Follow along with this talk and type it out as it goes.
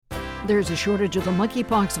There's a shortage of the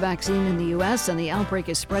monkeypox vaccine in the U.S., and the outbreak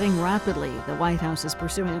is spreading rapidly. The White House is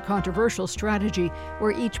pursuing a controversial strategy where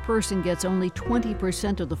each person gets only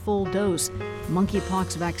 20% of the full dose.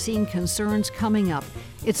 Monkeypox vaccine concerns coming up.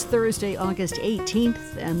 It's Thursday, August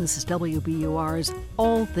 18th, and this is WBUR's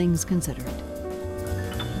All Things Considered.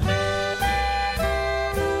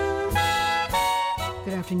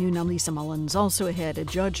 Good afternoon, I'm Lisa Mullins. Also ahead, a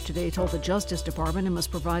judge today told the Justice Department it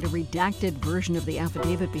must provide a redacted version of the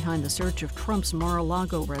affidavit behind the search of Trump's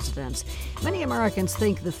Mar-a-Lago residence. Many Americans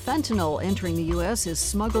think the fentanyl entering the U.S. is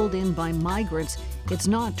smuggled in by migrants. It's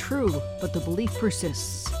not true, but the belief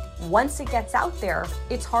persists. Once it gets out there,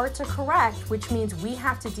 it's hard to correct, which means we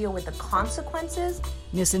have to deal with the consequences.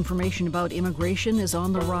 Misinformation about immigration is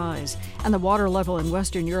on the rise, and the water level in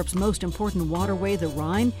Western Europe's most important waterway, the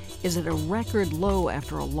Rhine, is at a record low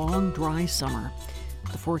after a long, dry summer.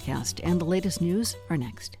 The forecast and the latest news are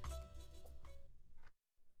next.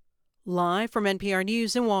 Live from NPR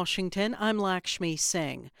News in Washington, I'm Lakshmi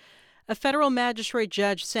Singh. A federal magistrate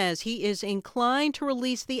judge says he is inclined to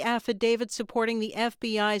release the affidavit supporting the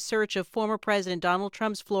FBI's search of former President Donald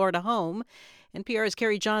Trump's Florida home. NPR's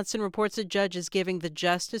Carrie Johnson reports the judge is giving the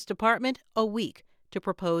Justice Department a week to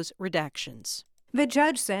propose redactions. The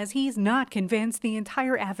judge says he's not convinced the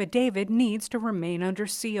entire affidavit needs to remain under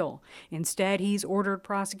seal. Instead, he's ordered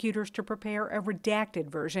prosecutors to prepare a redacted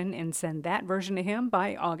version and send that version to him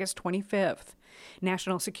by August 25th.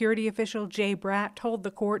 National security official Jay Bratt told the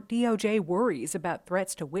court DOJ worries about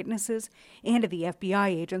threats to witnesses and to the FBI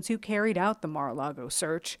agents who carried out the Mar-a-Lago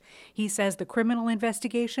search. He says the criminal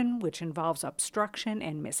investigation, which involves obstruction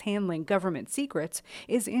and mishandling government secrets,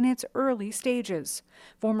 is in its early stages.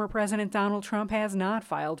 Former President Donald Trump has not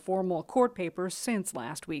filed formal court papers since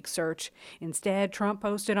last week's search. Instead, Trump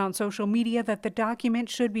posted on social media that the document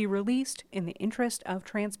should be released in the interest of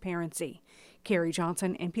transparency. Carrie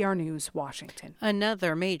Johnson, NPR News, Washington.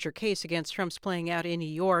 Another major case against Trump's playing out in New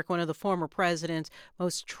York. One of the former president's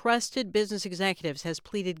most trusted business executives has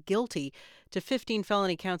pleaded guilty to 15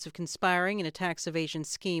 felony counts of conspiring in a tax evasion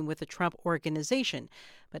scheme with the Trump Organization.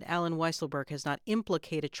 But Alan Weisselberg has not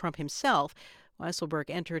implicated Trump himself. Weisselberg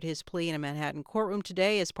entered his plea in a Manhattan courtroom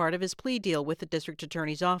today as part of his plea deal with the district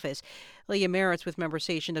attorney's office. Leah Merritt with member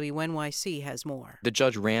station WNYC has more. The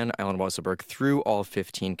judge ran Alan Weisselberg through all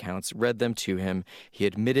 15 counts, read them to him. He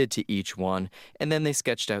admitted to each one, and then they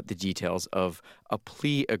sketched out the details of a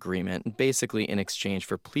plea agreement. Basically, in exchange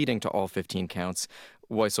for pleading to all 15 counts,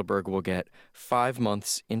 Weisselberg will get 5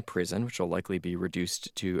 months in prison, which will likely be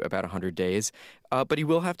reduced to about 100 days. But he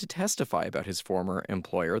will have to testify about his former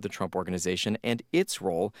employer, the Trump Organization, and its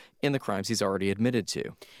role in the crimes he's already admitted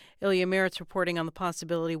to. Ilya Meritz reporting on the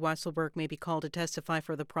possibility Weisselberg may be called to testify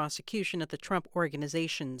for the prosecution at the Trump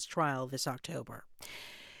Organization's trial this October.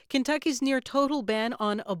 Kentucky's near-total ban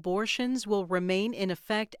on abortions will remain in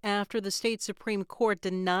effect after the state Supreme Court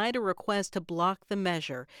denied a request to block the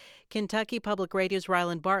measure. Kentucky Public Radio's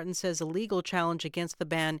Ryland Barton says a legal challenge against the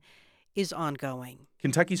ban is ongoing.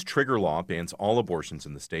 Kentucky's trigger law bans all abortions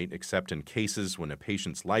in the state except in cases when a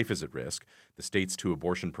patient's life is at risk. The state's two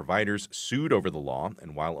abortion providers sued over the law,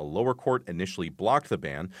 and while a lower court initially blocked the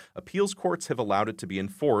ban, appeals courts have allowed it to be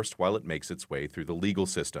enforced while it makes its way through the legal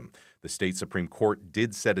system. The state Supreme Court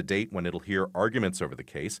did set a date when it'll hear arguments over the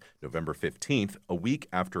case, November 15th, a week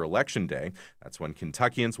after Election Day. That's when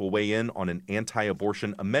Kentuckians will weigh in on an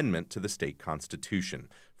anti-abortion amendment to the state constitution.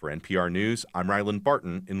 For NPR News, I'm Ryland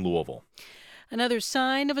Barton in Louisville. Another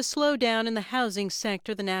sign of a slowdown in the housing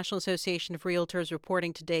sector. The National Association of Realtors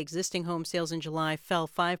reporting today existing home sales in July fell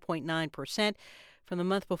 5.9% from the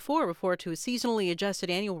month before to a seasonally adjusted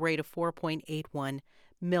annual rate of 4.81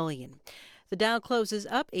 million. The Dow closes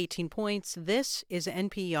up 18 points. This is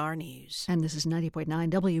NPR News. And this is 90.9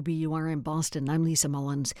 WBUR in Boston. I'm Lisa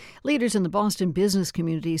Mullins. Leaders in the Boston business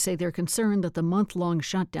community say they're concerned that the month-long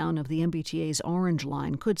shutdown of the MBTA's Orange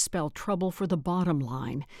Line could spell trouble for the bottom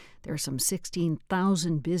line. There are some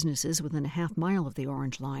 16,000 businesses within a half mile of the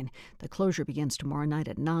Orange Line. The closure begins tomorrow night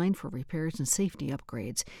at 9 for repairs and safety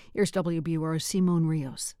upgrades. Here's WBUR's Simone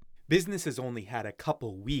Rios. Businesses only had a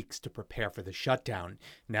couple weeks to prepare for the shutdown.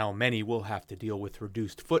 Now many will have to deal with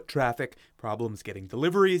reduced foot traffic, problems getting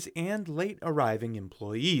deliveries, and late arriving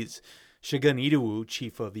employees. Shagun Idowu,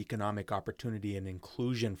 Chief of Economic Opportunity and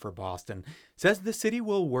Inclusion for Boston, says the city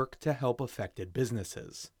will work to help affected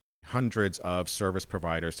businesses. Hundreds of service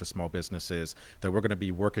providers to small businesses that we're going to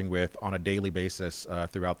be working with on a daily basis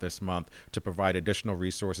throughout this month to provide additional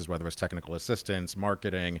resources, whether it's technical assistance,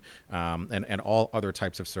 marketing, and all other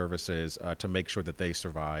types of services to make sure that they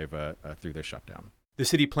survive through this shutdown. The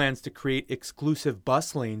city plans to create exclusive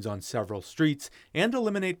bus lanes on several streets and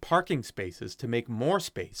eliminate parking spaces to make more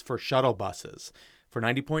space for shuttle buses. For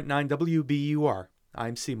 90.9 WBUR,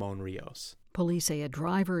 I'm Simone Rios. Police say a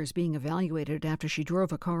driver is being evaluated after she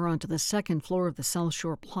drove a car onto the second floor of the South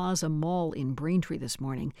Shore Plaza Mall in Braintree this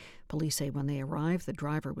morning. Police say when they arrived, the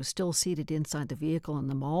driver was still seated inside the vehicle in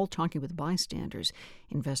the mall, talking with bystanders.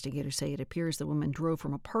 Investigators say it appears the woman drove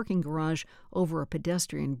from a parking garage over a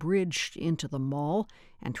pedestrian bridge into the mall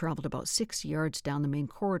and traveled about 6 yards down the main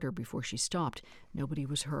corridor before she stopped. Nobody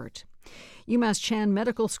was hurt. UMass Chan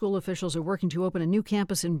Medical School officials are working to open a new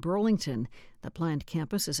campus in Burlington. The planned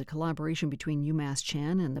campus is a collaboration between UMass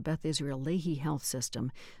Chan and the Beth Israel Lahey Health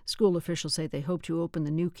System. School officials say they hope to open the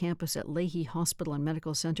new campus at Lahey Hospital and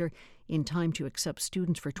Medical Center in time to accept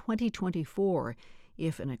students for 2024.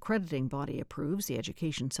 If an accrediting body approves, the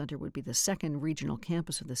Education Center would be the second regional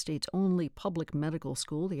campus of the state's only public medical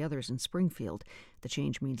school, the others in Springfield. The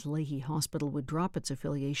change means Lahey Hospital would drop its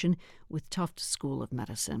affiliation with Tufts School of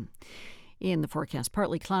Medicine. In the forecast,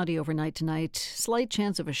 partly cloudy overnight tonight. Slight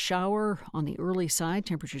chance of a shower on the early side.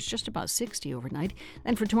 Temperatures just about 60 overnight.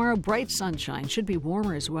 Then for tomorrow, bright sunshine. Should be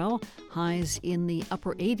warmer as well. Highs in the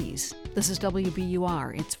upper 80s. This is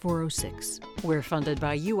WBUR. It's 4:06. We're funded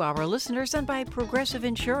by you, our listeners, and by Progressive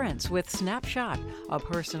Insurance with Snapshot, a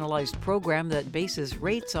personalized program that bases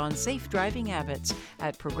rates on safe driving habits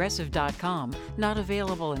at Progressive.com. Not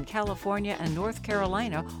available in California and North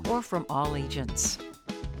Carolina or from all agents.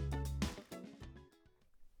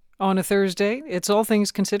 On a Thursday, it's All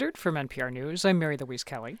Things Considered from NPR News. I'm Mary Louise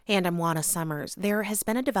Kelly. And I'm Juana Summers. There has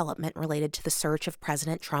been a development related to the search of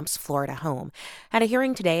President Trump's Florida home. At a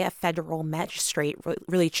hearing today, a federal magistrate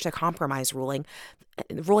reached a compromise ruling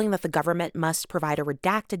that the government must provide a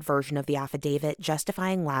redacted version of the affidavit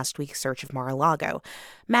justifying last week's search of Mar-a-Lago.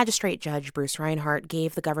 Magistrate Judge Bruce Reinhart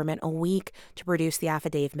gave the government a week to produce the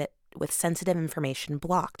affidavit with sensitive information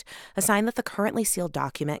blocked, a sign that the currently sealed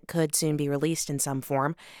document could soon be released in some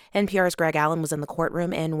form. NPR's Greg Allen was in the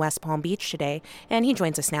courtroom in West Palm Beach today, and he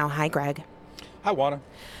joins us now. Hi, Greg. Hi, Juana.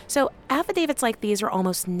 So affidavits like these are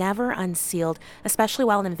almost never unsealed, especially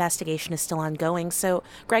while an investigation is still ongoing. So,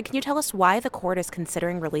 Greg, can you tell us why the court is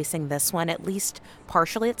considering releasing this one, at least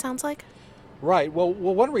partially, it sounds like? Right. Well,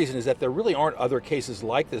 one reason is that there really aren't other cases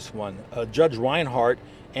like this one. Judge Reinhart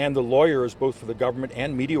and the lawyers, both for the government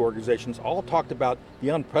and media organizations, all talked about the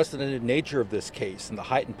unprecedented nature of this case and the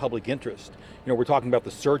heightened public interest. You know, we're talking about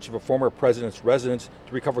the search of a former president's residence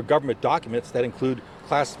to recover government documents that include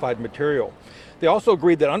classified material. They also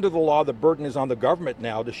agreed that under the law, the burden is on the government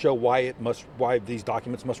now to show why these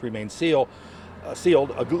documents must remain sealed.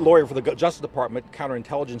 A lawyer for the Justice Department,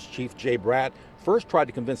 Counterintelligence Chief Jay Bratt, first tried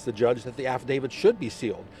to convince the judge that the affidavit should be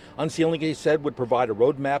sealed. Unsealing, he said, would provide a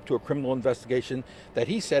roadmap to a criminal investigation that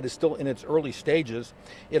he said is still in its early stages.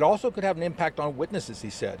 It also could have an impact on witnesses, he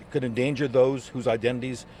said. It could endanger those whose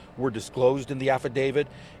identities were disclosed in the affidavit.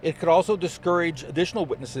 It could also discourage additional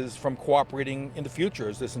witnesses from cooperating in the future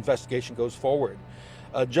as this investigation goes forward.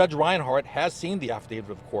 Judge Reinhart has seen the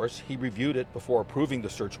affidavit, of course. He reviewed it before approving the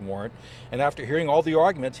search warrant. And after hearing all the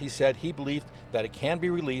arguments, he said he believed that it can be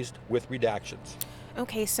released with redactions.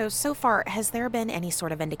 Okay, so far, has there been any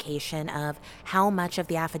sort of indication of how much of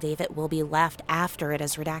the affidavit will be left after it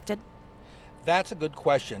is redacted? That's a good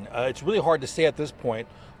question. It's really hard to say at this point.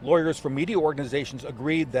 Lawyers from media organizations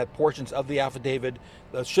agreed that portions of the affidavit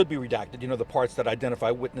should be redacted, the parts that identify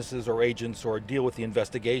witnesses or agents or deal with the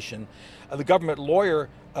investigation. The government lawyer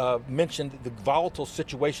mentioned the volatile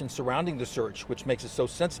situation surrounding the search, which makes it so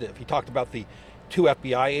sensitive. He talked about the 2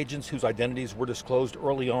 FBI agents whose identities were disclosed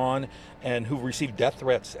early on and who received death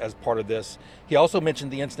threats as part of this. He also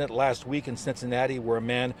mentioned the incident last week in Cincinnati where a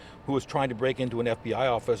man who was trying to break into an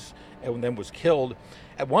FBI office and then was killed.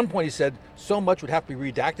 At one point he said so much would have to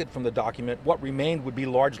be redacted from the document, what remained would be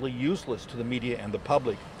largely useless to the media and the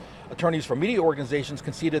public. Attorneys for media organizations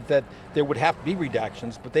conceded that there would have to be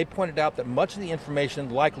redactions, but they pointed out that much of the information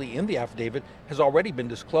likely in the affidavit has already been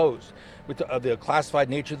disclosed. With the classified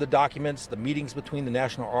nature of the documents, the meetings between the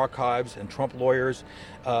National Archives and Trump lawyers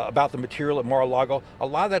about the material at Mar-a-Lago, a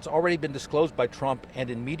lot of that's already been disclosed by Trump and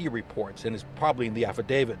in media reports and is probably in the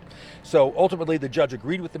affidavit. So ultimately, the judge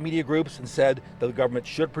agreed with the media groups and said that the government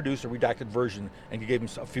should produce a redacted version and gave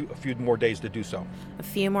them a few more days to do so. A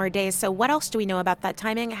few more days. So what else do we know about that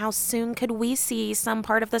timing? How soon could we see some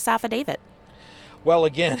part of this affidavit? Well,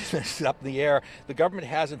 again, it's up in the air. The government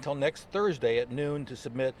has until next Thursday at noon to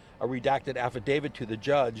submit a redacted affidavit to the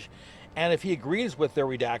judge. And if he agrees with their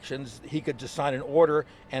redactions, he could just sign an order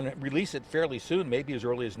and release it fairly soon, maybe as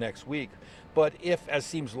early as next week. But if, as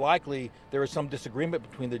seems likely, there is some disagreement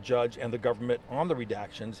between the judge and the government on the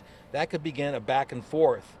redactions, that could begin a back and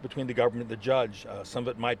forth between the government and the judge. Some of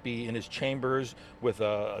it might be in his chambers with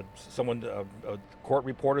a court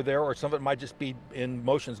reporter there, or some of it might just be in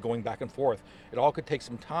motions going back and forth. It all could take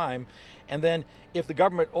some time. And then if the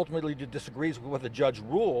government ultimately disagrees with what the judge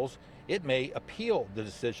rules, it may appeal the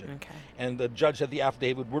decision. Okay. And the judge said the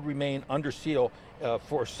affidavit would remain under seal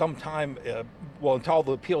for some time, until all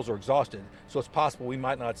the appeals are exhausted. So it's possible we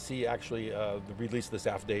might not see actually the release of this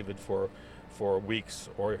affidavit for weeks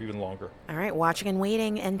or even longer. All right, watching and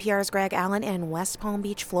waiting. NPR's Greg Allen in West Palm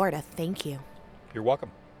Beach, Florida. Thank you. You're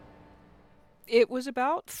welcome. It was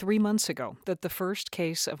about 3 months ago that the first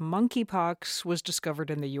case of monkeypox was discovered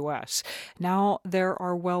in the U.S. Now there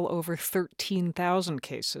are well over 13,000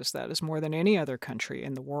 cases. That is more than any other country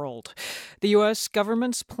in the world. The U.S.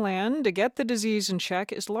 government's plan to get the disease in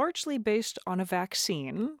check is largely based on a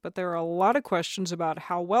vaccine, but there are a lot of questions about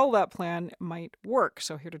how well that plan might work.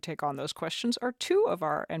 So here to take on those questions are two of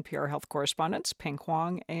our NPR health correspondents, Ping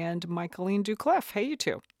Huang and Michaeline Duclef. Hey, you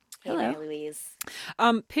two. Hello, Mary Louise.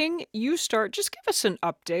 Ping, you start. Just give us an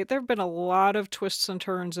update. There have been a lot of twists and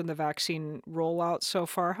turns in the vaccine rollout so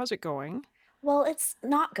far. How's it going? Well, it's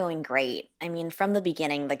not going great. I mean, from the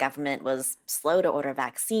beginning, the government was slow to order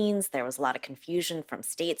vaccines. There was a lot of confusion from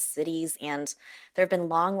states, cities, and there have been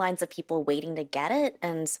long lines of people waiting to get it,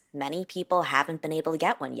 and many people haven't been able to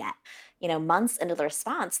get one yet. Months into the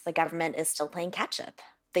response, the government is still playing catch up.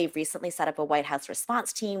 They've recently set up a White House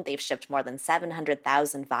response team. They've shipped more than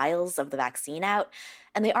 700,000 vials of the vaccine out,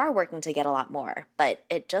 and they are working to get a lot more, but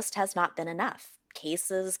it just has not been enough.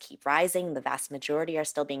 Cases keep rising. The vast majority are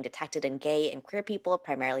still being detected in gay and queer people,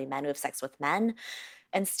 primarily men who have sex with men.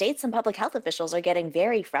 And states and public health officials are getting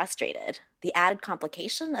very frustrated. The added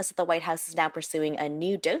complication is that the White House is now pursuing a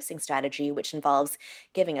new dosing strategy, which involves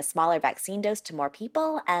giving a smaller vaccine dose to more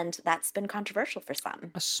people, and that's been controversial for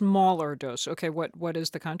some. A smaller dose. Okay, what is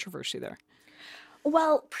the controversy there?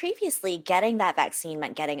 Well, previously, getting that vaccine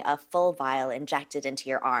meant getting a full vial injected into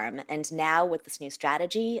your arm. And now, with this new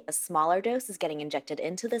strategy, a smaller dose is getting injected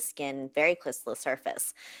into the skin very close to the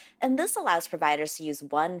surface. And this allows providers to use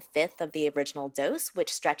 1/5 of the original dose,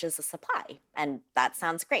 which stretches the supply. And that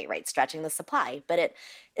sounds great, right? Stretching the supply. But it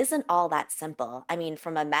isn't all that simple. I mean,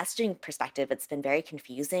 from a messaging perspective, it's been very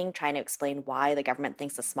confusing trying to explain why the government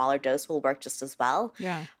thinks a smaller dose will work just as well.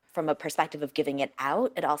 Yeah. From a perspective of giving it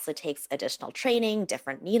out, it also takes additional training,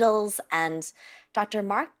 different needles, and Dr.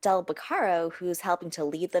 Mark Del Beccaro, who's helping to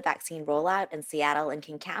lead the vaccine rollout in Seattle and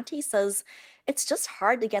King County, says it's just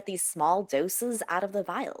hard to get these small doses out of the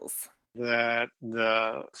vials. That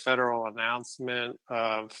the federal announcement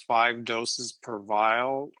of 5 doses per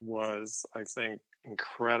vial was, I think,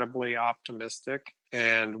 incredibly optimistic.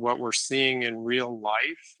 And what we're seeing in real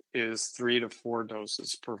life is 3 to 4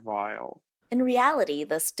 doses per vial. In reality,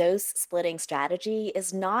 this dose splitting strategy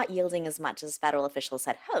is not yielding as much as federal officials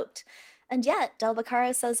had hoped. And yet, Del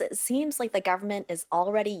Beccaro says it seems like the government is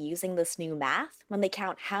already using this new math when they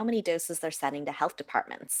count how many doses they're sending to health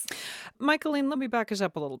departments. Michaeline, let me back us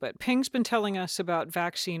up a little bit. Ping's been telling us about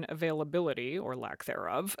vaccine availability, or lack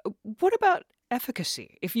thereof. What about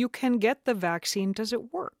efficacy? If you can get the vaccine, does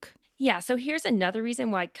it work? Yeah, so here's another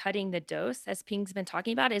reason why cutting the dose, as Ping's been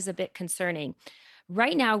talking about, is a bit concerning.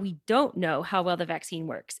 Right now, we don't know how well the vaccine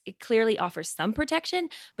works. It clearly offers some protection,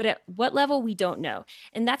 but at what level, we don't know.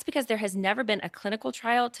 And that's because there has never been a clinical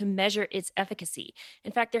trial to measure its efficacy.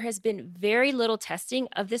 In fact, there has been very little testing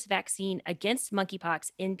of this vaccine against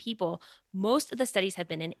monkeypox in people. Most of the studies have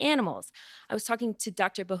been in animals. I was talking to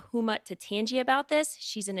Dr. Bahuma Tatanji about this.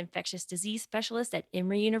 She's an infectious disease specialist at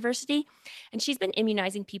Emory University, and she's been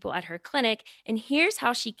immunizing people at her clinic. And here's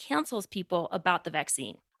how she counsels people about the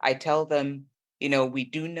vaccine. I tell them, we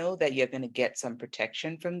do know that you're going to get some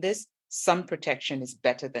protection from this. Some protection is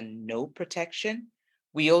better than no protection.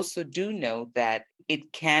 We also do know that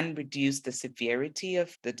it can reduce the severity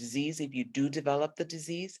of the disease if you do develop the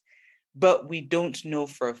disease, but we don't know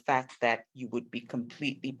for a fact that you would be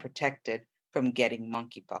completely protected from getting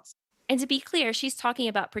monkeypox. And to be clear, she's talking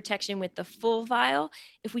about protection with the full vial.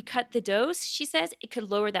 If we cut the dose, she says it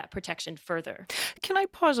could lower that protection further. Can I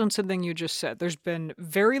pause on something you just said? There's been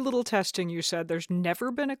very little testing, you said. There's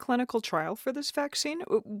never been a clinical trial for this vaccine.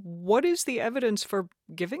 What is the evidence for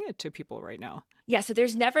giving it to people right now? Yeah, so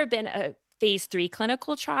there's never been a phase 3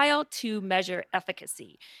 clinical trial to measure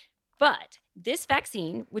efficacy. But this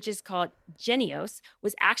vaccine, which is called Jynneos,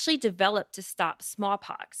 was actually developed to stop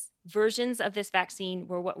smallpox. versions of this vaccine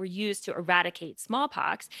were what were used to eradicate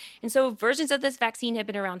smallpox. And so versions of this vaccine have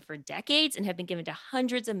been around for decades and have been given to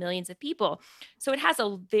hundreds of millions of people. So it has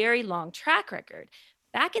a very long track record.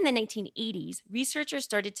 Back in the 1980s, researchers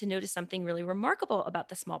started to notice something really remarkable about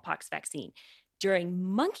the smallpox vaccine. During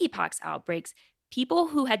monkeypox outbreaks, people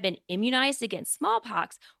who had been immunized against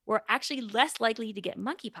smallpox were actually less likely to get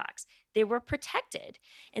monkeypox. They were protected.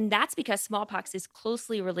 And that's because smallpox is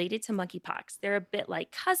closely related to monkeypox. They're a bit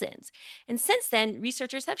like cousins. And since then,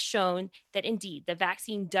 researchers have shown that indeed the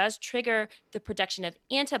vaccine does trigger the production of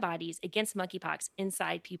antibodies against monkeypox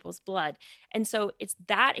inside people's blood. And so it's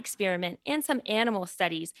that experiment and some animal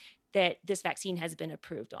studies that this vaccine has been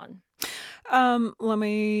approved on. Let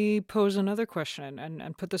me pose another question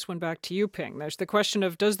and put this one back to you, Ping. There's the question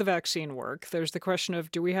of, does the vaccine work? There's the question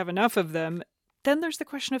of, do we have enough of them? Then there's the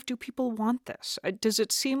question of, do people want this? Does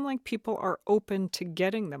it seem like people are open to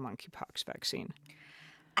getting the monkeypox vaccine?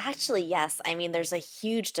 Actually, yes. I mean, there's a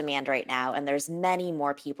huge demand right now, and there's many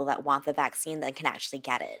more people that want the vaccine than can actually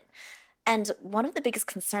get it. And one of the biggest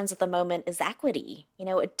concerns at the moment is equity.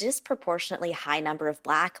 A disproportionately high number of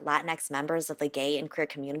Black, Latinx members of the gay and queer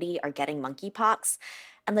community are getting monkeypox,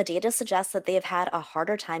 and the data suggests that they have had a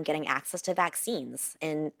harder time getting access to vaccines.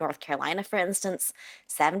 In North Carolina, for instance,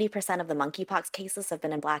 70% of the monkeypox cases have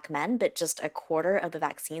been in Black men, but just a quarter of the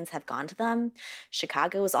vaccines have gone to them.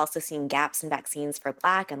 Chicago is also seeing gaps in vaccines for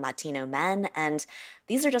Black and Latino men, and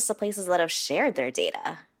these are just the places that have shared their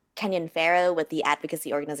data. Kenyon Farrow with the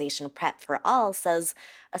advocacy organization Prep for All says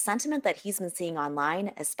a sentiment that he's been seeing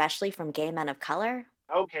online, especially from gay men of color.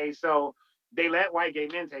 Okay, so they let white gay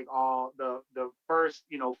men take all the first,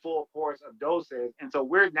 full course of doses. And so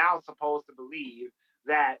we're now supposed to believe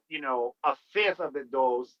that, a fifth of the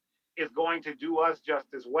dose is going to do us just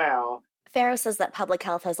as well. Farrow says that public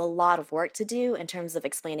health has a lot of work to do in terms of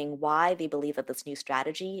explaining why they believe that this new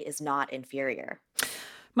strategy is not inferior.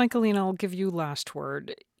 Michaeline, I'll give you last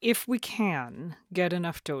word. If we can get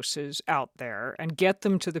enough doses out there and get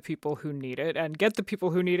them to the people who need it and get the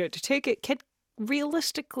people who need it to take it,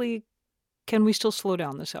 realistically, can we still slow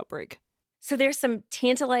down this outbreak? So there's some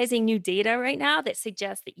tantalizing new data right now that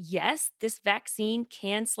suggests that yes, this vaccine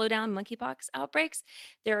can slow down monkeypox outbreaks.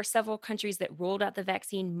 There are several countries that rolled out the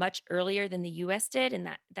vaccine much earlier than the US did, and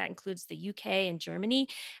that includes the UK and Germany.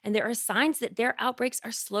 And there are signs that their outbreaks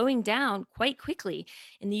are slowing down quite quickly.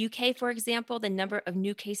 In the UK, for example, the number of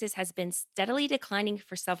new cases has been steadily declining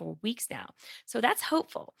for several weeks now. So that's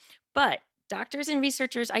hopeful. But doctors and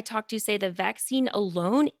researchers I talked to say the vaccine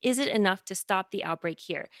alone isn't enough to stop the outbreak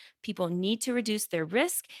here. People need to reduce their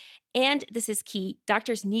risk. And this is key.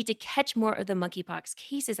 Doctors need to catch more of the monkeypox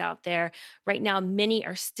cases out there. Right now, many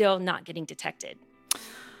are still not getting detected.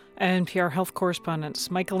 NPR health correspondents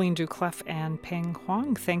Michaeline Duclef and Peng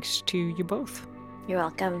Huang, thanks to you both. You're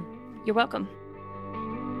welcome. You're welcome.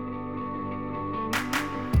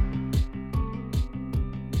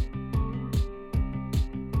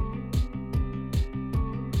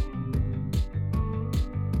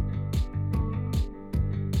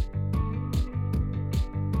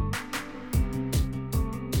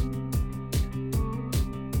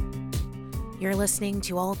 You're listening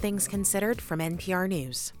to All Things Considered from NPR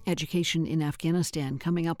News. Education in Afghanistan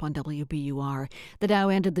coming up on WBUR. The Dow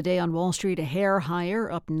ended the day on Wall Street a hair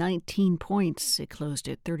higher, up 19 points. It closed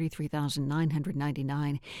at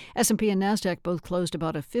 33,999. S&P and NASDAQ both closed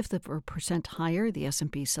about 0.1% higher. The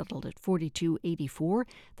S&P settled at 4284.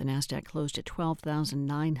 The NASDAQ closed at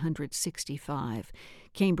 12,965.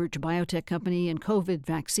 Cambridge biotech company and COVID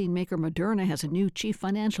vaccine maker Moderna has a new chief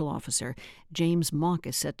financial officer. James Mock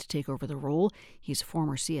is set to take over the role. He's a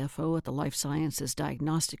former CFO at the life sciences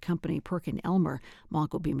diagnostic company PerkinElmer.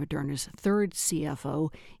 Mock will be Moderna's third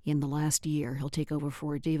CFO in the last year. He'll take over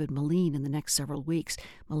for David Meline in the next several weeks.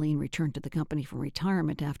 Meline returned to the company from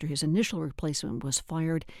retirement after his initial replacement was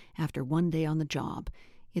fired after one day on the job.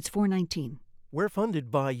 It's 4:19. We're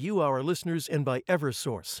funded by you, our listeners, and by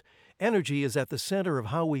Eversource. Energy is at the center of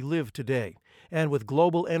how we live today, and with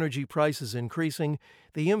global energy prices increasing,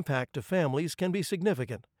 the impact to families can be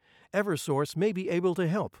significant. Eversource may be able to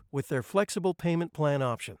help with their flexible payment plan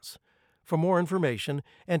options. For more information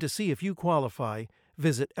and to see if you qualify,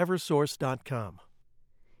 visit eversource.com.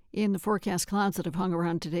 In the forecast, clouds that have hung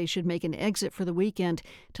around today should make an exit for the weekend.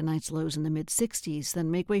 Tonight's lows in the mid-60s, then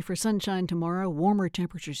make way for sunshine tomorrow. Warmer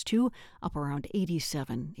temperatures, too, up around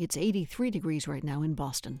 87. It's 83 degrees right now in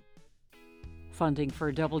Boston. Funding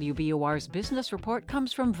for WBUR's Business Report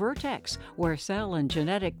comes from Vertex, where cell and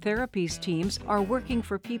genetic therapies teams are working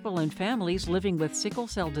for people and families living with sickle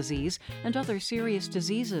cell disease and other serious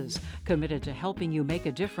diseases, committed to helping you make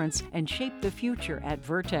a difference and shape the future at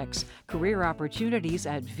Vertex. Career opportunities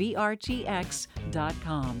at vrtx.com.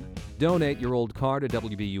 Donate your old car to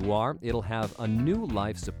WBUR. It'll have a new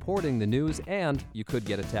life supporting the news, and you could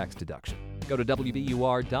get a tax deduction. Go to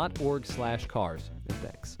wbur.org/cars. And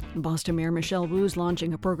thanks. Boston Mayor Michelle Wu is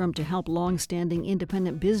launching a program to help long-standing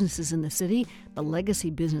independent businesses in the city. The Legacy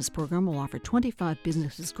Business Program will offer 25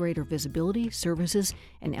 businesses greater visibility, services,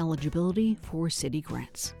 and eligibility for city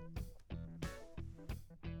grants.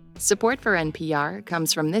 Support for NPR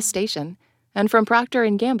comes from this station and from Procter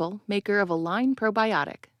 & Gamble, maker of Align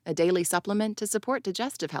Probiotic, a daily supplement to support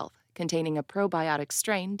digestive health, containing a probiotic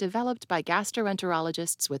strain developed by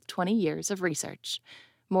gastroenterologists with 20 years of research.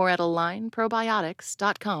 More at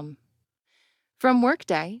alignprobiotics.com. From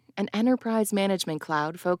Workday, an enterprise management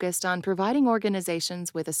cloud focused on providing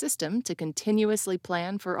organizations with a system to continuously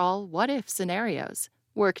plan for all what-if scenarios.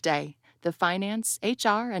 Workday, the finance,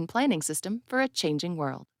 HR, and planning system for a changing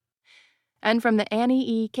world. And from the Annie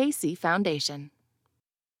E. Casey Foundation.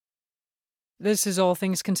 This is All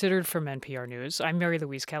Things Considered from NPR News. I'm Mary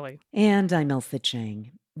Louise Kelly. And I'm Elsa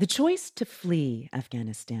Chang. The choice to flee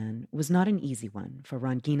Afghanistan was not an easy one for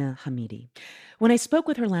Rangina Hamidi. When I spoke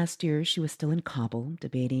with her last year, she was still in Kabul,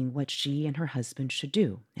 debating what she and her husband should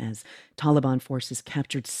do as Taliban forces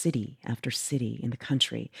captured city after city in the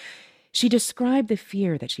country. She described the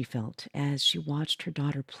fear that she felt as she watched her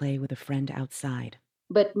daughter play with a friend outside.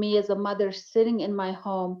 But me as a mother sitting in my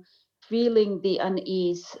home, feeling the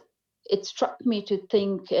unease, it struck me to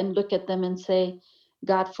think and look at them and say,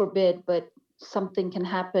 God forbid, but something can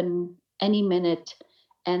happen any minute.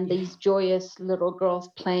 And these joyous little girls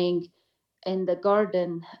playing in the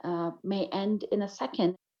garden may end in a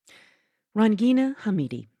second. Rangina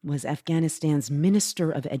Hamidi was Afghanistan's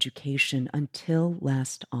Minister of Education until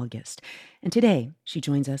last August. And today, she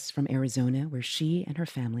joins us from Arizona, where she and her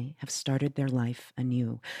family have started their life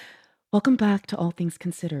anew. Welcome back to All Things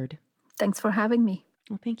Considered. Thanks for having me.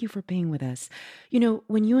 Well, thank you for being with us. You know,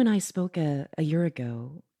 when you and I spoke a year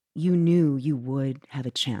ago, you knew you would have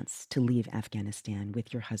a chance to leave Afghanistan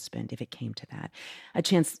with your husband if it came to that. A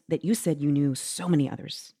chance that you said you knew so many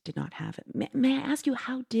others did not have. May I ask you,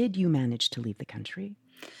 how did you manage to leave the country?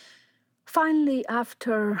 Finally,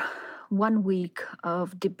 after 1 week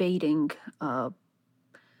of debating in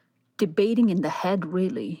the head,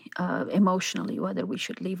 really, emotionally, whether we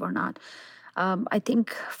should leave or not, I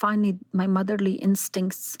think finally my motherly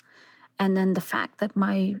instincts, and then the fact that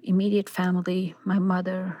my immediate family, my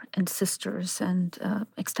mother and sisters and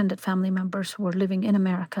extended family members who were living in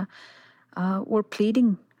America, were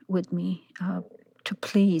pleading with me to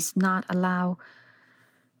please not allow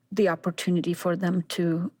the opportunity for them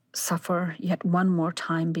to suffer yet one more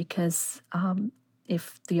time, because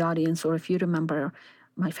if the audience, or if you remember,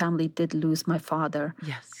 my family did lose my father,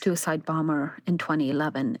 suicide bomber, in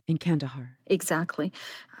 2011. In Kandahar. Exactly.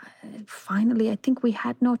 Finally, I think we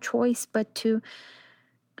had no choice but to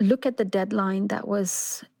look at the deadline that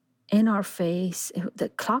was in our face. The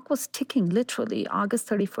clock was ticking, literally. August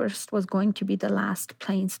 31st was going to be the last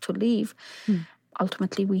planes to leave.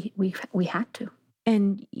 Ultimately, we had to.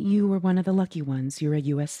 And you were one of the lucky ones. You're a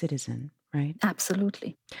U.S. citizen, right?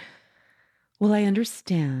 Absolutely. Well, I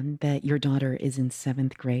understand that your daughter is in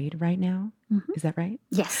 7th grade right now. Mm-hmm. Is that right?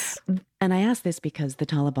 Yes. And I ask this because the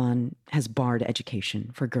Taliban has barred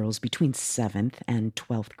education for girls between 7th and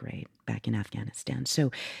 12th grade back in Afghanistan.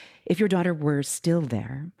 So if your daughter were still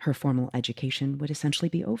there, her formal education would essentially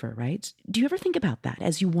be over, right? Do you ever think about that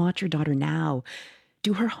as you watch your daughter now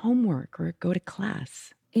do her homework or go to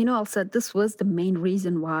class? You know, Elsa, this was the main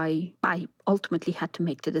reason why I ultimately had to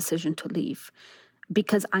make the decision to leave.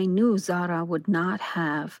 Because I knew Zara would not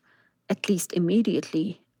have, at least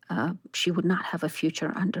immediately, she would not have a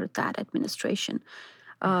future under that administration.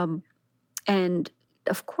 And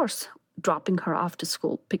of course, dropping her off to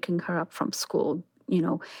school, picking her up from school, you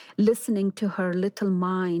know, listening to her little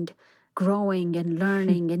mind growing and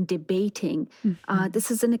learning and debating. This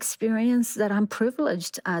is an experience that I'm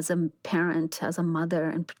privileged as a parent, as a mother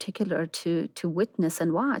in particular, to witness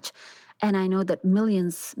and watch. And I know that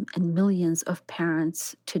millions and millions of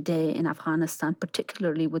parents today in Afghanistan,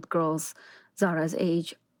 particularly with girls Zara's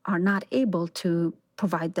age, are not able to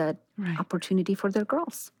provide that opportunity for their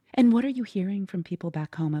girls. And what are you hearing from people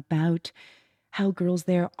back home about how girls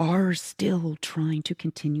there are still trying to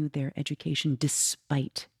continue their education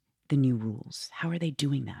despite the new rules? How are they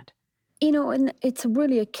doing that? You know, and it's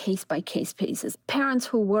really a case-by-case basis. Parents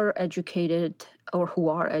who were educated or who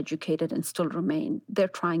are educated and still remain, they're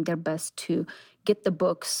trying their best to get the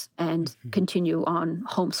books and continue on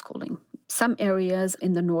homeschooling. Some areas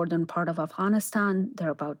in the northern part of Afghanistan, there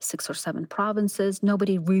are about 6 or 7 provinces.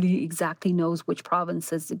 Nobody really exactly knows which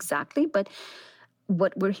provinces exactly, but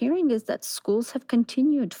what we're hearing is that schools have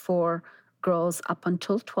continued for girls up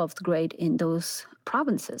until 12th grade in those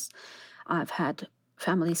provinces. I've had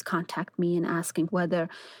families contact me and asking whether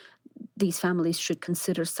these families should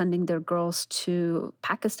consider sending their girls to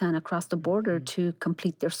Pakistan across the border to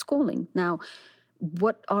complete their schooling. Now,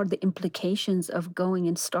 what are the implications of going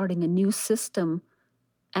and starting a new system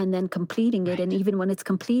and then completing it? And even when it's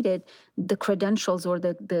completed, the credentials or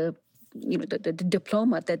the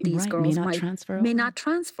diploma that these girls may not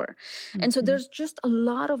transfer. And so there's just a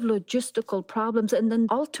lot of logistical problems. And then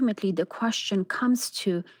ultimately the question comes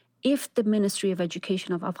to, if the Ministry of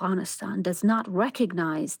Education of Afghanistan does not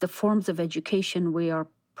recognize the forms of education we are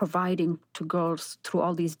providing to girls through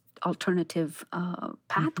all these alternative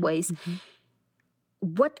pathways,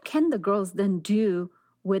 what can the girls then do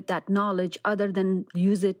with that knowledge other than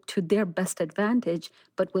use it to their best advantage,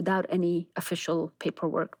 but without any official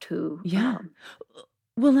paperwork to...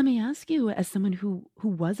 Well, let me ask you, as someone who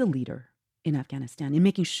was a leader in Afghanistan in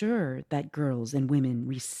making sure that girls and women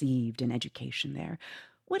received an education there,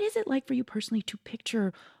 what is it like for you personally to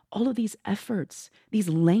picture all of these efforts, these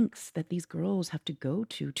lengths that these girls have to go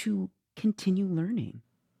to continue learning?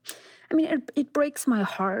 I mean, it breaks my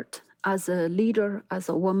heart as a leader, as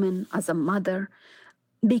a woman, as a mother,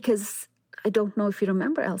 because I don't know if you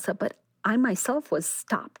remember, Elsa, but I myself was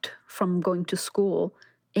stopped from going to school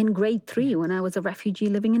in grade 3 when I was a refugee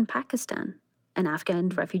living in Pakistan, an Afghan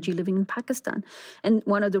refugee living in Pakistan. And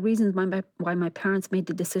one of the reasons why my parents made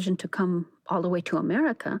the decision to come all the way to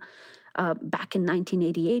America back in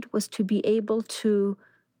 1988 was to be able to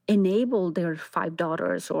enable their 5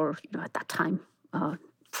 daughters, or at that time,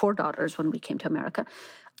 4 daughters when we came to America,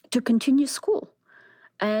 to continue school.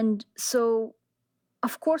 And so,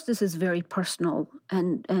 of course, this is very personal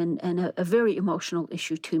and a very emotional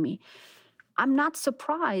issue to me. I'm not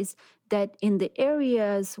surprised that in the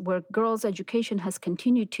areas where girls' education has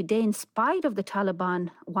continued today, in spite of the Taliban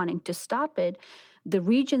wanting to stop it, the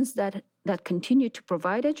regions that continue to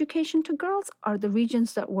provide education to girls are the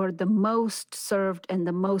regions that were the most served and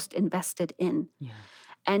the most invested in.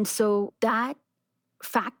 And so that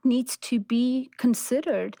fact needs to be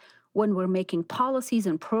considered when we're making policies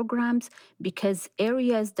and programs, because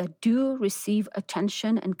areas that do receive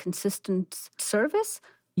attention and consistent service,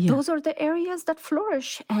 those are the areas that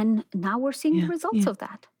flourish. And now we're seeing the results of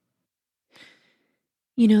that.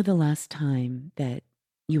 The last time that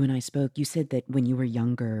you and I spoke, you said that when you were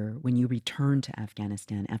younger, when you returned to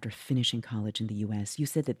Afghanistan after finishing college in the U.S., you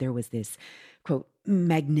said that there was this, quote,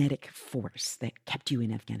 magnetic force that kept you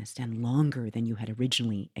in Afghanistan longer than you had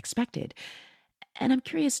originally expected. And I'm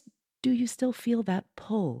curious, do you still feel that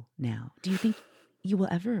pull now? Do you think you will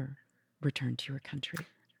ever return to your country?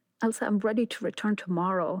 Elsa, I'm ready to return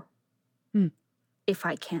tomorrow if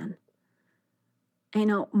I can.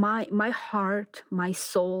 My heart, my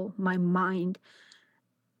soul, my mind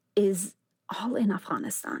is all in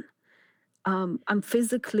Afghanistan. I'm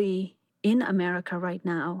physically in America right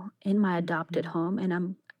now, in my adopted home, and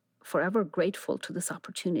I'm forever grateful to this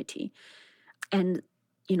opportunity. And,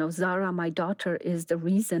 Zara, my daughter, is the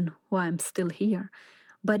reason why I'm still here.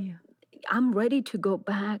 But I'm ready to go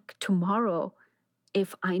back tomorrow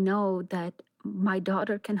if I know that my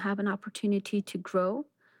daughter can have an opportunity to grow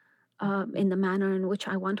in the manner in which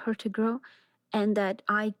I want her to grow, and that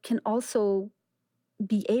I can also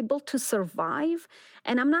be able to survive.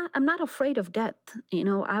 And I'm not afraid of death.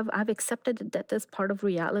 I've accepted that death as part of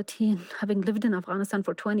reality, and having lived in Afghanistan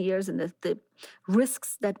for 20 years and the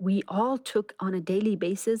risks that we all took on a daily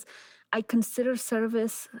basis, I consider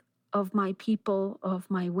service of my people, of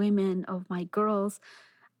my women, of my girls,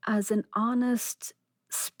 as an honest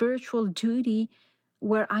spiritual duty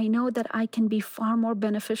where I know that I can be far more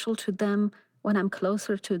beneficial to them when I'm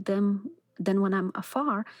closer to them than when I'm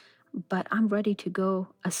afar. But I'm ready to go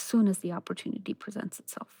as soon as the opportunity presents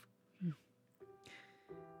itself.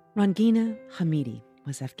 Rangina Hamidi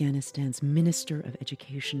was Afghanistan's Minister of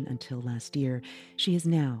Education until last year. She is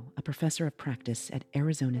now a professor of practice at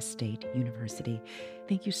Arizona State University.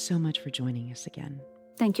 Thank you so much for joining us again.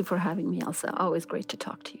 Thank you for having me, Elsa. Always great to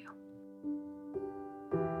talk to you.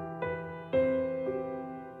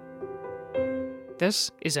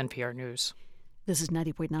 This is NPR News. This is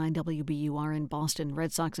 90.9 WBUR in Boston.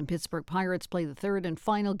 Red Sox and Pittsburgh Pirates play the third and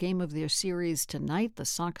final game of their series tonight. The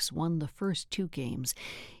Sox won the first 2 games.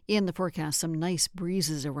 In the forecast, some nice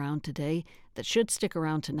breezes around today that should stick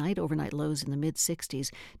around tonight. Overnight lows in the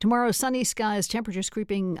mid-60s. Tomorrow, sunny skies, temperatures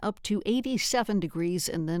creeping up to 87 degrees.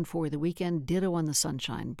 And then for the weekend, ditto on the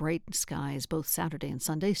sunshine. Bright skies both Saturday and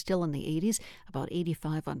Sunday, still in the 80s. About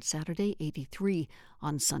 85 on Saturday, 83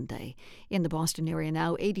 on Sunday. In the Boston area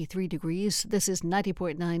now, 83 degrees. This is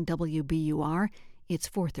 90.9 WBUR. It's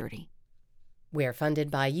 4:30. We're funded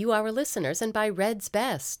by you, our listeners, and by Red's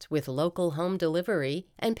Best, with local home delivery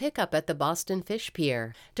and pickup at the Boston Fish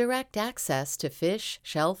Pier. Direct access to fish,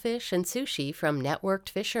 shellfish, and sushi from networked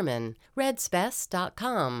fishermen.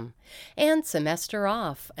 redsbest.com. And Semester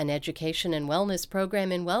Off, an education and wellness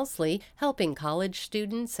program in Wellesley, helping college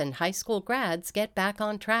students and high school grads get back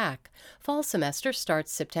on track. Fall semester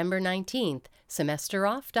starts September 19th.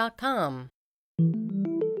 semesteroff.com.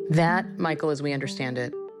 That, Michael, as we understand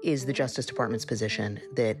it, is the Justice Department's position,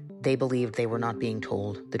 that they believed they were not being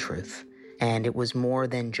told the truth. And it was more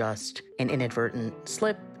than just an inadvertent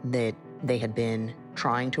slip, that they had been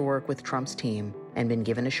trying to work with Trump's team and been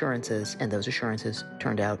given assurances, and those assurances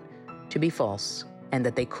turned out to be false, and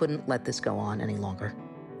that they couldn't let this go on any longer.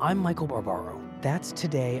 I'm Michael Barbaro. That's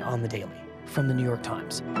Today on the Daily from the New York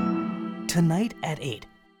Times. Tonight at 8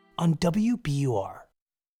 on WBUR.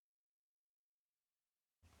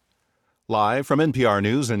 Live from NPR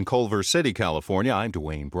News in Culver City, California, I'm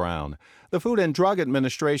Dwayne Brown. The Food and Drug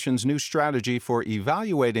Administration's new strategy for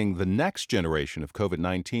evaluating the next generation of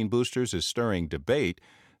COVID-19 boosters is stirring debate.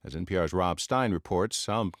 As NPR's Rob Stein reports,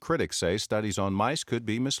 some critics say studies on mice could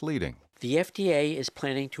be misleading. The FDA is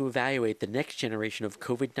planning to evaluate the next generation of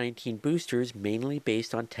COVID-19 boosters mainly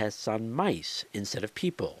based on tests on mice instead of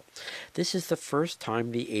people. This is the first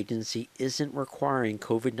time the agency isn't requiring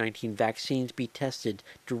COVID-19 vaccines be tested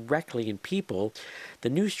directly in people. The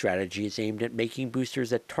new strategy is aimed at making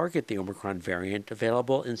boosters that target the Omicron variant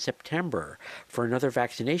available in September for another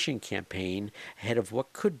vaccination campaign ahead of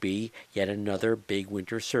what could be yet another big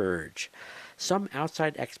winter surge. Some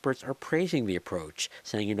outside experts are praising the approach,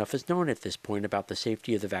 saying enough is known at this point about the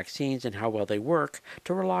safety of the vaccines and how well they work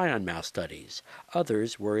to rely on mouse studies.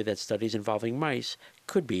 Others worry that studies involving mice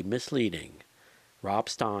could be misleading. Rob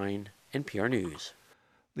Stein, NPR News.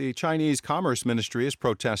 The Chinese Commerce Ministry is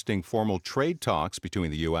protesting formal trade talks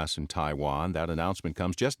between the U.S. and Taiwan. That announcement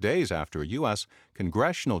comes just days after a U.S.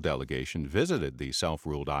 congressional delegation visited the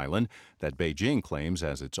self-ruled island that Beijing claims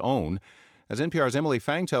as its own. As NPR's Emily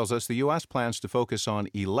Fang tells us, the U.S. plans to focus on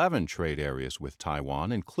 11 trade areas with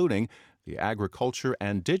Taiwan, including the agriculture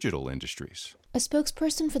and digital industries. A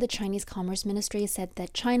spokesperson for the Chinese Commerce Ministry said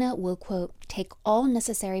that China will, quote, take all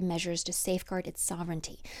necessary measures to safeguard its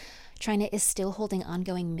sovereignty. China is still holding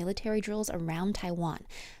ongoing military drills around Taiwan.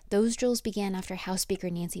 Those drills began after House Speaker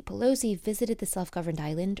Nancy Pelosi visited the self-governed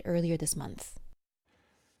island earlier this month.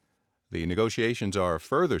 The negotiations are a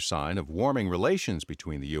further sign of warming relations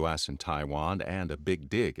between the U.S. and Taiwan and a big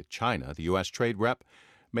dig at China. The U.S. trade rep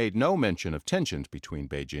made no mention of tensions between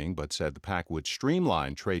Beijing, but said the pact would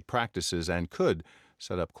streamline trade practices and could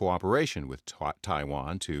set up cooperation with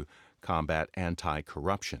Taiwan to combat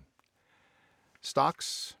anti-corruption.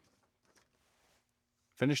 Stocks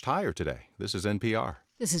finished higher today. This is NPR.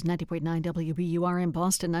 This is 90.9 WBUR in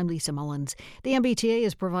Boston. I'm Lisa Mullins. The MBTA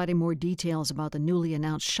is providing more details about the newly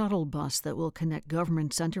announced shuttle bus that will connect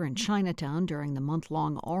Government Center and Chinatown during the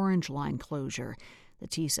month-long Orange Line closure. The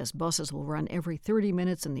T says buses will run every 30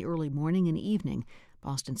 minutes in the early morning and evening.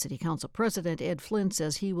 Boston City Council President Ed Flynn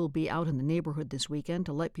says he will be out in the neighborhood this weekend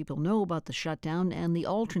to let people know about the shutdown and the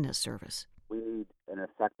alternate service. We need an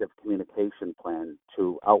effective communication plan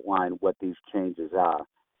to outline what these changes are.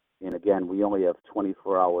 And again, we only have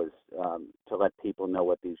 24 hours to let people know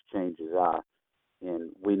what these changes are.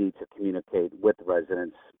 And we need to communicate with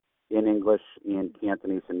residents in English and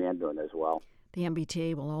Cantonese and Mandarin as well. The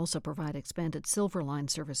MBTA will also provide expanded Silver Line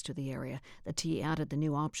service to the area. The T added the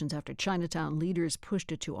new options after Chinatown leaders pushed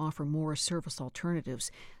it to offer more service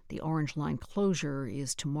alternatives. The Orange Line closure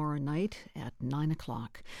is tomorrow night at 9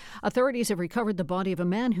 o'clock. Authorities have recovered the body of a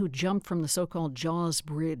man who jumped from the so-called Jaws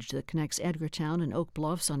Bridge that connects Edgartown and Oak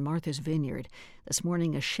Bluffs on Martha's Vineyard. This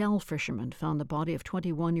morning, a shell fisherman found the body of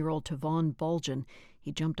 21-year-old Tavon Bulgen.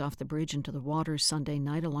 He jumped off the bridge into the waters Sunday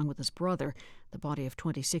night along with his brother. The body of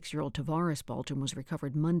 26-year-old Tavares Bulgen was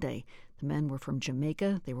recovered Monday. The men were from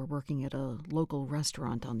Jamaica. They were working at a local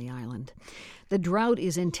restaurant on the island. The drought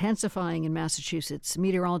is intensifying in Massachusetts.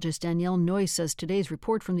 Meteorologist Danielle Noyes says today's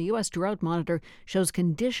report from the U.S. Drought Monitor shows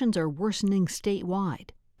conditions are worsening statewide.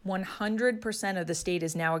 100% of the state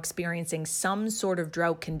is now experiencing some sort of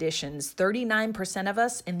drought conditions. 39% of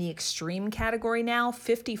us in the extreme category now,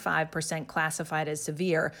 55% classified as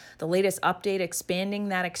severe. The latest update expanding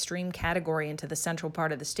that extreme category into the central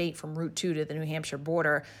part of the state from Route 2 to the New Hampshire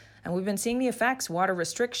border. And we've been seeing the effects: water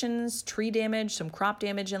restrictions, tree damage, some crop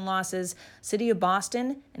damage and losses. City of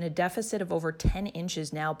Boston in a deficit of over 10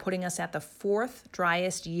 inches now, putting us at the 4th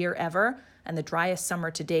driest year ever and the driest summer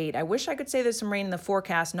to date. I wish I could say there's some rain in the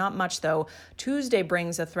forecast, not much though. Tuesday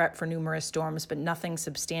brings a threat for numerous storms, but nothing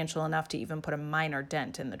substantial enough to even put a minor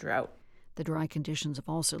dent in the drought. The dry conditions have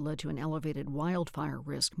also led to an elevated wildfire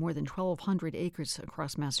risk. More than 1,200 acres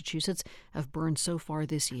across Massachusetts have burned so far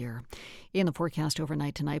this year. In the forecast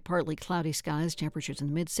overnight tonight, partly cloudy skies, temperatures in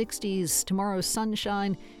the mid-60s. Tomorrow,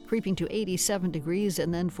 sunshine creeping to 87 degrees.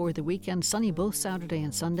 And then for the weekend, sunny both Saturday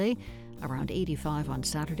and Sunday. Around 85 on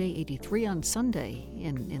Saturday, 83 on Sunday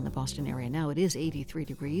in the Boston area. Now it is 83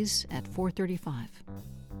 degrees at 4:35.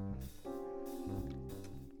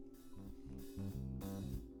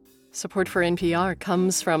 Support for NPR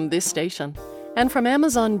comes from this station and from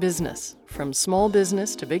Amazon Business. From small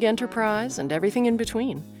business to big enterprise and everything in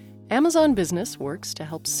between, Amazon Business works to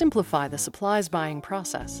help simplify the supplies buying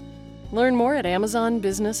process. Learn more at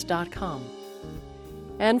amazonbusiness.com.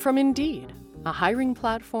 And from Indeed, a hiring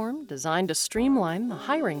platform designed to streamline the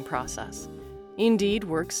hiring process. Indeed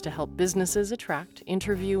works to help businesses attract,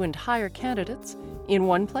 interview, and hire candidates in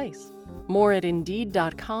one place. More at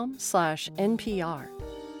Indeed.com/NPR.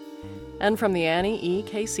 And from the Annie E.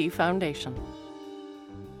 Casey Foundation.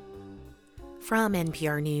 From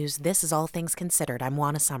NPR News, this is All Things Considered. I'm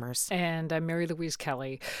Juana Summers. And I'm Mary Louise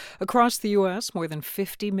Kelly. Across the U.S., more than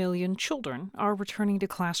 50 million children are returning to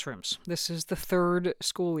classrooms. This is the third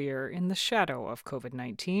school year in the shadow of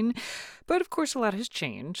COVID-19. But of course, a lot has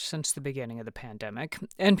changed since the beginning of the pandemic.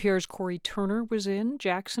 NPR's Corey Turner was in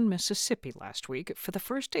Jackson, Mississippi last week for the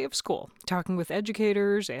first day of school, talking with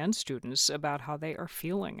educators and students about how they are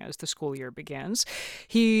feeling as the school year begins.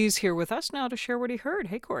 He's here with us now to share what he heard.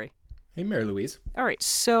 Hey, Corey. Hey, Mary Louise. All right,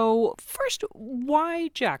 so first, why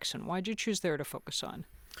Jackson? Why'd you choose there to focus on?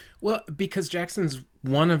 Well, because Jackson's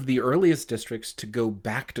one of the earliest districts to go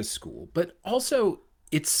back to school, but also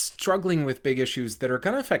it's struggling with big issues that are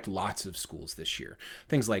going to affect lots of schools this year.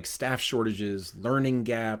 Things like staff shortages, learning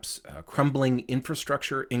gaps, crumbling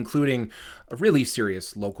infrastructure, including a really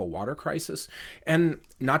serious local water crisis, and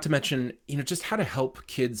not to mention, just how to help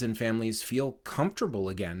kids and families feel comfortable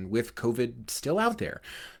again with COVID still out there.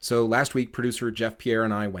 So last week, producer Jeff Pierre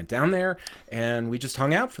and I went down there, and we just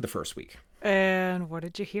hung out for the first week. And what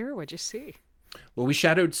did you hear? What did you see? Well, we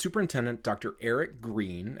shadowed Superintendent Dr. Eric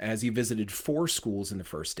Green as he visited 4 schools in the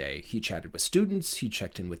first day. He chatted with students, he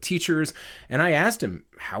checked in with teachers, and I asked him,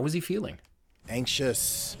 how was he feeling?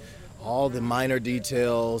 Anxious, all the minor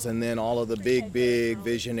details, and then all of the big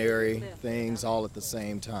visionary things all at the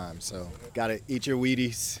same time. So, gotta eat your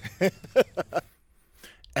Wheaties.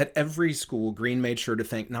 At every school, Green made sure to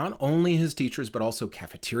thank not only his teachers, but also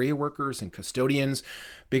cafeteria workers and custodians,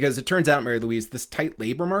 because it turns out, Mary Louise, this tight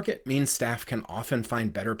labor market means staff can often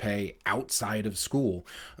find better pay outside of school.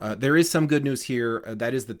 There is some good news here.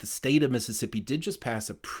 That is that the state of Mississippi did just pass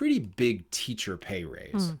a pretty big teacher pay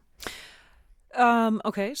raise.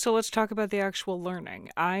 Okay, so let's talk about the actual learning.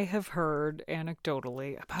 I have heard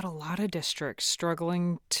anecdotally about a lot of districts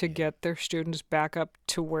struggling to get their students back up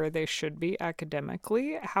to where they should be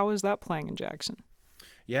academically. How is that playing in Jackson?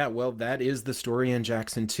 Yeah, well, that is the story in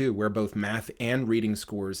Jackson, too, where both math and reading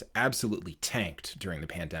scores absolutely tanked during the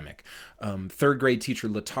pandemic. Third grade teacher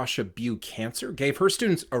Latasha Buchanan gave her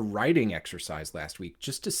students a writing exercise last week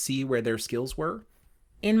just to see where their skills were.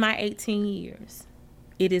 In my 18 years,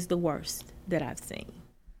 it is the worst that I've seen.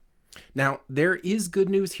 Now, there is good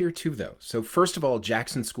news here, too, though. So first of all,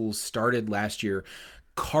 Jackson schools started last year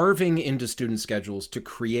carving into student schedules to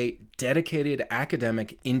create dedicated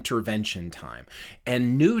academic intervention time.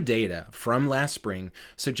 And new data from last spring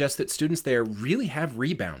suggests that students there really have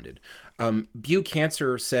rebounded.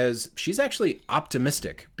 Buchanan says she's actually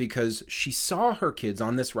optimistic because she saw her kids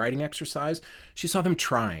on this writing exercise. She saw them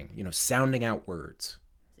trying, sounding out words.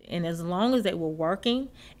 And as long as they were working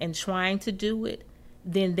and trying to do it,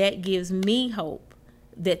 then that gives me hope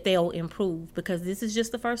that they'll improve, because this is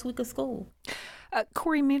just the first week of school.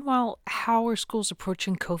 Corey, meanwhile, how are schools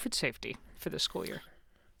approaching COVID safety for this school year?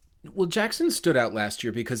 Well, Jackson stood out last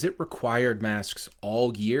year because it required masks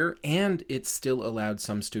all year, and it still allowed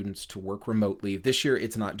some students to work remotely. This year,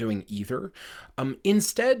 it's not doing either.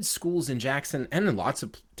 Instead, schools in Jackson and in lots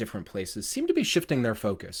of different places seem to be shifting their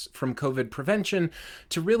focus from COVID prevention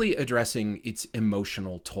to really addressing its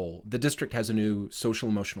emotional toll. The district has a new social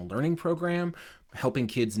emotional learning program, helping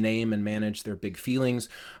kids name and manage their big feelings.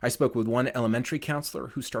 I spoke with one elementary counselor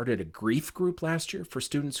who started a grief group last year for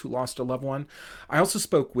students who lost a loved one. I also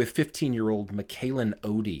spoke with 15-year-old Michaelin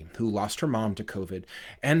Odie, who lost her mom to COVID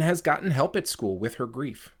and has gotten help at school with her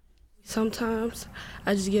grief. Sometimes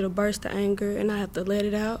I just get a burst of anger and I have to let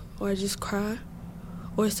it out, or I just cry.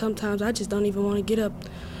 Or sometimes I just don't even want to get up.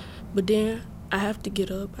 But then I have to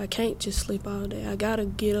get up. I can't just sleep all day. I gotta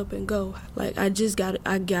get up and go. Like, I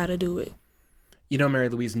gotta do it. You know, Mary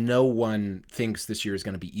Louise, no one thinks this year is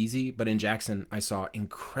going to be easy, but in Jackson, I saw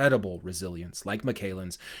incredible resilience like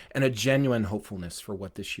Michaelin's and a genuine hopefulness for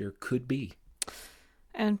what this year could be.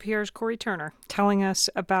 NPR's Corey Turner telling us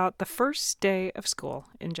about the first day of school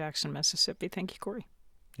in Jackson, Mississippi. Thank you, Corey.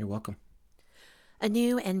 You're welcome. A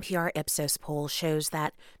new NPR Ipsos poll shows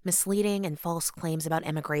that misleading and false claims about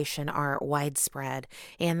immigration are widespread,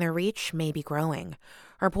 and their reach may be growing.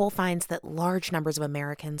 Our poll finds that large numbers of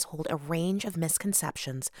Americans hold a range of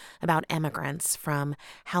misconceptions about immigrants, from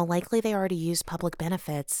how likely they are to use public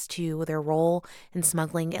benefits to their role in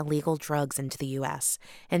smuggling illegal drugs into the U.S.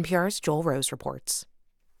 NPR's Joel Rose reports.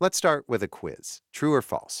 Let's start with a quiz. True or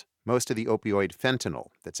false? Most of the opioid fentanyl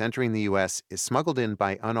that's entering the U.S. is smuggled in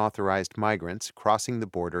by unauthorized migrants crossing the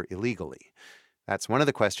border illegally. That's one of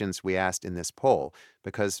the questions we asked in this poll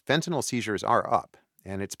because fentanyl seizures are up,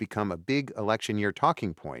 and it's become a big election year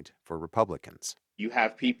talking point for Republicans. You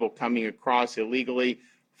have people coming across illegally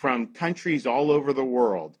from countries all over the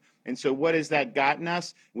world. And so what has that gotten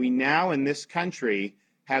us? We now in this country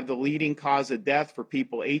have the leading cause of death for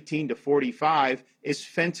people 18 to 45 is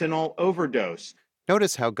fentanyl overdose.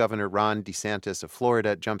 Notice how Governor Ron DeSantis of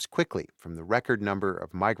Florida jumps quickly from the record number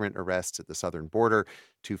of migrant arrests at the southern border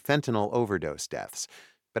to fentanyl overdose deaths.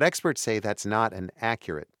 But experts say that's not an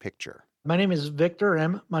accurate picture. My name is Victor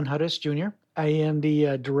M. Manjarres Jr. I am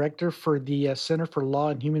the director for the Center for Law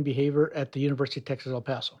and Human Behavior at the University of Texas, El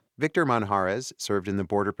Paso. Victor Manjarres served in the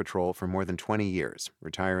Border Patrol for more than 20 years,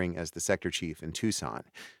 retiring as the sector chief in Tucson.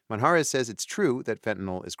 Manjarres says it's true that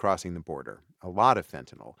fentanyl is crossing the border, a lot of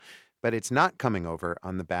fentanyl. But it's not coming over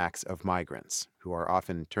on the backs of migrants, who are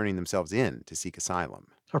often turning themselves in to seek asylum.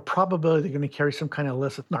 Our probability they're going to carry some kind of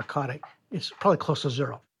illicit narcotic is probably close to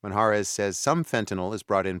zero. Manjarres says some fentanyl is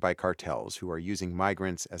brought in by cartels who are using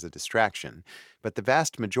migrants as a distraction, but the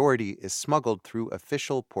vast majority is smuggled through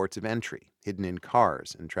official ports of entry, hidden in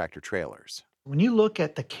cars and tractor-trailers. When you look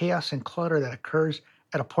at the chaos and clutter that occurs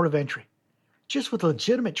at a port of entry, just with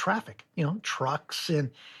legitimate traffic, trucks and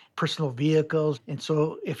personal vehicles. And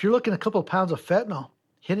so if you're looking at a couple of pounds of fentanyl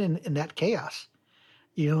hidden in that chaos,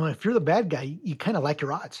 if you're the bad guy, you kind of like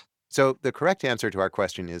your odds. So the correct answer to our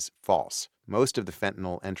question is false. Most of the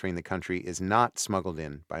fentanyl entering the country is not smuggled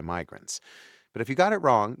in by migrants. But if you got it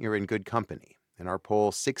wrong, you're in good company. In our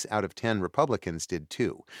poll, 6 out of 10 Republicans did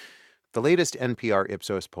too. The latest NPR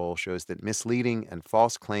Ipsos poll shows that misleading and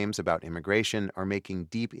false claims about immigration are making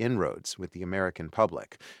deep inroads with the American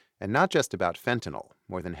public. And not just about fentanyl.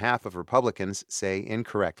 More than half of Republicans say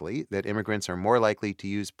incorrectly that immigrants are more likely to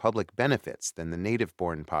use public benefits than the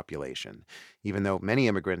native-born population, even though many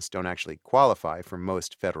immigrants don't actually qualify for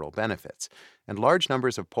most federal benefits. And large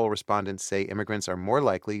numbers of poll respondents say immigrants are more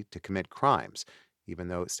likely to commit crimes, even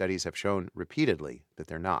though studies have shown repeatedly that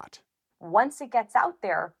they're not. Once it gets out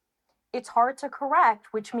there, it's hard to correct,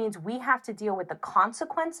 which means we have to deal with the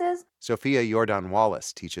consequences. Sophia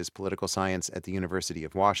Jordan-Wallace teaches political science at the University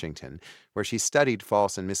of Washington, where she studied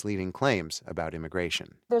false and misleading claims about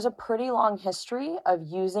immigration. There's a pretty long history of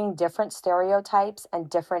using different stereotypes and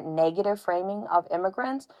different negative framing of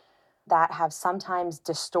immigrants that have sometimes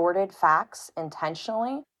distorted facts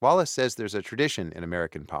intentionally. Wallace says there's a tradition in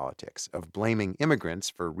American politics of blaming immigrants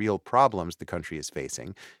for real problems the country is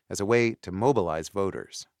facing as a way to mobilize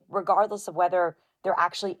voters. Regardless of whether there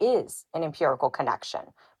actually is an empirical connection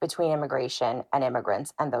between immigration and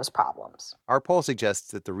immigrants and those problems. Our poll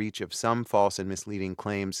suggests that the reach of some false and misleading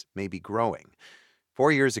claims may be growing.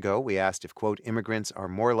 4 years ago, we asked if, quote, immigrants are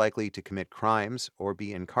more likely to commit crimes or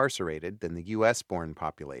be incarcerated than the U.S.-born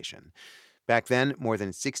population. Back then, more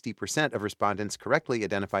than 60% of respondents correctly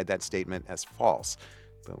identified that statement as false.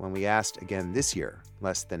 But when we asked again this year,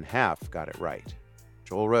 less than half got it right.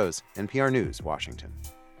 Joel Rose, NPR News, Washington.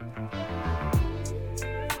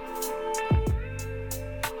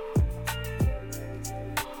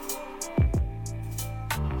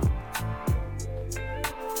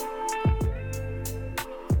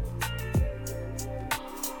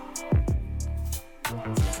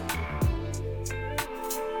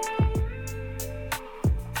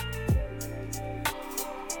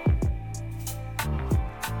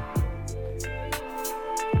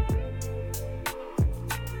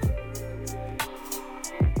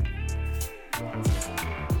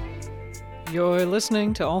 You're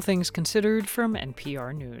listening to All Things Considered from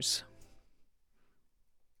NPR News.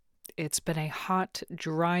 It's been a hot,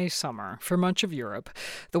 dry summer for much of Europe.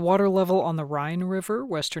 The water level on the Rhine River,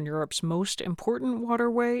 Western Europe's most important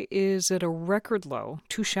waterway, is at a record low,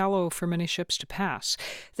 too shallow for many ships to pass.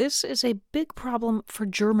 This is a big problem for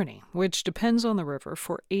Germany, which depends on the river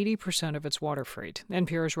for 80% of its water freight.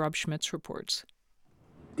 NPR's Rob Schmitz reports.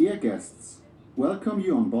 Dear guests, welcome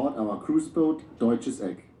you on board our cruise boat, Deutsches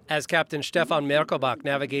Eck. As Captain Stefan Merkelbach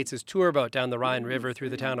navigates his tour boat down the Rhine River through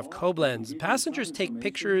the town of Koblenz, passengers take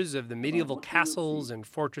pictures of the medieval castles and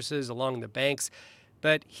fortresses along the banks,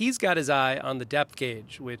 but he's got his eye on the depth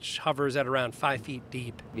gauge, which hovers at around 5 feet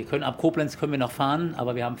deep. Wir können ab Koblenz können wir noch fahren,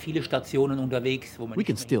 aber wir haben viele Stationen unterwegs, wo man We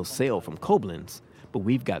can still sail from Koblenz, but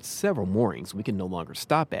we've got several moorings we can no longer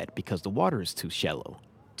stop at because the water is too shallow.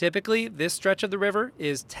 Typically, this stretch of the river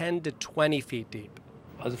is 10 to 20 feet deep.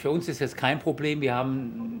 Also für uns ist es kein Problem. Wir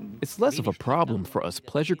haben It's less of a problem for us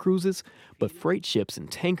pleasure cruises, but freight ships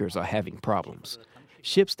and tankers are having problems.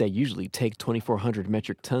 Ships that usually take 2,400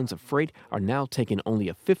 metric tons of freight are now taking only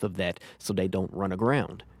a fifth of that so they don't run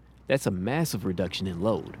aground. That's a massive reduction in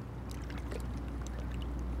load.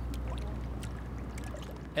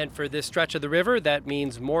 And for this stretch of the river, that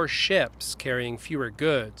means more ships carrying fewer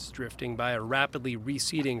goods, drifting by a rapidly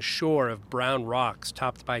receding shore of brown rocks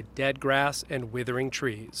topped by dead grass and withering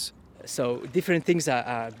trees. So different things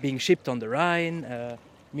are being shipped on the Rhine,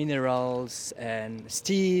 minerals and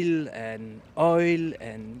steel and oil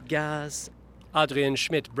and gas. Adrian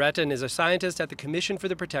Schmidt-Breton is a scientist at the Commission for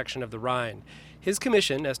the Protection of the Rhine. His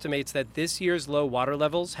commission estimates that this year's low water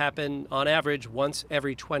levels happen, on average, once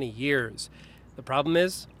every 20 years. The problem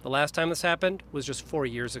is, the last time this happened was just 4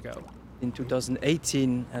 years ago. In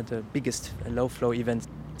 2018, the biggest low-flow event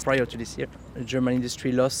prior to this year, the German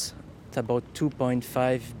industry lost about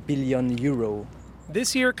 2.5 billion euro.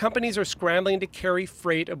 This year, companies are scrambling to carry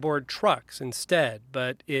freight aboard trucks instead,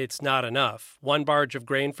 but it's not enough. One barge of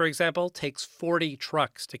grain, for example, takes 40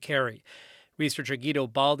 trucks to carry. Researcher Guido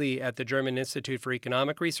Baldi at the German Institute for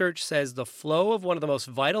Economic Research says the flow of one of the most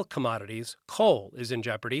vital commodities, coal, is in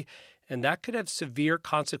jeopardy, and that could have severe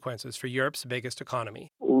consequences for Europe's biggest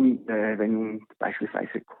economy.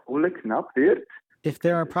 If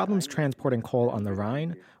there are problems transporting coal on the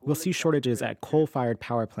Rhine, we'll see shortages at coal-fired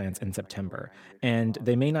power plants in September, and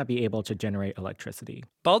they may not be able to generate electricity.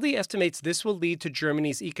 Baldi estimates this will lead to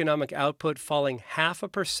Germany's economic output falling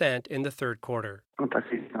 0.5% in the third quarter.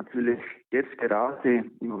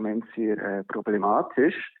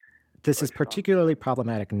 This is particularly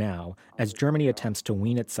problematic now, as Germany attempts to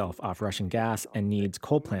wean itself off Russian gas and needs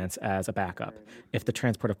coal plants as a backup. If the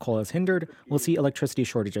transport of coal is hindered, we'll see electricity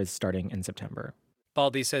shortages starting in September.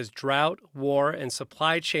 Baldi says drought, war, and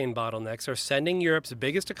supply chain bottlenecks are sending Europe's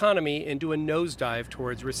biggest economy into a nosedive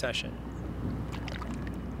towards recession.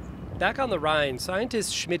 Back on the Rhine,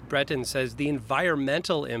 scientist Schmidt-Breton says the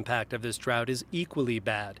environmental impact of this drought is equally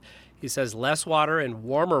bad. He says less water and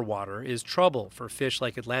warmer water is trouble for fish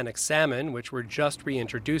like Atlantic salmon, which were just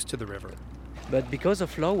reintroduced to the river. But because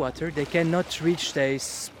of low water, they cannot reach their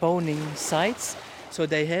spawning sites, so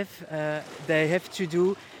they have to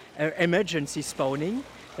do emergency spawning.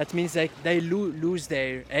 That means they lose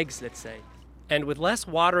their eggs, let's say. And with less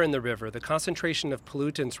water in the river, the concentration of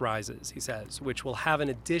pollutants rises, he says, which will have an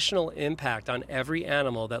additional impact on every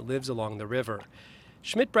animal that lives along the river.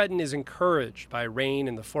 Schmidt-Breton is encouraged by rain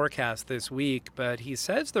in the forecast this week, but he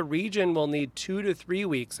says the region will need 2 to 3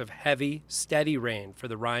 weeks of heavy, steady rain for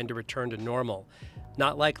the Rhine to return to normal.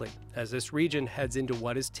 Not likely, as this region heads into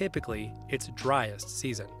what is typically its driest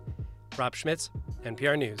season. Rob Schmitz,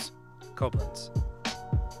 NPR News, Koblenz.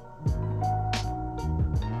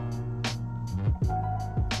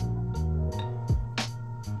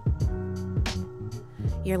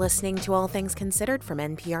 You're listening to All Things Considered from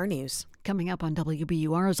NPR News. Coming up on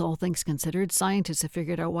WBUR's All Things Considered, scientists have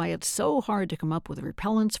figured out why it's so hard to come up with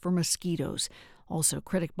repellents for mosquitoes. Also,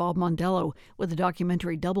 critic Bob Mondello with a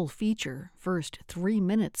documentary double feature. First, 3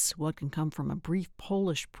 minutes, what can come from a brief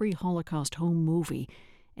Polish pre-Holocaust home movie.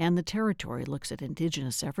 And The Territory looks at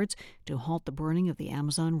indigenous efforts to halt the burning of the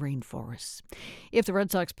Amazon rainforests. If the Red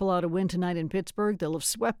Sox pull out a win tonight in Pittsburgh, they'll have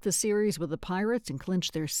swept the series with the Pirates and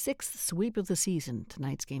clinched their 6th sweep of the season.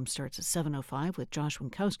 Tonight's game starts at 7:05 with Josh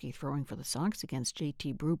Winkowski throwing for the Sox against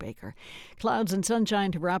J.T. Brubaker. Clouds and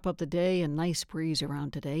sunshine to wrap up the day, and nice breeze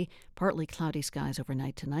around today. Partly cloudy skies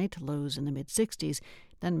overnight tonight, lows in the mid-60s.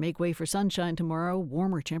 Then make way for sunshine tomorrow,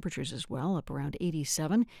 warmer temperatures as well, up around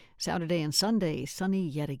 87. Saturday and Sunday, sunny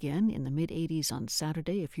yet again, in the mid-80s on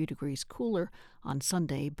Saturday, a few degrees cooler on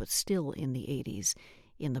Sunday, but still in the 80s.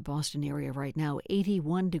 In the Boston area right now,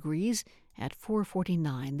 81 degrees, at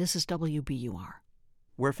 4:49. This is WBUR.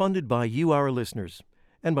 We're funded by you, our listeners,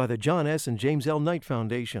 and by the John S. and James L. Knight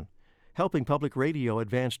Foundation, helping public radio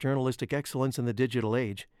advance journalistic excellence in the digital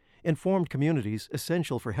age. Informed communities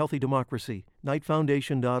essential for healthy democracy.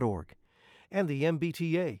 KnightFoundation.org. And the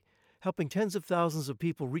MBTA, helping tens of thousands of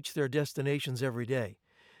people reach their destinations every day.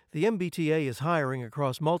 The MBTA is hiring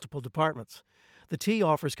across multiple departments. The T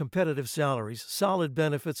offers competitive salaries, solid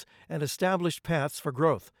benefits, and established paths for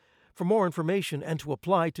growth. For more information and to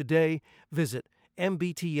apply today, visit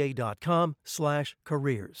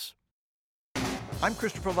mbta.com/careers. I'm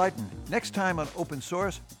Christopher Lighton. Next time on Open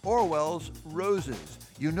Source, Orwell's Roses.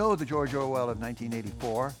 You know the George Orwell of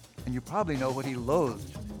 1984, and you probably know what he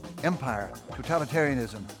loathed. Empire,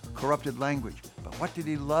 totalitarianism, corrupted language. But what did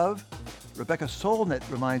he love? Rebecca Solnit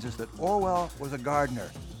reminds us that Orwell was a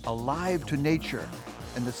gardener, alive to nature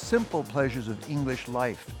and the simple pleasures of English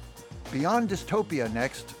life. Beyond Dystopia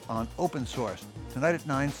next on Open Source. Tonight at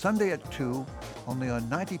 9, Sunday at 2, only on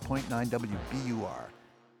 90.9 WBUR.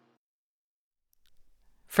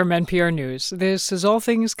 From NPR News, this is All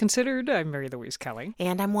Things Considered. I'm Mary Louise Kelly.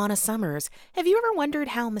 And I'm Juana Summers. Have you ever wondered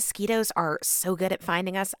how mosquitoes are so good at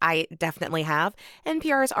finding us? I definitely have.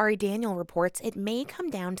 NPR's Ari Daniel reports it may come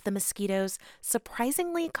down to the mosquitoes'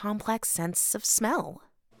 surprisingly complex sense of smell.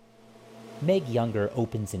 Meg Younger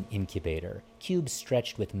opens an incubator. Cubes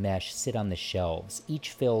stretched with mesh sit on the shelves,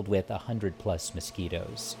 each filled with 100+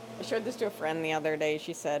 mosquitoes. I showed this to a friend the other day.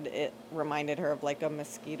 She said it reminded her of like a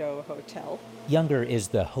mosquito hotel. Younger is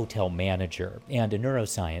the hotel manager and a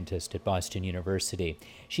neuroscientist at Boston University.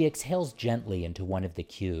 She exhales gently into one of the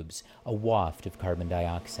cubes, a waft of carbon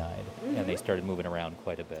dioxide. Mm-hmm. And they started moving around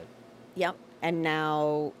quite a bit. Yep. And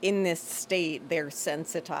now in this state, they're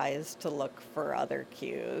sensitized to look for other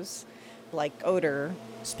cues, like odor.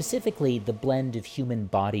 Specifically, the blend of human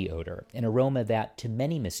body odor, an aroma that, to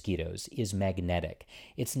many mosquitoes, is magnetic.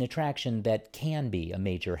 It's an attraction that can be a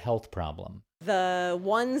major health problem. The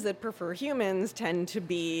ones that prefer humans tend to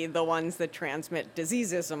be the ones that transmit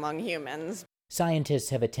diseases among humans.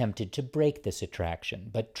 Scientists have attempted to break this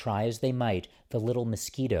attraction, but try as they might, the little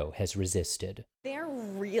mosquito has resisted. They're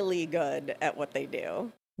really good at what they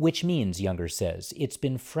do. Which means, Younger says, it's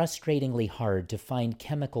been frustratingly hard to find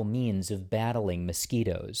chemical means of battling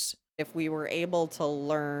mosquitoes. If we were able to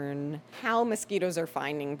learn how mosquitoes are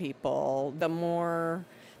finding people, the more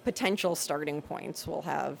potential starting points we'll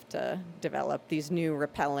have to develop these new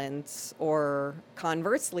repellents or,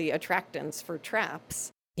 conversely, attractants for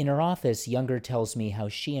traps. In her office, Younger tells me how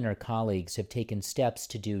she and her colleagues have taken steps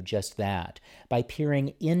to do just that, by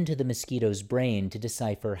peering into the mosquito's brain to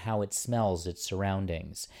decipher how it smells its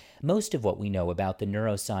surroundings. Most of what we know about the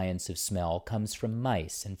neuroscience of smell comes from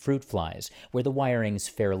mice and fruit flies, where the wiring's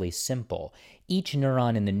fairly simple. Each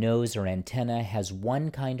neuron in the nose or antenna has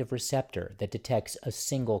one kind of receptor that detects a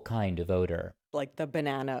single kind of odor. Like the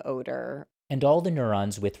banana odor. And all the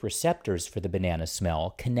neurons with receptors for the banana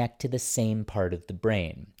smell connect to the same part of the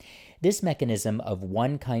brain. This mechanism of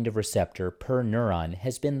one kind of receptor per neuron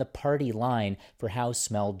has been the party line for how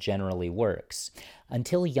smell generally works,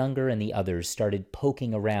 until Younger and the others started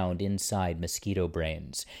poking around inside mosquito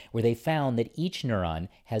brains, where they found that each neuron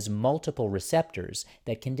has multiple receptors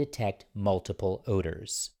that can detect multiple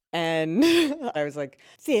odors. And I was like,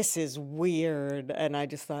 this is weird. And I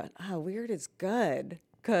just thought, weird is good.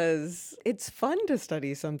 Because it's fun to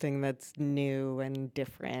study something that's new and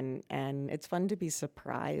different, and it's fun to be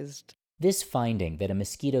surprised. This finding that a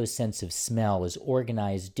mosquito's sense of smell is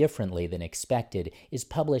organized differently than expected is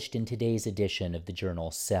published in today's edition of the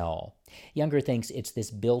journal Cell. Younger thinks it's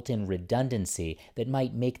this built-in redundancy that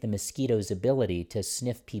might make the mosquito's ability to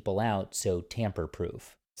sniff people out so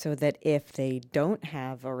tamper-proof. So that if they don't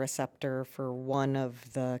have a receptor for one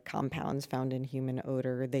of the compounds found in human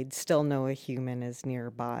odor, they'd still know a human is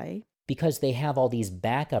nearby. Because they have all these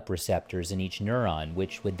backup receptors in each neuron,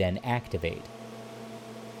 which would then activate.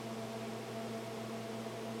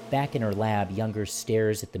 Back in her lab, Younger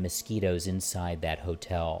stares at the mosquitoes inside that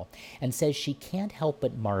hotel and says she can't help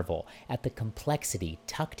but marvel at the complexity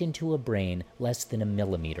tucked into a brain less than a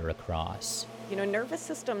millimeter across. You know, nervous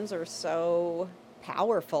systems are so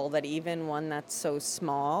powerful that even one that's so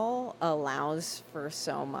small allows for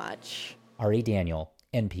so much. Ari Daniel,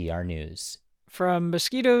 NPR News. From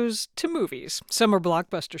mosquitoes to movies, summer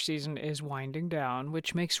blockbuster season is winding down,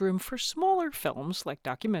 which makes room for smaller films like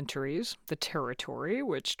documentaries, The Territory,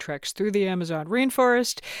 which treks through the Amazon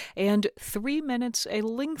rainforest, and 3 Minutes a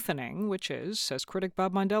Lengthening, which is, says critic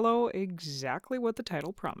Bob Mondello, exactly what the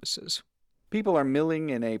title promises. People are milling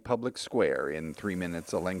in a public square in 3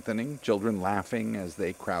 minutes a lengthening, children laughing as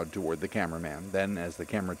they crowd toward the cameraman. Then, as the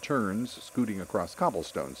camera turns, scooting across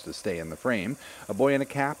cobblestones to stay in the frame, a boy in a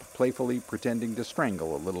cap playfully pretending to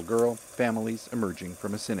strangle a little girl, families emerging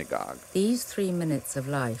from a synagogue. These 3 minutes of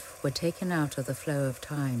life were taken out of the flow of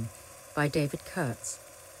time by David Kurtz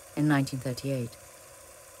in 1938.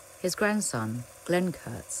 His grandson, Glenn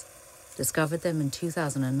Kurtz, discovered them in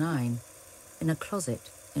 2009 in a closet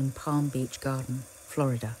in Palm Beach Garden,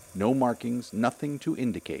 Florida. No markings, nothing to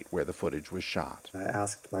indicate where the footage was shot. I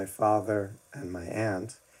asked my father and my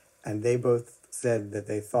aunt, and they both said that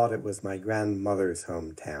they thought it was my grandmother's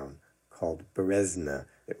hometown, called Berezna.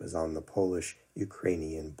 It was on the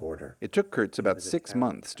Polish-Ukrainian border. It took Kurtz about 6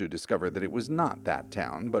 months to discover that it was not that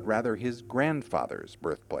town, but rather his grandfather's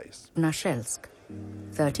birthplace. Nashelsk,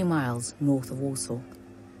 30 miles north of Warsaw.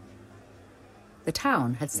 The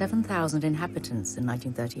town had 7,000 inhabitants in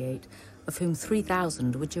 1938, of whom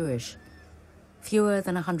 3,000 were Jewish. Fewer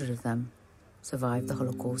than 100 of them survived the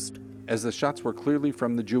Holocaust. As the shots were clearly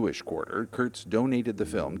from the Jewish quarter, Kurtz donated the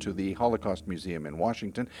film to the Holocaust Museum in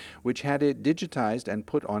Washington, which had it digitized and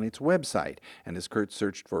put on its website. And as Kurtz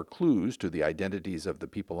searched for clues to the identities of the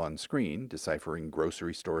people on screen, deciphering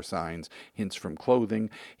grocery store signs, hints from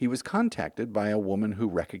clothing, he was contacted by a woman who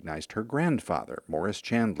recognized her grandfather, Morris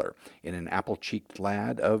Chandler, in an apple-cheeked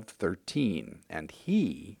lad of 13, and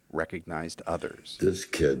he recognized others. This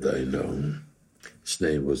kid I know, his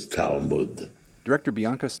name was Talmud. Director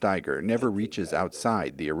Bianca Steiger never reaches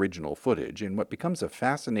outside the original footage in what becomes a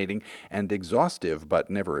fascinating and exhaustive but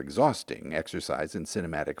never exhausting exercise in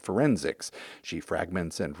cinematic forensics. She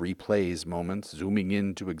fragments and replays moments, zooming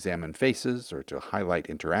in to examine faces or to highlight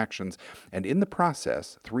interactions, and in the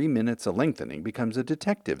process, 3 minutes a lengthening becomes a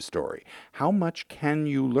detective story. How much can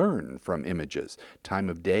you learn from images? Time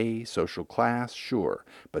of day, social class, sure,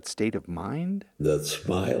 but state of mind? That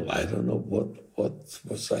smile, I don't know what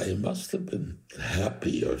was I must have been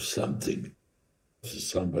happy or something.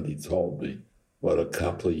 Somebody told me what a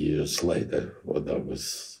couple of years later what I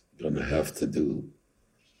was going to have to do.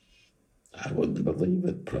 I wouldn't believe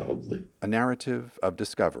it, probably. A narrative of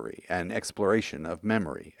discovery, an exploration of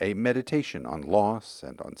memory, a meditation on loss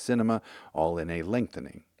and on cinema, all in a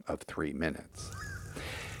lengthening of 3 minutes.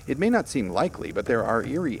 It may not seem likely, but there are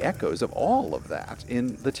eerie echoes of all of that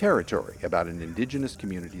in The Territory, about an indigenous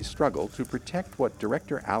community's struggle to protect what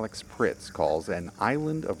director Alex Pritz calls an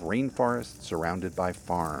island of rainforest surrounded by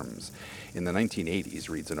farms. In the 1980s,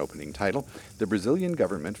 reads an opening title, the Brazilian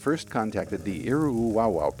government first contacted the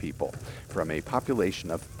Iruuawau people. From a population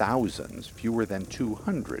of thousands, fewer than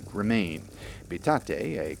 200 remain.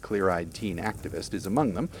 Bitate, a clear-eyed teen activist, is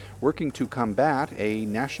among them, working to combat a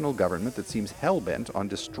national government that seems hell-bent on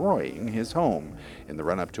destroying his home. In the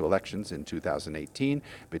run-up to elections in 2018,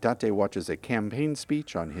 Bitate watches a campaign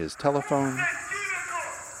speech on his telephone.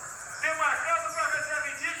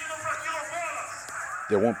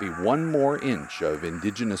 There won't be one more inch of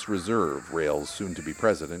indigenous reserve, rails soon-to-be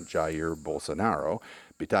President Jair Bolsonaro.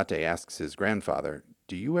 Bitate asks his grandfather,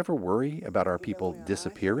 do you ever worry about our people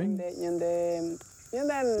disappearing?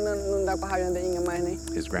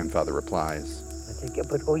 His grandfather replies,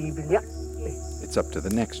 it's up to the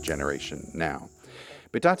next generation now.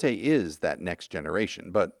 Bitate is that next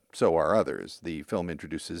generation, but so are others. The film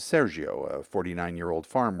introduces Sergio, a 49-year-old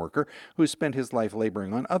farm worker who has spent his life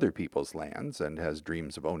laboring on other people's lands and has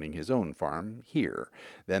dreams of owning his own farm here.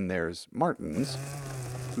 Then there's Martins,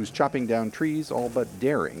 who's chopping down trees, all but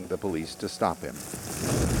daring the police to stop him.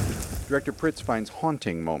 Director Pritz finds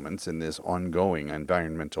haunting moments in this ongoing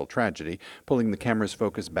environmental tragedy, pulling the camera's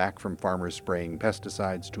focus back from farmers spraying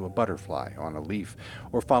pesticides to a butterfly on a leaf,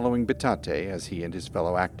 or following Bitate as he and his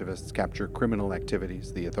fellow activists capture criminal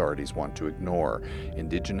activities the authorities want to ignore.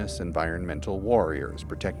 Indigenous environmental warriors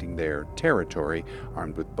protecting their territory,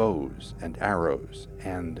 armed with bows and arrows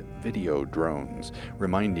and video drones,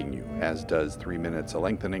 reminding you, as does 3 minutes a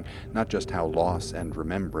lengthening, not just how loss and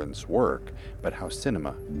remembrance work, but how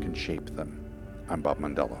cinema can shape them. I'm Bob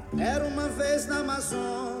Mondello.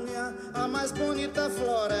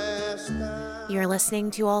 You're listening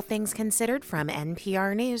to All Things Considered from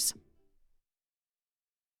NPR News.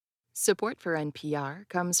 Support for NPR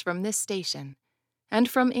comes from this station and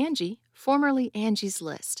from Angie, formerly Angie's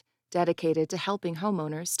List, dedicated to helping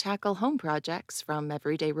homeowners tackle home projects from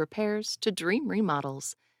everyday repairs to dream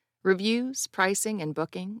remodels. Reviews, pricing, and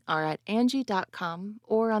booking are at Angie.com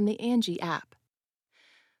or on the Angie app.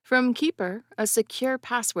 From Keeper, a secure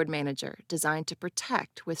password manager designed to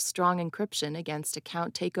protect with strong encryption against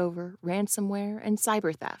account takeover, ransomware, and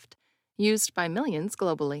cyber theft, used by millions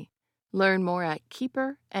globally. Learn more at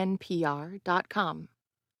keepernpr.com.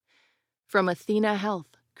 From Athena Health,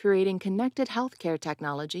 creating connected healthcare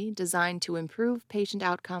technology designed to improve patient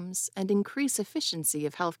outcomes and increase efficiency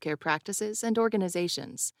of healthcare practices and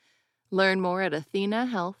organizations. Learn more at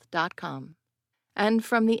athenahealth.com. And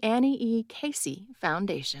from the Annie E. Casey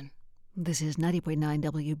Foundation. This is 90.9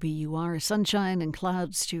 WBUR. Sunshine and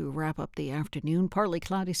clouds to wrap up the afternoon. Partly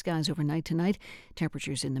cloudy skies overnight tonight.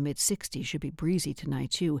 Temperatures in the mid-60s. Should be breezy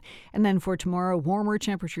tonight, too. And then for tomorrow, warmer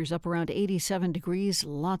temperatures up around 87 degrees.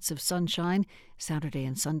 Lots of sunshine. Saturday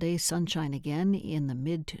and Sunday, sunshine again in the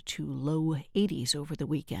mid to low 80s over the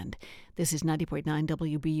weekend. This is 90.9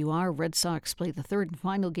 WBUR. Red Sox play the third and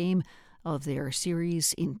final game of their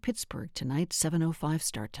series in Pittsburgh tonight, 7:05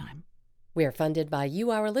 start time. We're funded by you,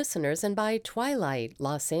 our listeners, and by Twilight,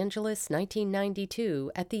 Los Angeles, 1992,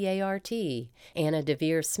 at the ART. Anna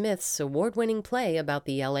Devere Smith's award-winning play about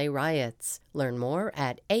the LA riots. Learn more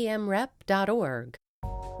at amrep.org.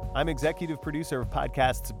 I'm executive producer of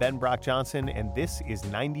podcasts Ben Brock Johnson, and this is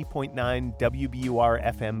 90.9 WBUR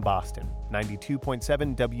FM Boston,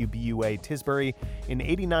 92.7 WBUA Tisbury, and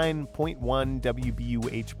 89.1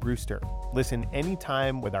 WBUH Brewster. Listen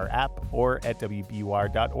anytime with our app or at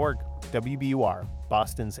WBUR.org. WBUR,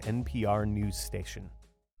 Boston's NPR news station.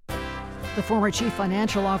 The former chief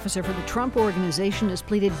financial officer for the Trump Organization has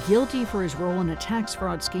pleaded guilty for his role in a tax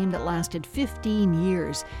fraud scheme that lasted 15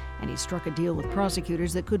 years. And he struck a deal with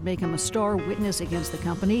prosecutors that could make him a star witness against the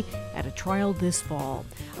company at a trial this fall.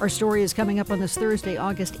 Our story is coming up on this Thursday,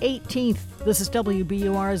 August 18th. This is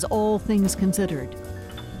WBUR's All Things Considered.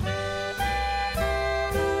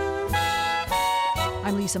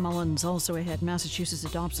 I'm Lisa Mullins. Also ahead, Massachusetts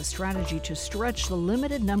adopts a strategy to stretch the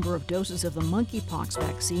limited number of doses of the monkeypox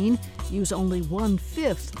vaccine. Use only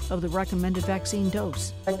 1/5 of the recommended vaccine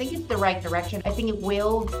dose. I think it's the right direction. I think it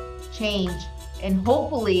will change and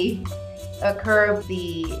hopefully curb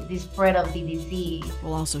the spread of the disease.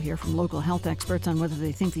 We'll also hear from local health experts on whether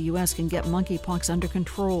they think the U.S. can get monkeypox under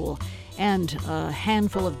control. And a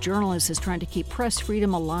handful of journalists is trying to keep press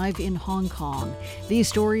freedom alive in Hong Kong. These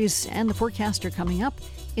stories and the forecast are coming up.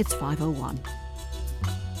 It's 5:01.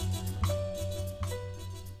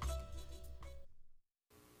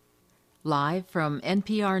 Live from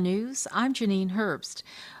NPR News, I'm Janine Herbst.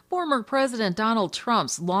 Former President Donald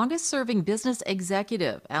Trump's longest-serving business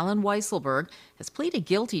executive, Alan Weisselberg, has pleaded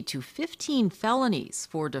guilty to 15 felonies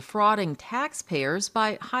for defrauding taxpayers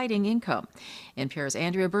by hiding income. NPR's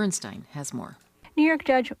Andrea Bernstein has more. New York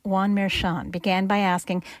Judge Juan Merchan began by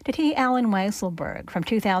asking, did he, Alan Weisselberg, from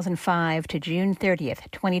 2005 to June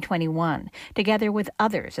 30th, 2021, together with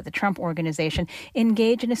others at the Trump Organization,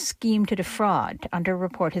 engage in a scheme to defraud, to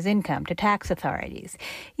underreport his income to tax authorities?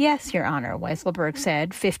 Yes, Your Honor, Weisselberg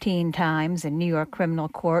said 15 times in New York criminal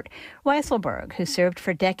court. Weisselberg, who served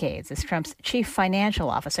for decades as Trump's chief financial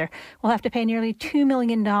officer, will have to pay nearly $2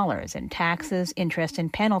 million in taxes, interest,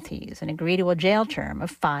 and penalties and agree to a jail term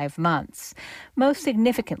of 5 months. Most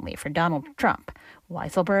significantly for Donald Trump,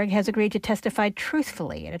 Weisselberg has agreed to testify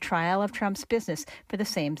truthfully at a trial of Trump's business for the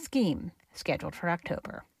same scheme, scheduled for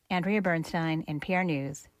October. Andrea Bernstein, NPR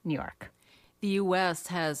News, New York. The U.S.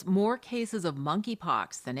 has more cases of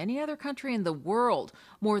monkeypox than any other country in the world,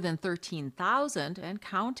 more than 13,000 and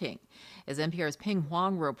counting. As NPR's Ping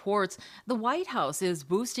Huang reports, the White House is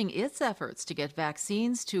boosting its efforts to get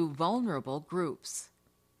vaccines to vulnerable groups.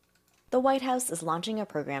 The White House is launching a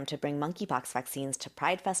program to bring monkeypox vaccines to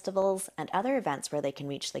pride festivals and other events where they can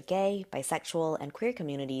reach the gay, bisexual, and queer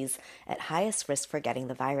communities at highest risk for getting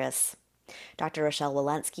the virus. Dr. Rochelle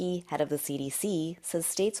Walensky, head of the CDC, says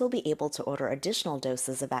states will be able to order additional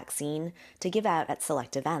doses of vaccine to give out at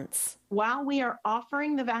select events. While we are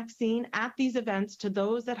offering the vaccine at these events to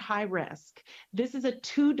those at high risk, this is a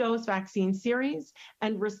 2-dose vaccine series,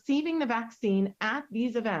 and receiving the vaccine at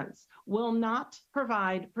these events will not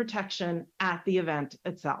provide protection at the event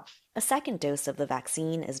itself. A second dose of the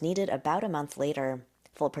vaccine is needed about a month later.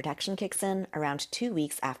 Full protection kicks in around 2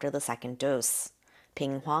 weeks after the second dose.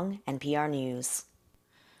 Ping Huang, NPR News.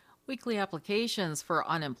 Weekly applications for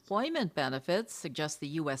unemployment benefits suggest the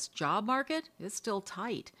U.S. job market is still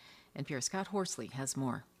tight. NPR's Scott Horsley has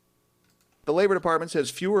more. The Labor Department says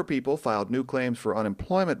fewer people filed new claims for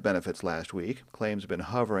unemployment benefits last week. Claims have been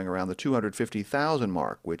hovering around the 250,000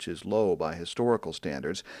 mark, which is low by historical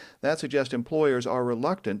standards. That suggests employers are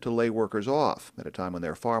reluctant to lay workers off at a time when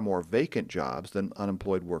there are far more vacant jobs than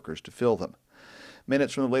unemployed workers to fill them.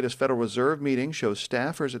 Minutes from the latest Federal Reserve meeting show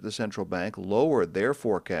staffers at the central bank lowered their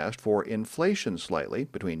forecast for inflation slightly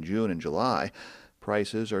between June and July.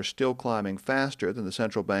 Prices are still climbing faster than the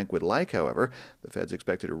central bank would like, however. The Fed's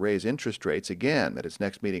expected to raise interest rates again at its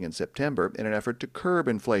next meeting in September in an effort to curb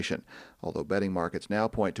inflation, although betting markets now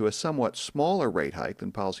point to a somewhat smaller rate hike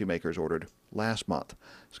than policymakers ordered last month.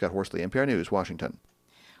 Scott Horsley, NPR News, Washington.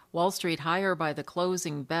 Wall Street higher by the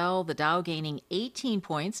closing bell, the Dow gaining 18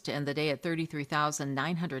 points to end the day at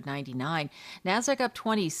 33,999. Nasdaq up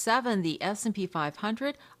 27, the S&P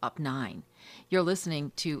 500 up 9. You're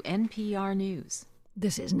listening to NPR News.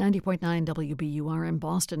 This is 90.9 WBUR in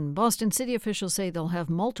Boston. Boston city officials say they'll have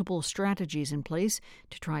multiple strategies in place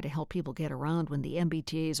to try to help people get around when the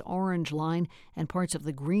MBTA's Orange Line and parts of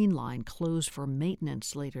the Green Line close for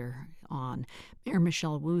maintenance later on. Mayor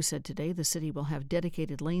Michelle Wu said today the city will have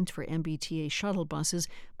dedicated lanes for MBTA shuttle buses,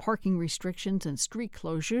 parking restrictions, and street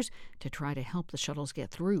closures to try to help the shuttles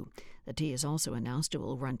get through. The T has also announced it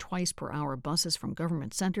will run twice-per-hour buses from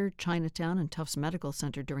Government Center, Chinatown, and Tufts Medical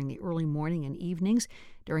Center during the early morning and evenings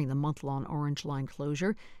during the month-long Orange Line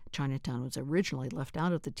closure. Chinatown was originally left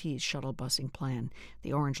out of the T's shuttle busing plan.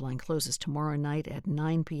 The Orange Line closes tomorrow night at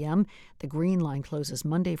 9 p.m. The Green Line closes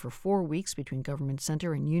Monday for 4 weeks between Government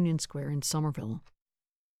Center and Union Square in Somerville.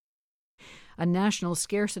 A national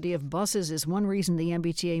scarcity of buses is one reason the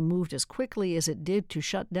MBTA moved as quickly as it did to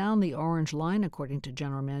shut down the Orange Line, according to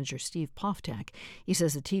General Manager Steve Poftak. He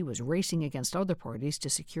says the T was racing against other parties to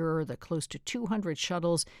secure the close to 200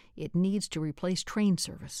 shuttles it needs to replace train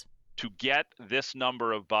service. To get this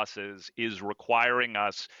number of buses is requiring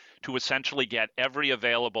us to essentially get every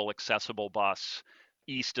available accessible bus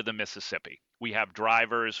east of the Mississippi. We have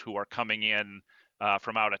drivers who are coming in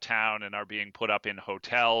from out of town and are being put up in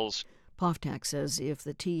hotels. Poftak says if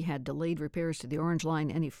the T had delayed repairs to the Orange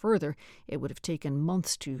Line any further, it would have taken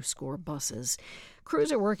months to score buses.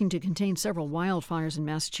 Crews are working to contain several wildfires in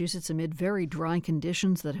Massachusetts amid very dry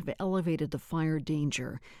conditions that have elevated the fire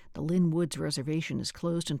danger. The Lynn Woods Reservation is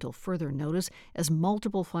closed until further notice as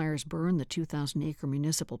multiple fires burn the 2,000-acre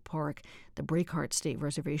municipal park. The Breakheart State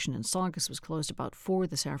Reservation in Saugus was closed about 4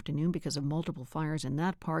 this afternoon because of multiple fires in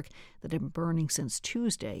that park that have been burning since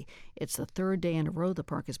Tuesday. It's the third day in a row the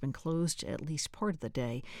park has been closed at least part of the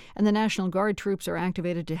day. And the National Guard troops are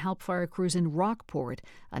activated to help fire crews in Rockport.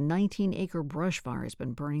 A 19-acre brush fire has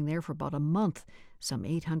been burning there for about a month. Some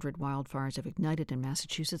 800 wildfires have ignited in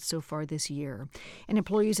Massachusetts so far this year. And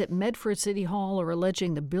employees at Medford City Hall are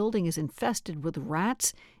alleging the building is infested with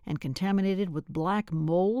rats and contaminated with black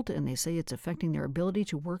mold, and they say it's affecting their ability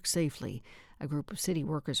to work safely. A group of city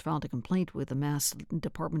workers filed a complaint with the Mass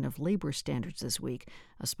Department of Labor Standards this week.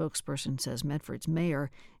 A spokesperson says Medford's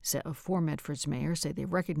mayor say they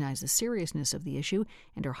recognize the seriousness of the issue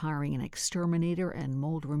and are hiring an exterminator and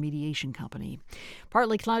mold remediation company.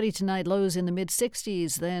 Partly cloudy tonight, lows in the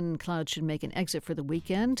mid-60s. Then clouds should make an exit for the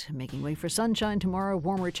weekend, making way for sunshine tomorrow.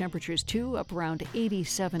 Warmer temperatures too, up around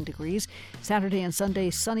 87 degrees. Saturday and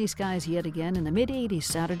Sunday, sunny skies yet again in the mid-80s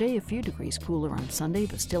Saturday, a few degrees cooler on Sunday,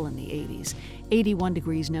 but still in the 80s. 81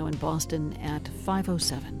 degrees now in Boston at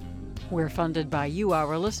 5:07. We're funded by you,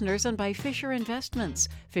 our listeners, and by Fisher Investments.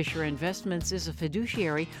 Fisher Investments is a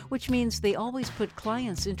fiduciary, which means they always put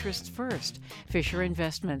clients' interests first. Fisher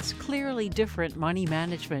Investments, clearly different money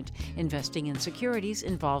management. Investing in securities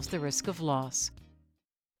involves the risk of loss.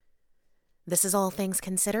 This is All Things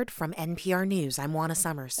Considered from NPR News. I'm Juana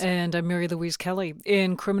Summers. And I'm Mary Louise Kelly.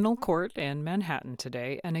 In criminal court in Manhattan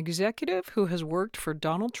today, an executive who has worked for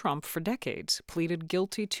Donald Trump for decades pleaded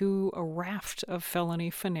guilty to a raft of felony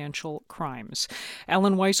financial crimes.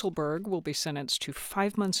 Alan Weisselberg will be sentenced to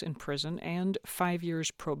 5 months in prison and 5 years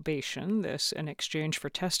probation, this in exchange for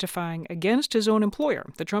testifying against his own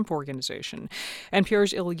employer, the Trump Organization.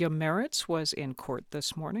 NPR's Ilya Meritz was in court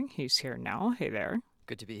this morning. He's here now. Hey there.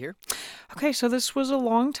 Good to be here. Okay, so this was a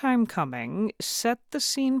long time coming. Set the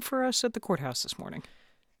scene for us at the courthouse this morning.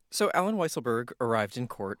 So Alan Weisselberg arrived in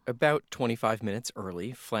court about 25 minutes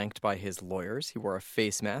early, flanked by his lawyers. He wore a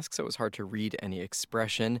face mask, so it was hard to read any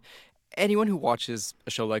expression. Anyone who watches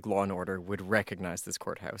a show like Law & Order would recognize this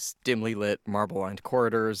courthouse. Dimly lit, marble-lined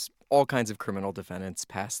corridors, all kinds of criminal defendants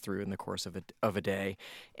pass through in the course of a day.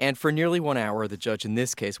 And for nearly 1 hour, the judge in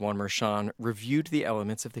this case, Juan Merchan, reviewed the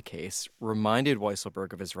elements of the case, reminded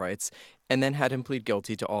Weisselberg of his rights, and then had him plead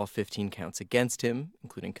guilty to all 15 counts against him,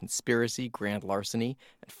 including conspiracy, grand larceny,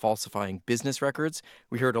 and falsifying business records.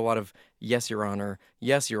 We heard a lot of yes, Your Honor,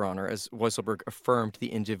 as Weisselberg affirmed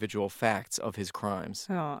the individual facts of his crimes.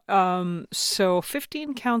 So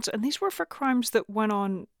 15 counts, and these were for crimes that went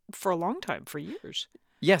on for a long time, for years.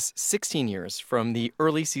 Yes, 16 years, from the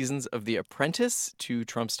early seasons of The Apprentice to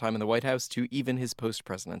Trump's time in the White House to even his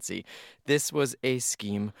post-presidency. This was a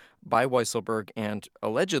scheme by Weisselberg and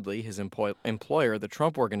allegedly his employer, the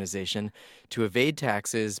Trump Organization, to evade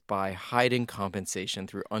taxes by hiding compensation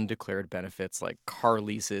through undeclared benefits like car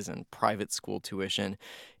leases and private school tuition.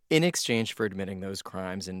 In exchange for admitting those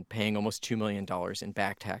crimes and paying almost $2 million in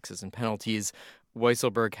back taxes and penalties,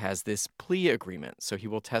 Weisselberg has this plea agreement, so he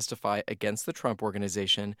will testify against the Trump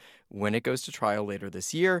Organization when it goes to trial later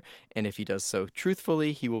this year, and if he does so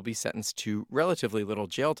truthfully, he will be sentenced to relatively little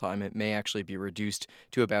jail time. It may actually be reduced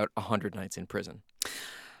to about 100 nights in prison.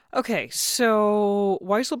 Okay, so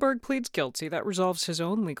Weisselberg pleads guilty. That resolves his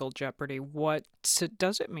own legal jeopardy. What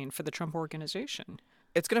does it mean for the Trump Organization?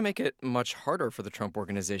 It's going to make it much harder for the Trump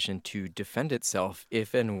Organization to defend itself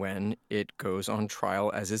if and when it goes on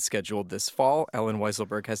trial as is scheduled this fall. Allen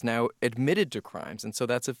Weisselberg has now admitted to crimes, and so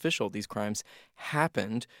that's official. These crimes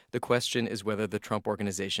happened. The question is whether the Trump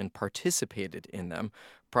Organization participated in them.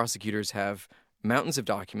 Prosecutors have mountains of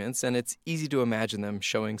documents, and it's easy to imagine them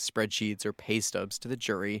showing spreadsheets or pay stubs to the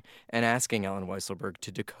jury and asking Allen Weisselberg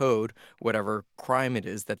to decode whatever crime it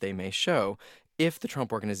is that they may show. If the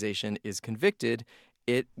Trump Organization is convicted,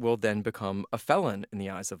 it will then become a felon in the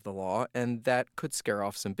eyes of the law, and that could scare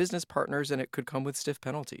off some business partners, and it could come with stiff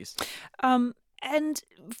penalties. And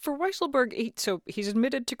for Weisselberg, so he's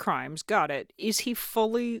admitted to crimes, got it. Is he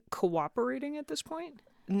fully cooperating at this point?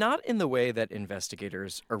 Not in the way that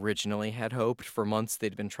investigators originally had hoped. For months,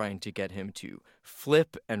 they'd been trying to get him to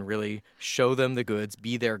flip and really show them the goods,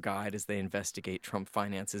 be their guide as they investigate Trump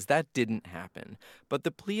finances. That didn't happen. But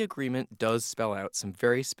the plea agreement does spell out some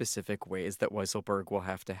very specific ways that Weisselberg will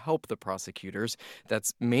have to help the prosecutors.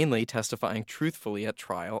 That's mainly testifying truthfully at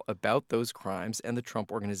trial about those crimes and the Trump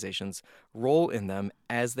Organization's role in them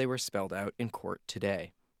as they were spelled out in court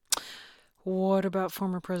today. What about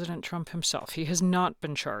former President Trump himself? He has not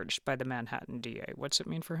been charged by the Manhattan DA. What's it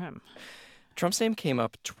mean for him? Trump's name came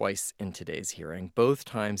up twice in today's hearing, both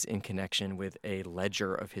times in connection with a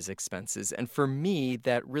ledger of his expenses. And for me,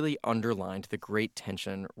 that really underlined the great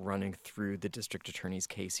tension running through the district attorney's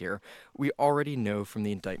case here. We already know from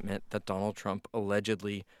the indictment that Donald Trump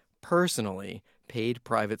allegedly personally paid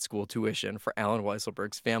private school tuition for Allen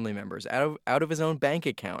Weisselberg's family members out of his own bank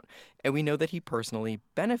account. And we know that he personally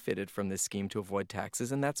benefited from this scheme to avoid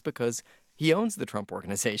taxes, and that's because he owns the Trump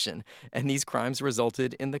Organization. And these crimes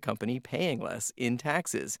resulted in the company paying less in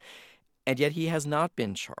taxes. And yet he has not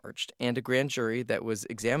been charged, and a grand jury that was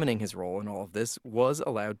examining his role in all of this was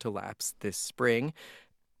allowed to lapse this spring.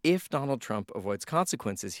 If Donald Trump avoids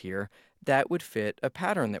consequences here, that would fit a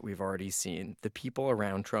pattern that we've already seen. The people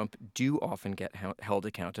around Trump do often get held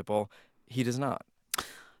accountable. He does not.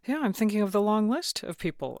 Yeah, I'm thinking of the long list of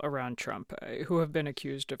people around Trump who have been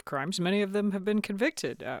accused of crimes. Many of them have been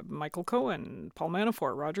convicted. Michael Cohen, Paul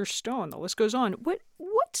Manafort, Roger Stone, the list goes on. What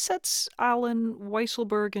sets Allen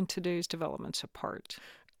Weisselberg in today's developments apart?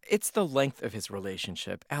 It's the length of his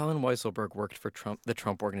relationship. Allen Weisselberg worked for the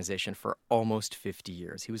Trump Organization for almost 50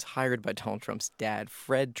 years. He was hired by Donald Trump's dad,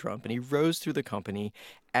 Fred Trump, and he rose through the company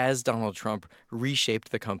as Donald Trump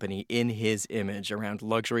reshaped the company in his image around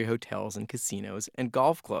luxury hotels and casinos and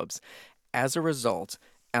golf clubs. As a result,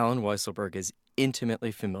 Allen Weisselberg is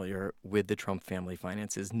intimately familiar with the Trump family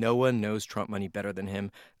finances. No one knows Trump money better than him,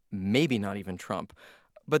 maybe not even Trump.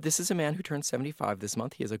 But this is a man who turned 75 this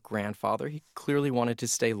month. He is a grandfather. He clearly wanted to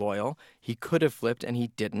stay loyal. He could have flipped, and he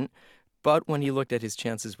didn't. But when he looked at his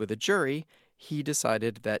chances with a jury, he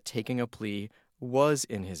decided that taking a plea was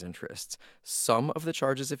in his interests. Some of the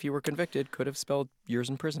charges, if he were convicted, could have spelled years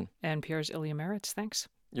in prison. NPR's Ilya Meritz, thanks.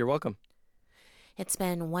 You're welcome. It's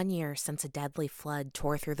been 1 year since a deadly flood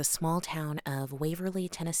tore through the small town of Waverly,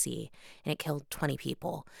 Tennessee, and it killed 20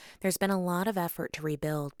 people. There's been a lot of effort to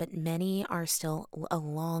rebuild, but many are still a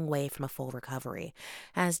long way from a full recovery.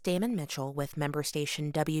 As Damon Mitchell with member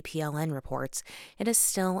station WPLN reports, it is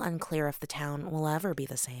still unclear if the town will ever be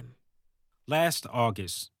the same. Last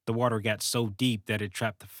August, the water got so deep that it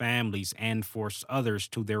trapped the families and forced others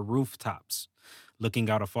to their rooftops. Looking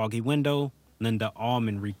out a foggy window, Linda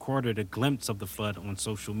Allman recorded a glimpse of the flood on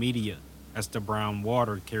social media as the brown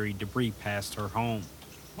water carried debris past her home.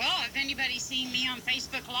 Well, if anybody's seen me on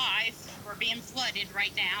Facebook Live, we're being flooded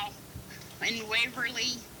right now in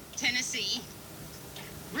Waverly, Tennessee.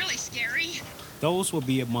 Really scary. Those will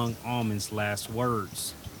be among Allman's last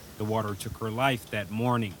words. The water took her life that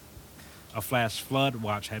morning. A flash flood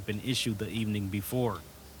watch had been issued the evening before,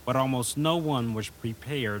 but almost no one was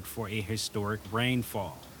prepared for a historic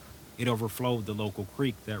rainfall. It overflowed the local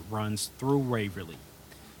creek that runs through Waverly.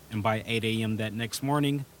 And by 8 a.m. that next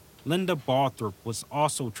morning, Linda Balthrop was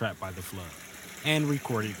also trapped by the flood. and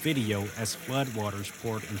recorded video as floodwaters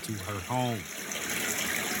poured into her home.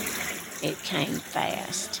 It came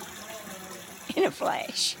fast, in a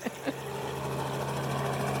flash.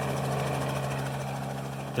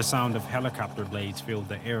 The sound of helicopter blades filled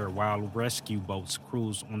the air while rescue boats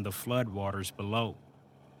cruised on the floodwaters below.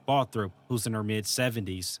 Balthrop, who's in her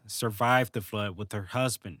mid-70s, survived the flood with her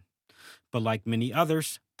husband. But like many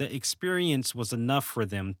others, the experience was enough for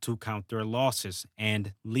them to count their losses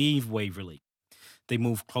and leave Waverly. They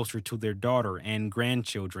moved closer to their daughter and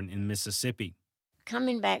grandchildren in Mississippi.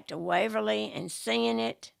 Coming back to Waverly and seeing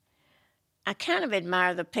it, I kind of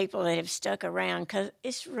admire the people that have stuck around because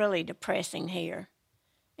it's really depressing here.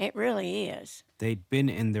 It really is. They'd been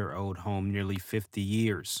in their old home nearly 50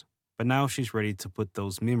 years, but now she's ready to put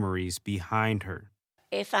those memories behind her.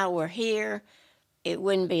 If I were here, it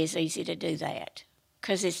wouldn't be as easy to do that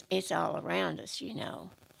because it's all around us, you know,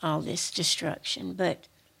 all this destruction. But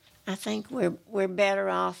I think we're better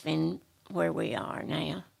off in where we are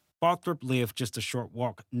now. Balthrop lived just a short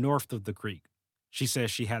walk north of the creek. She says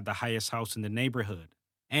she had the highest house in the neighborhood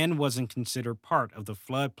and wasn't considered part of the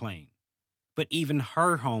floodplain. But even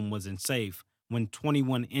her home wasn't safe when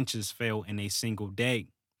 21 inches fell in a single day.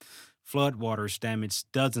 Floodwaters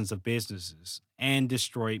damaged dozens of businesses and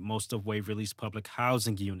destroyed most of Waverly's public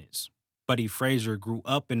housing units. Buddy Frazier grew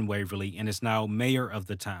up in Waverly and is now mayor of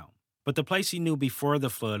the town. But the place he knew before the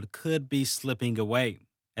flood could be slipping away,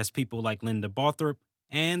 as people like Linda Balthrop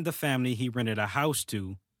and the family he rented a house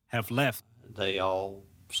to have left. They all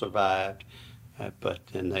survived, but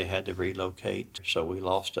then they had to relocate, so we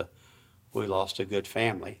lost a good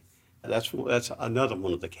family. That's another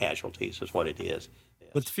one of the casualties, is what it is.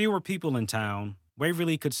 With fewer people in town,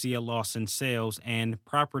 Waverly could see a loss in sales and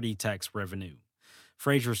property tax revenue.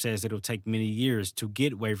 Frazier says it'll take many years to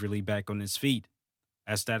get Waverly back on its feet.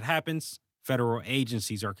 As that happens, federal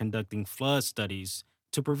agencies are conducting flood studies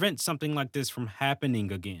to prevent something like this from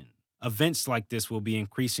happening again. Events like this will be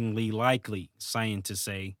increasingly likely, scientists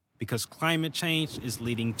say, because climate change is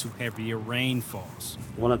leading to heavier rainfalls.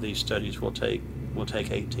 One of these studies will take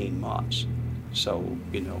 18 months. So,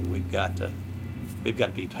 you know, we've got to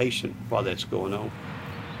be patient while that's going on.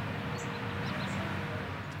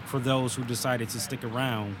 For those who decided to stick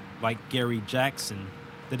around, like Gary Jackson,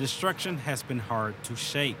 the destruction has been hard to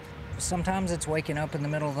shake. Sometimes it's waking up in the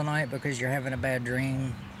middle of the night because you're having a bad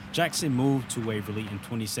dream. Jackson moved to Waverly in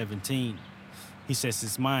 2017. He says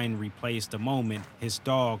his mind replays the moment his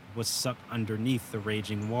dog was sucked underneath the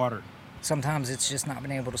raging water. Sometimes it's just not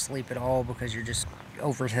being able to sleep at all because you're just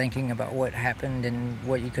overthinking about what happened and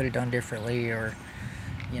what you could have done differently, or,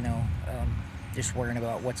 you know, just worrying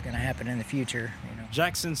about what's going to happen in the future. You know.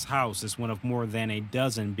 Jackson's house is one of more than a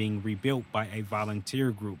dozen being rebuilt by a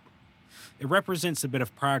volunteer group. It represents a bit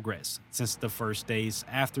of progress since the first days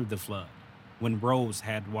after the flood, when roads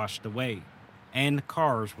had washed away and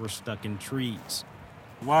cars were stuck in trees.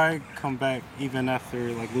 Why come back even after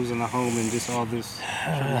losing a home and just all this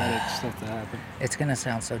traumatic stuff that happened? It's going to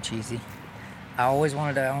sound so cheesy. I always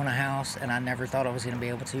wanted to own a house, and I never thought I was going to be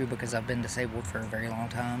able to because I've been disabled for a very long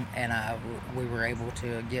time, and we were able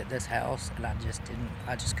to get this house, and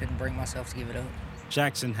I just couldn't bring myself to give it up.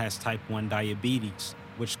 Jackson has type 1 diabetes,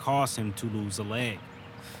 which caused him to lose a leg.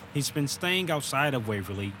 He's been staying outside of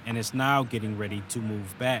Waverly and is now getting ready to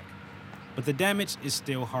move back. But the damage is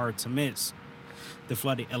still hard to miss. The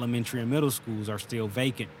flooded elementary and middle schools are still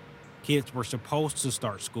vacant. Kids were supposed to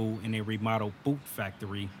start school in a remodeled boot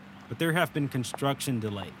factory, but there have been construction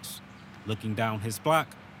delays. Looking down his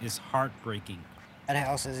block is heartbreaking. That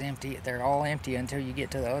house is empty. They're all empty until you get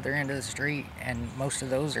to the other end of the street, and most of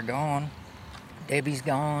those are gone. Debbie's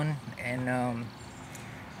gone, and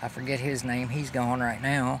I forget his name. He's gone right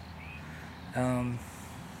now.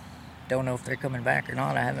 Don't know if they're coming back or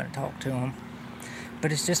not. I haven't talked to them.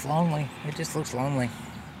 But it's just lonely. It just looks lonely.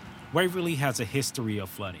 Waverly has a history of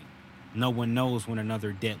flooding. No one knows when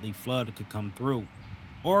another deadly flood could come through,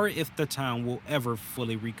 or if the town will ever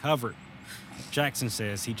fully recover. Jackson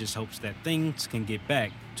says he just hopes that things can get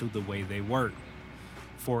back to the way they were.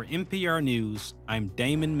 For NPR News, I'm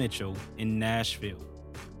Damon Mitchell in Nashville.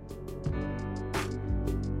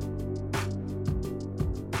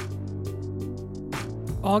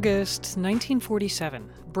 August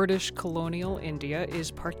 1947. British colonial India is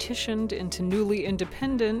partitioned into newly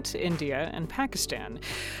independent India and Pakistan.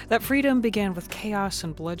 That freedom began with chaos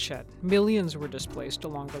and bloodshed. Millions were displaced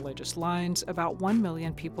along religious lines. About 1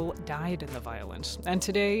 million people died in the violence. And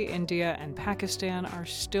today, India and Pakistan are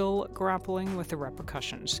still grappling with the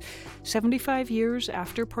repercussions. 75 years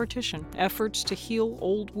after partition, efforts to heal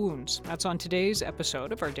old wounds. That's on today's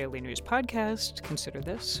episode of our Daily News podcast. Consider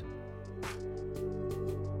this.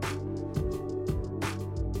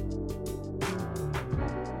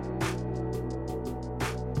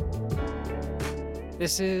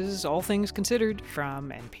 This is All Things Considered from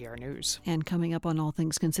NPR News. And coming up on All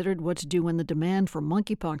Things Considered, what to do when the demand for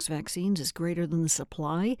monkeypox vaccines is greater than the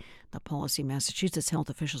supply. The policy Massachusetts health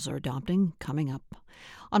officials are adopting, coming up.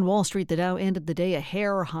 On Wall Street, the Dow ended the day a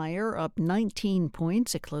hair higher, up 19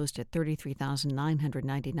 points. It closed at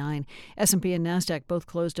 33,999. S&P and NASDAQ both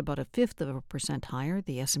closed about 0.5% higher.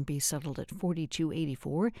 The S&P settled at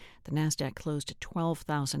 42.84. The NASDAQ closed at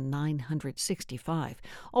 12,965.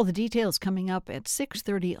 All the details coming up at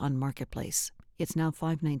 6:30 on Marketplace. It's now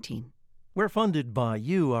 5:19. We're funded by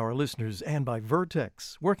you, our listeners, and by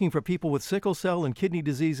Vertex, working for people with sickle cell and kidney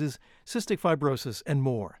diseases, cystic fibrosis, and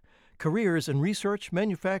more. Careers in research,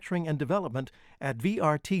 manufacturing, and development at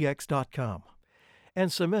vrtx.com.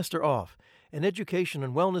 And Semester Off, an education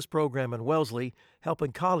and wellness program in Wellesley,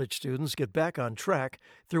 helping college students get back on track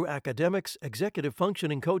through academics, executive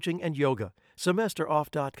functioning coaching, and yoga.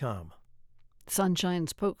 SemesterOff.com.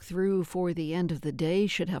 Sunshine's poke through for the end of the day.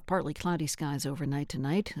 Should have partly cloudy skies overnight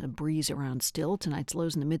tonight. A breeze around still. Tonight's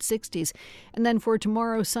lows in the mid-60s. And then for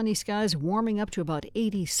tomorrow, sunny skies warming up to about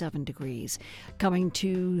 87 degrees. Coming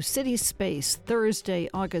to City Space Thursday,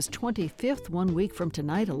 August 25th, 1 week from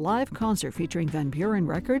tonight, a live concert featuring Van Buren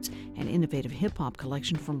Records, an innovative hip-hop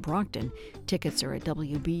collection from Brockton. Tickets are at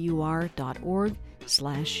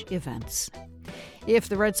wbur.org/events. If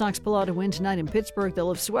the Red Sox pull out a win tonight in Pittsburgh,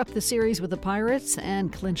 they'll have swept the series with the Pirates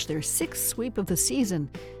and clinched their 6th sweep of the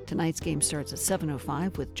season. Tonight's game starts at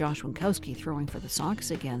 7:05 with Josh Winkowski throwing for the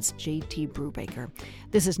Sox against J.T. Brubaker.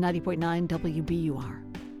 This is 90.9 WBUR.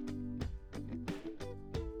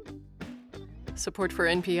 Support for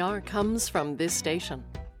NPR comes from this station.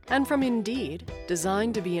 And from Indeed,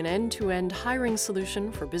 designed to be an end-to-end hiring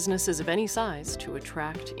solution for businesses of any size to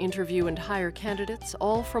attract, interview, and hire candidates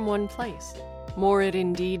all from one place. More at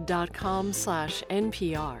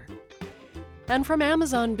Indeed.com/NPR. And from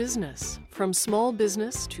Amazon Business, from small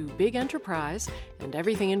business to big enterprise and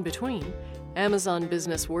everything in between, Amazon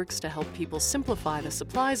Business works to help people simplify the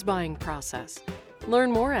supplies buying process. Learn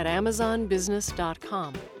more at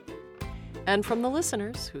AmazonBusiness.com. And from the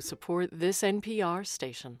listeners who support this NPR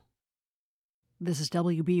station. This is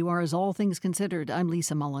WBUR's All Things Considered. I'm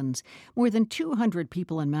Lisa Mullins. More than 200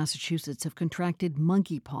 people in Massachusetts have contracted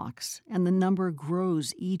monkeypox, and the number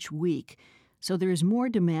grows each week. So there is more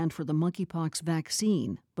demand for the monkeypox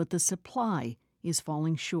vaccine, but the supply is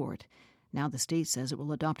falling short. Now the state says it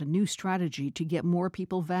will adopt a new strategy to get more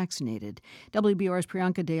people vaccinated. WBUR's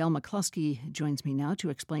Priyanka Dale McCluskey joins me now to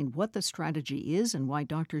explain what the strategy is and why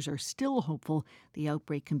doctors are still hopeful the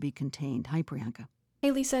outbreak can be contained. Hi, Priyanka. Hey,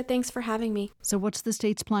 Lisa, thanks for having me. So what's the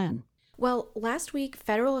state's plan? Well, last week,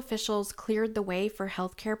 federal officials cleared the way for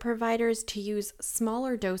healthcare providers to use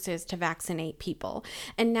smaller doses to vaccinate people.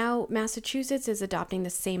 And now Massachusetts is adopting the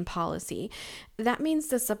same policy. That means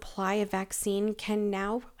the supply of vaccine can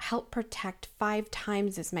now help protect 5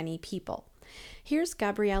 times as many people. Here's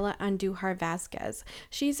Gabriela Andujar Vasquez.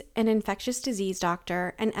 She's an infectious disease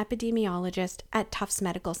doctor and epidemiologist at Tufts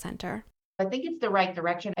Medical Center. I think it's the right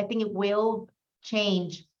direction. I think it will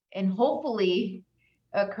change and hopefully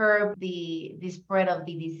curb the spread of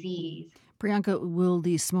the disease. Priyanka, will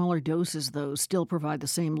these smaller doses, though, still provide the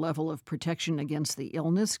same level of protection against the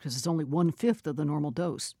illness? Because it's only 1/5 of the normal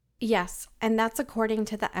dose. Yes, and that's according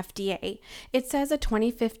to the FDA. It says a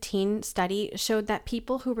 2015 study showed that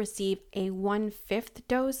people who receive a 1/5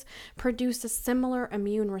 dose produce a similar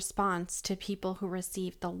immune response to people who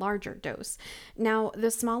receive the larger dose. Now,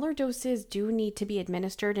 the smaller doses do need to be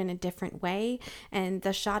administered in a different way, and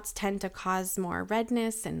the shots tend to cause more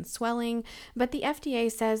redness and swelling, but the FDA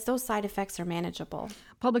says those side effects are manageable.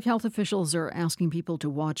 Public health officials are asking people to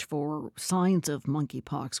watch for signs of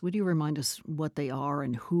monkeypox. Would you remind us what they are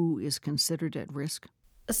and who is considered at risk?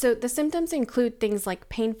 So the symptoms include things like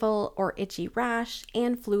painful or itchy rash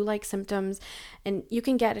and flu-like symptoms, and you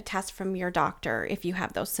can get a test from your doctor if you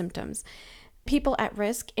have those symptoms. People at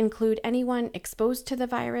risk include anyone exposed to the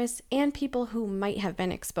virus and people who might have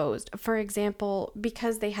been exposed, for example,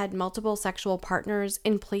 because they had multiple sexual partners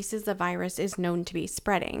in places the virus is known to be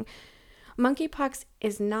spreading. Monkeypox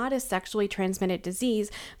is not a sexually transmitted disease,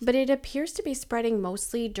 but it appears to be spreading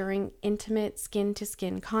mostly during intimate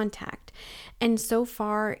skin-to-skin contact. And so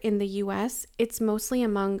far in the U.S., it's mostly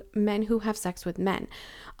among men who have sex with men.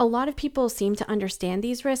 A lot of people seem to understand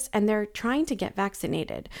these risks and they're trying to get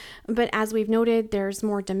vaccinated. But as we've noted, there's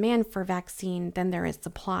more demand for vaccine than there is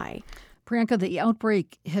supply. Priyanka, the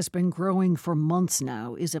outbreak has been growing for months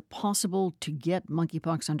now. Is it possible to get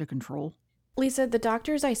monkeypox under control? Lisa, the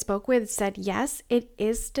doctors I spoke with said yes, it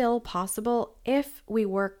is still possible if we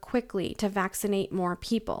work quickly to vaccinate more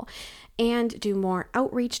people and do more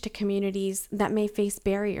outreach to communities that may face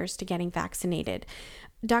barriers to getting vaccinated.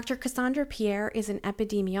 Dr. Cassandra Pierre is an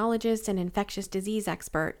epidemiologist and infectious disease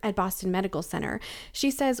expert at Boston Medical Center.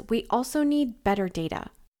 She says we also need better data.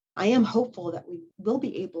 I am hopeful that we will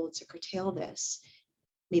be able to curtail this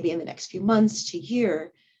maybe in the next few months to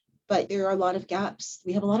year, but there are a lot of gaps.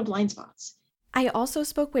 We have a lot of blind spots. I also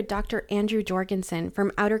spoke with Dr. Andrew Jorgensen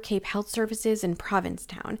from Outer Cape Health Services in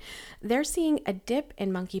Provincetown. They're seeing a dip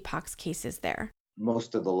in monkeypox cases there.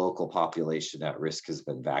 Most of the local population at risk has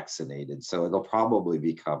been vaccinated, so it'll probably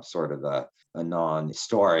become sort of a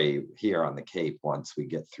non-story here on the Cape once we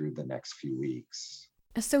get through the next few weeks.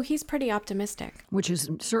 So he's pretty optimistic. Which is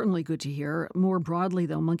certainly good to hear. More broadly,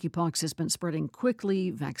 though, monkeypox has been spreading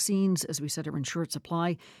quickly. Vaccines, as we said, are in short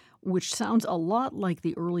supply, which sounds a lot like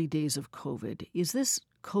the early days of COVID. Is this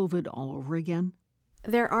COVID all over again?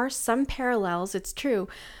 There are some parallels, it's true,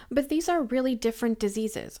 but these are really different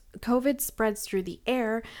diseases. COVID spreads through the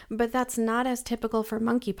air, but that's not as typical for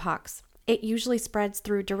monkeypox. It usually spreads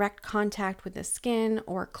through direct contact with the skin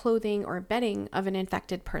or clothing or bedding of an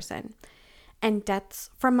infected person. And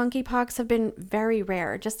deaths from monkeypox have been very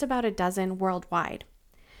rare, just about a dozen worldwide.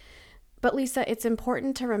 But Lisa, it's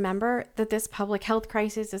important to remember that this public health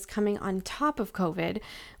crisis is coming on top of COVID,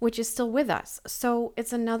 which is still with us. So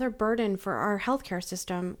it's another burden for our healthcare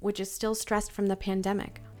system, which is still stressed from the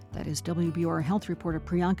pandemic. That is WBUR Health reporter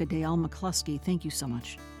Priyanka Dayal McCluskey. Thank you so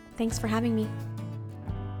much. Thanks for having me.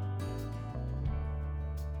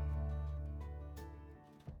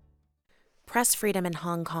 Press freedom in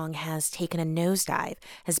Hong Kong has taken a nosedive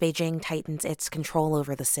as Beijing tightens its control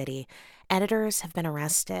over the city. Editors have been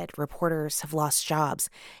arrested, reporters have lost jobs,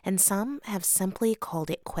 and some have simply called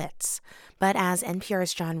it quits. But as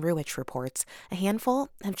NPR's John Ruwich reports, a handful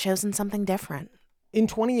have chosen something different. In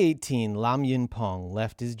 2018, Lam Yun-pong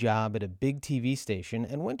left his job at a big TV station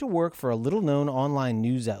and went to work for a little-known online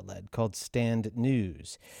news outlet called Stand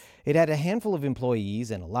News. It had a handful of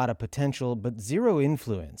employees and a lot of potential, but zero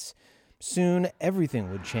influence. Soon,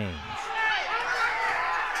 everything would change.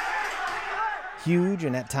 Huge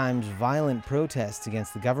and at times violent protests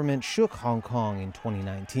against the government shook Hong Kong in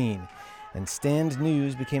 2019, and Stand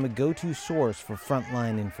News became a go-to source for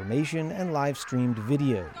frontline information and live-streamed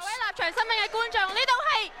videos.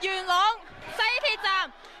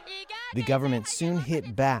 The government soon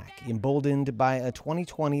hit back, emboldened by a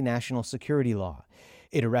 2020 national security law.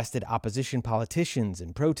 It arrested opposition politicians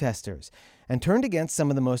and protesters and turned against some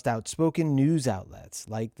of the most outspoken news outlets,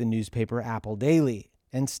 like the newspaper Apple Daily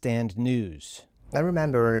and Stand News. I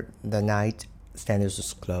remember the night Stand News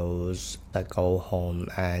was closed, I go home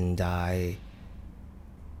and I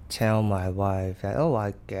tell my wife that,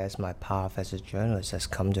 I guess my path as a journalist has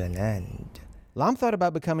come to an end. Lam thought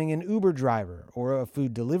about becoming an Uber driver or a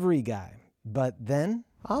food delivery guy, but then,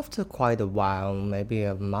 after quite a while, maybe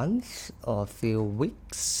a month or a few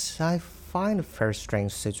weeks, I find a very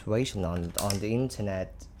strange situation on the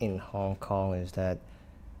internet in Hong Kong is that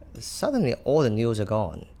suddenly all the news are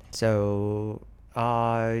gone. So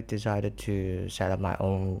I decided to set up my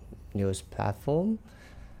own news platform.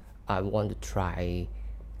 I want to try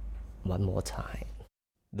one more time.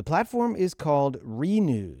 The platform is called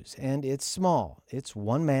ReNews, and it's small. It's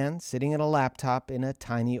one man sitting at a laptop in a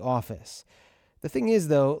tiny office. The thing is,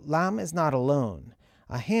 though, Lam is not alone.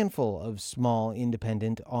 A handful of small,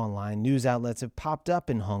 independent online news outlets have popped up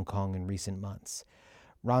in Hong Kong in recent months.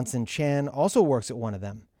 Ronson Chan also works at one of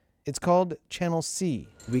them. It's called Channel C.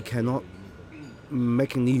 We cannot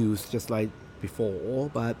make news just like before,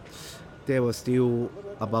 but there were still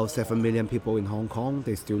about 7 million people in Hong Kong.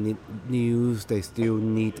 They still need news, they still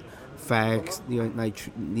need facts,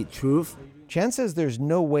 need truth. Chan says there's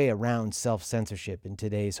no way around self-censorship in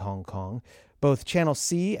today's Hong Kong. Both Channel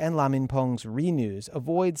C and Lam Yun-pong's ReNews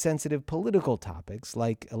avoid sensitive political topics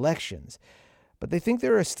like elections. But they think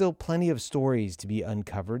there are still plenty of stories to be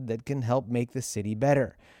uncovered that can help make the city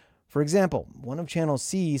better. For example, one of Channel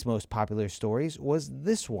C's most popular stories was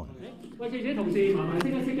this one.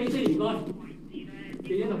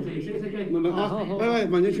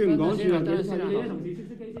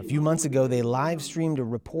 A few months ago, they live-streamed a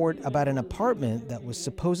report about an apartment that was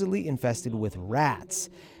supposedly infested with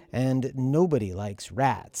rats. And nobody likes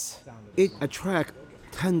rats. It attracts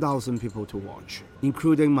 10,000 people to watch,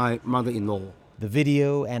 including my mother-in-law. The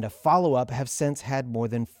video and a follow-up have since had more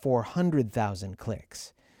than 400,000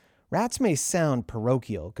 clicks. Rats may sound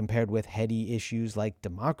parochial compared with heady issues like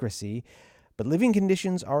democracy, but living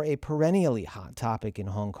conditions are a perennially hot topic in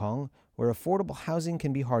Hong Kong, where affordable housing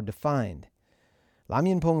can be hard to find. Lam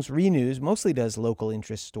Yinpeng's ReNews mostly does local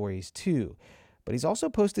interest stories too, but he's also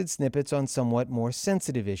posted snippets on somewhat more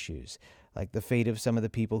sensitive issues, like the fate of some of the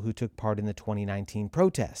people who took part in the 2019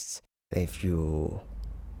 protests. If you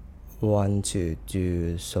want to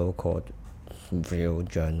do so-called real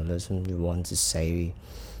journalism, you want to say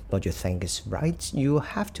what you think is right, you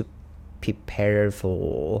have to prepare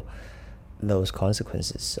for those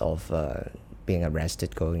consequences of being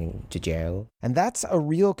arrested, going to jail. And that's a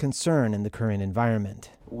real concern in the current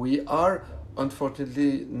environment. We are,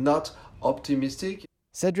 unfortunately, not optimistic.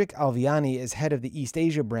 Cedric Alviani is head of the East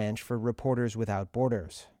Asia branch for Reporters Without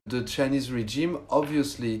Borders. The Chinese regime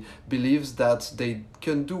obviously believes that they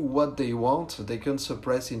can do what they want. They can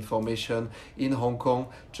suppress information in Hong Kong,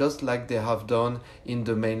 just like they have done in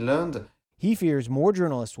the mainland. He fears more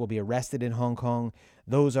journalists will be arrested in Hong Kong,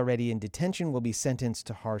 those already in detention will be sentenced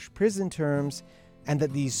to harsh prison terms, and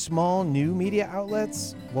that these small new media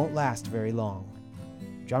outlets won't last very long.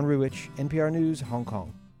 John Ruwich, NPR News, Hong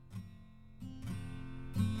Kong.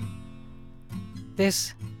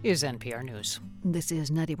 This is NPR News. This is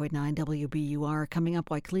 90.9 WBUR. Coming up,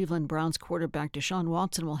 why Cleveland Browns quarterback Deshaun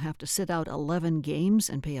Watson will have to sit out 11 games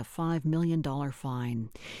and pay a $5 million fine.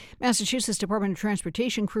 Massachusetts Department of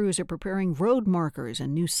Transportation crews are preparing road markers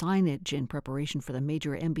and new signage in preparation for the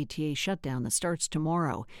major MBTA shutdown that starts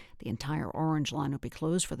tomorrow. The entire Orange Line will be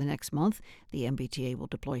closed for the next month. The MBTA will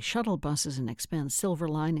deploy shuttle buses and expand Silver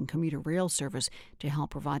Line and commuter rail service to help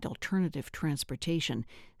provide alternative transportation.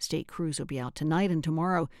 State crews will be out tonight and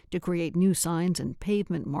tomorrow to create new signs and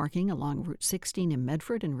pavement marking along Route 16 in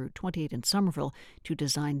Medford and Route 28 in Somerville to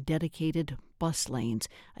design dedicated bus lanes.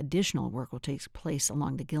 Additional work will take place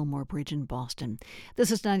along the Gilmore Bridge in Boston. This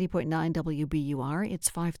is 90.9 WBUR. It's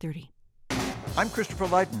 5:30. I'm Christopher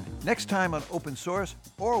Lighton. Next time on Open Source,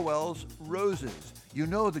 Orwell's Roses. You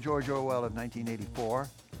know the George Orwell of 1984,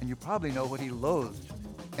 and you probably know what he loathed.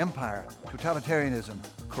 Empire, totalitarianism,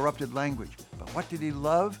 corrupted language. But what did he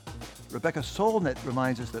love? Rebecca Solnit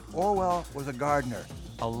reminds us that Orwell was a gardener,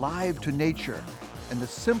 alive to nature and the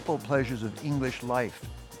simple pleasures of English life.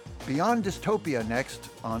 Beyond Dystopia next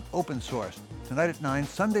on Open Source. Tonight at 9,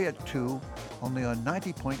 Sunday at 2, only on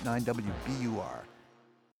 90.9 WBUR.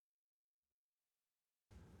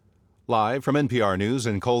 Live from NPR News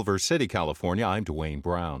in Culver City, California, I'm Dwayne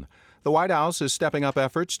Brown. The White House is stepping up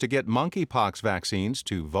efforts to get monkeypox vaccines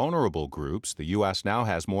to vulnerable groups. The U.S. now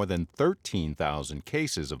has more than 13,000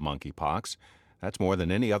 cases of monkeypox. That's more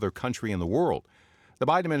than any other country in the world. The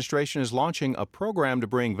Biden administration is launching a program to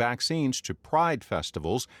bring vaccines to pride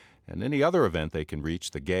festivals and any other event they can reach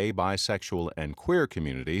the gay, bisexual, and queer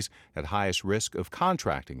communities at highest risk of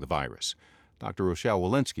contracting the virus. Dr. Rochelle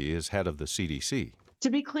Walensky is head of the CDC. To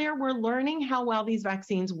be clear, we're learning how well these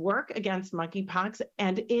vaccines work against monkeypox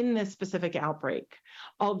and in this specific outbreak.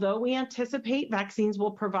 Although we anticipate vaccines will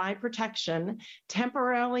provide protection,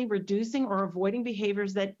 temporarily reducing or avoiding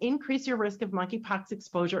behaviors that increase your risk of monkeypox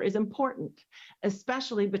exposure is important,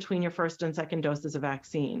 especially between your first and second doses of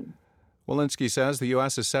vaccine. Walensky says the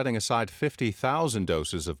U.S. is setting aside 50,000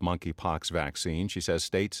 doses of monkeypox vaccine. She says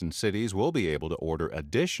states and cities will be able to order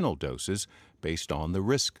additional doses based on the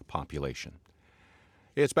risk population.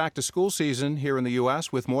 It's back to school season here in the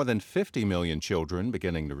U.S. with more than 50 million children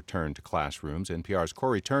beginning to return to classrooms. NPR's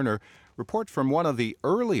Corey Turner reports from one of the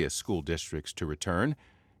earliest school districts to return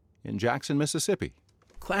in Jackson, Mississippi.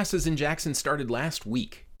 Classes in Jackson started last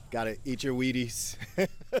week. Gotta eat your Wheaties.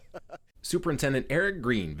 Superintendent Eric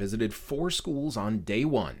Green visited 4 schools on day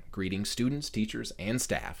one, greeting students, teachers, and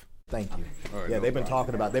staff. Thank you. Yeah, they've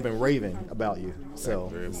been raving about you.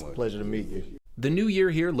 So it's a pleasure to meet you. The new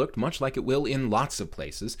year here looked much like it will in lots of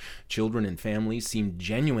places. Children and families seemed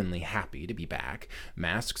genuinely happy to be back.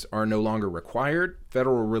 Masks are no longer required.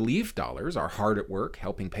 Federal relief dollars are hard at work,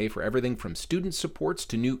 helping pay for everything from student supports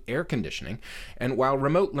to new air conditioning. And while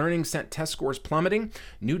remote learning sent test scores plummeting,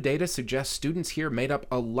 new data suggests students here made up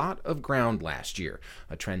a lot of ground last year,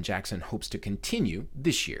 a trend Jackson hopes to continue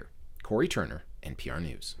this year. Corey Turner, NPR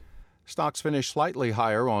News. Stocks finished slightly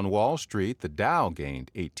higher on Wall Street. The Dow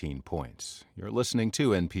gained 18 points. You're listening to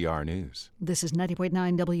NPR News. This is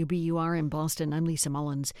 90.9 WBUR in Boston. I'm Lisa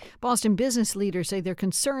Mullins. Boston business leaders say they're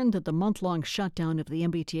concerned that the month-long shutdown of the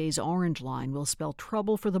MBTA's Orange Line will spell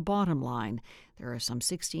trouble for the bottom line. There are some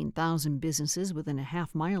 16,000 businesses within a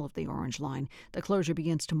half mile of the Orange Line. The closure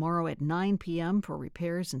begins tomorrow at 9 p.m. for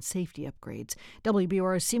repairs and safety upgrades.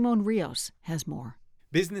 WBUR's Simone Rios has more.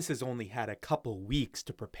 Businesses only had a couple weeks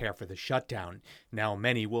to prepare for the shutdown. Now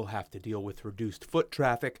many will have to deal with reduced foot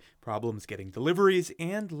traffic, problems getting deliveries,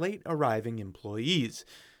 and late arriving employees.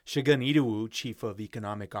 Shigun Idowu, Chief of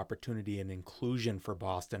Economic Opportunity and Inclusion for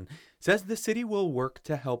Boston, says the city will work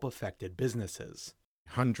to help affected businesses.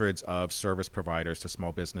 hundreds of service providers to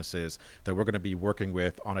small businesses that we're going to be working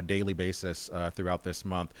with on a daily basis throughout this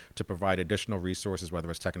month to provide additional resources, whether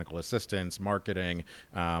it's technical assistance, marketing,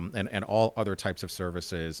 and all other types of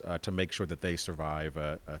services to make sure that they survive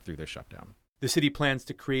through this shutdown. The city plans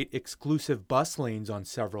to create exclusive bus lanes on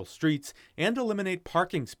several streets and eliminate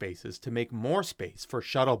parking spaces to make more space for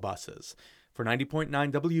shuttle buses. For 90.9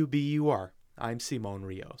 WBUR, I'm Simon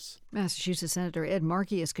Rios. Massachusetts Senator Ed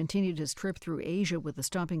Markey has continued his trip through Asia with a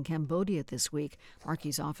stop in Cambodia this week.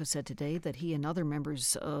 Markey's office said today that he and other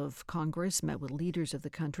members of Congress met with leaders of the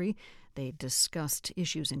country. They discussed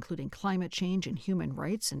issues including climate change and human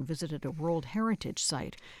rights and visited a World Heritage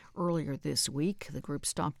Site. Earlier this week, the group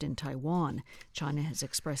stopped in Taiwan. China has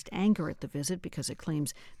expressed anger at the visit because it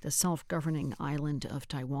claims the self-governing island of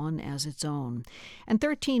Taiwan as its own. And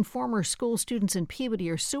 13 former school students in Peabody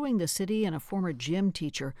are suing the city and a former gym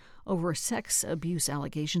teacher over sex abuse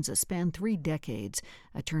allegations that span 3 decades.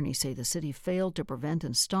 Attorneys say the city failed to prevent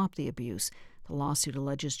and stop the abuse. The lawsuit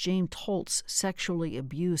alleges James Holtz sexually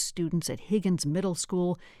abused students at Higgins Middle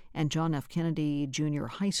School and John F. Kennedy Jr.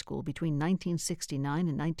 High School between 1969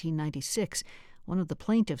 and 1996. One of the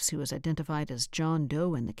plaintiffs, who is identified as John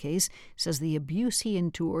Doe in the case, says the abuse he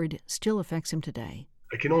endured still affects him today.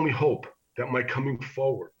 I can only hope that my coming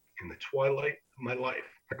forward in the twilight of my life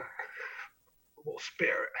will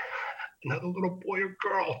spare another little boy or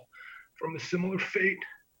girl from a similar fate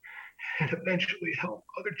and eventually help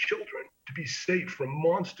other children to be safe from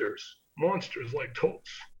monsters like Holtz.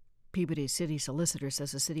 Peabody City Solicitor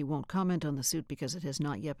says the city won't comment on the suit because it has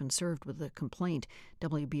not yet been served with a complaint.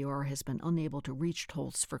 WBUR has been unable to reach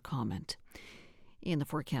Holtz for comment. In the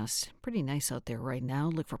forecast, pretty nice out there right now.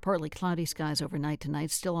 Look for partly cloudy skies overnight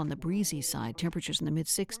tonight, still on the breezy side. Temperatures in the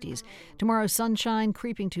mid-60s. Tomorrow, sunshine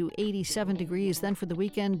creeping to 87 degrees. Then for the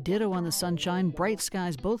weekend, ditto on the sunshine. Bright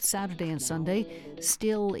skies both Saturday and Sunday.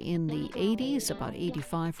 Still in the 80s, about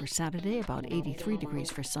 85 for Saturday, about 83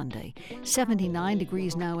 degrees for Sunday. 79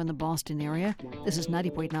 degrees now in the Boston area. This is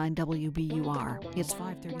 90.9 WBUR. It's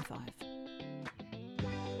 5:35.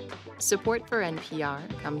 Support for NPR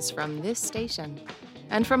comes from this station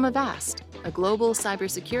and from Avast, a global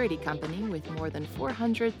cybersecurity company with more than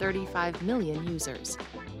 435 million users.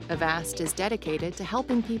 Avast is dedicated to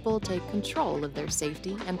helping people take control of their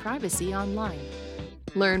safety and privacy online.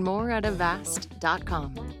 Learn more at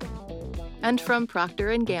avast.com. And from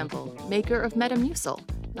Procter & Gamble, maker of Metamucil,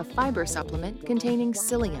 a fiber supplement containing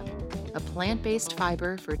psyllium, a plant-based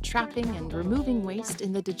fiber for trapping and removing waste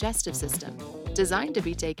in the digestive system, designed to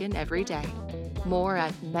be taken every day. More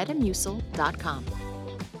at metamucil.com.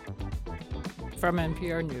 From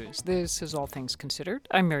NPR News, this is All Things Considered.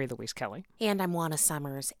 I'm Mary Louise Kelly. And I'm Juana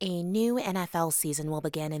Summers. A new NFL season will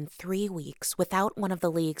begin in 3 weeks without one of the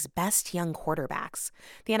league's best young quarterbacks.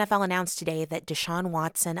 The NFL announced today that Deshaun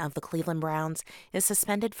Watson of the Cleveland Browns is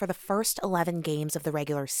suspended for the first 11 games of the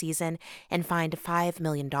regular season and fined $5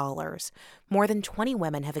 million. More than 20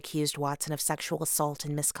 women have accused Watson of sexual assault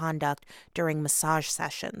and misconduct during massage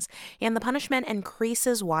sessions, and the punishment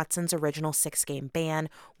increases Watson's original 6-game ban,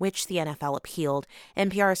 which the NFL appealed.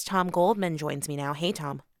 NPR's Tom Goldman joins me now. Hey,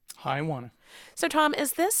 Tom. Hi, Juana. So, Tom,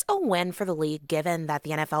 is this a win for the league given that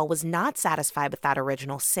the NFL was not satisfied with that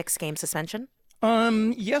original 6-game suspension?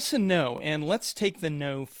 Yes and no, and let's take the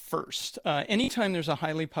no first. Anytime there's a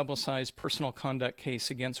highly publicized personal conduct case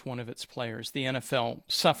against one of its players, the NFL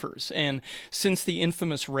suffers. And since the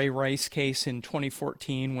infamous Ray Rice case in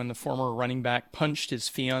 2014, when the former running back punched his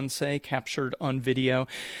fiancée, captured on video,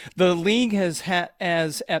 the league has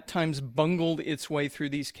at times bungled its way through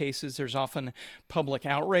these cases. There's often public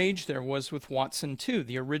outrage. There was with Watson, too.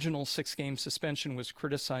 The original 6-game suspension was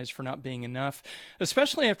criticized for not being enough,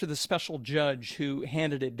 especially after the special judge who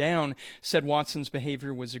handed it down said Watson's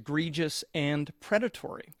behavior was egregious and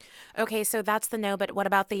predatory. Okay, so that's the no, but what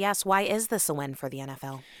about the yes? Why is this a win for the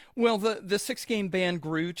NFL? Well, the 6-game ban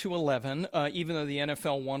grew to 11, even though the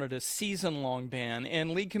NFL wanted a season-long ban,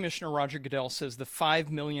 and League Commissioner Roger Goodell says the $5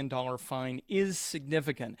 million fine is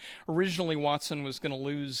significant. Originally, Watson was going to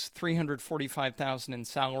lose $345,000 in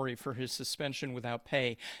salary for his suspension without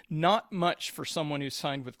pay. Not much for someone who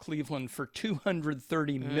signed with Cleveland for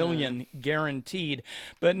 $230 million guaranteed.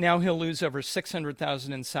 But now he'll lose over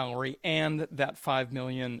 $600,000 in salary and that $5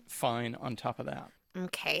 million fine on top of that.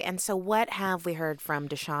 Okay, and so what have we heard from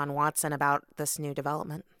Deshaun Watson about this new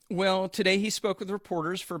development? Well, today he spoke with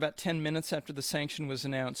reporters for about 10 minutes after the sanction was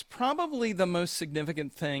announced. Probably the most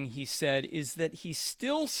significant thing he said is that he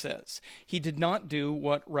still says he did not do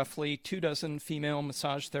what roughly 24 female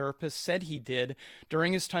massage therapists said he did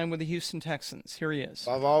during his time with the Houston Texans. Here he is.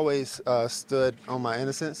 I've always stood on my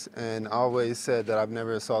innocence and always said that I've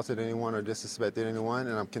never assaulted anyone or disrespected anyone,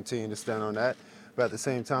 and I'm continuing to stand on that. But at the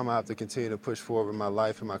same time, I have to continue to push forward my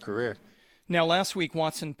life and my career. Now, last week,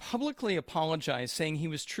 Watson publicly apologized, saying he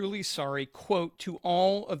was truly sorry, quote, to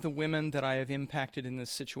all of the women that I have impacted in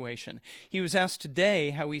this situation. He was asked today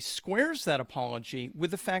how he squares that apology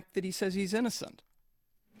with the fact that he says he's innocent.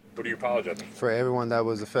 What are you apologizing for? For everyone that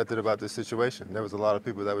was affected about this situation. There was a lot of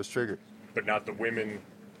people that was triggered. But not the women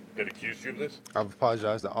that accused you of this? I've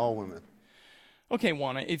apologized to all women. Okay,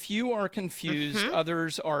 Juana, if you are confused,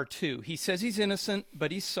 others are too. He says he's innocent,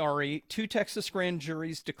 but he's sorry. 2 Texas grand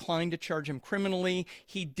juries declined to charge him criminally.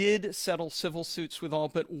 He did settle civil suits with all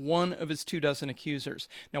but one of his 24 accusers.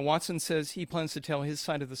 Now, Watson says he plans to tell his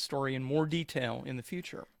side of the story in more detail in the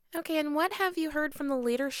future. Okay, and what have you heard from the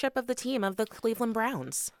leadership of the team of the Cleveland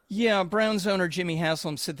Browns? Yeah, Browns owner Jimmy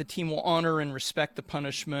Haslam said the team will honor and respect the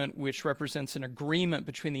punishment, which represents an agreement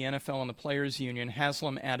between the NFL and the Players Union.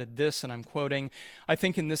 Haslam added this, and I'm quoting, "I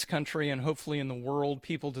think in this country and hopefully in the world,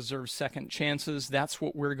 people deserve second chances. That's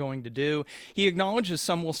what we're going to do." He acknowledges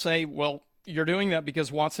some will say, well, you're doing that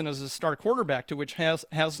because Watson is a star quarterback, to which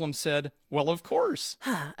Haslam said, well, of course.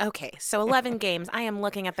 Okay, so 11 games. I am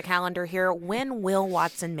looking at the calendar here. When will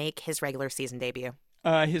Watson make his regular season debut?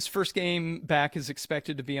 His first game back is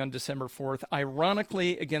expected to be on December 4th,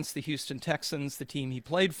 ironically against the Houston Texans, the team he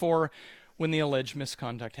played for, when the alleged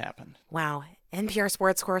misconduct happened. Wow. NPR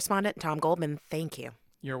sports correspondent Tom Goldman, thank you.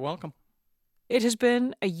 You're welcome. It has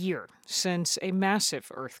been a year since a massive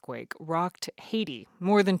earthquake rocked Haiti.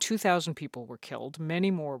 More than 2,000 people were killed, many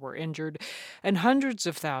more were injured, and hundreds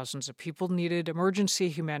of thousands of people needed emergency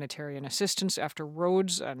humanitarian assistance after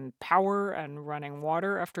roads and power and running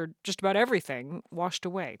water, after just about everything washed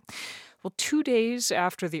away. Well, 2 days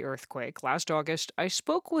after the earthquake, last August, I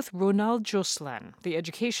spoke with Ronald Jocelyn, the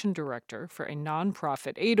education director for a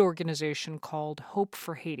nonprofit aid organization called Hope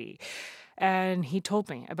for Haiti. And he told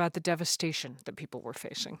me about the devastation that people were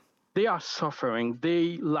facing. They are suffering.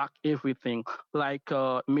 They lack everything, like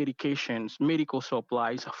medications, medical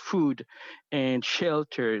supplies, food, and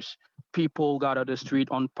shelters. People got on the street,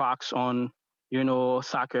 on parks, on,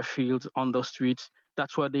 soccer fields, on the streets.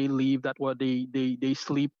 That's where they live. That's where they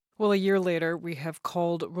sleep. Well, a year later, we have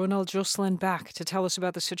called Ronald Jocelyn back to tell us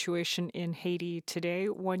about the situation in Haiti today.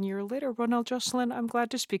 1 year later, Ronald Jocelyn, I'm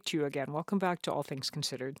glad to speak to you again. Welcome back to All Things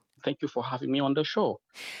Considered. Thank you for having me on the show.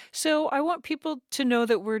 So I want people to know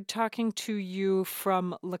that we're talking to you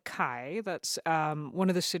from Les Cayes. That's one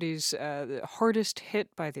of the cities hardest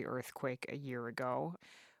hit by the earthquake a year ago.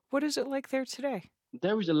 What is it like there today?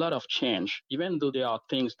 There is a lot of change, even though there are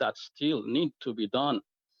things that still need to be done.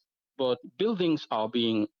 But buildings are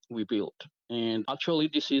being rebuilt. And actually,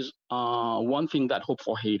 this is one thing that Hope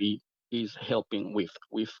for Haiti is helping with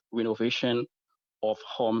renovation of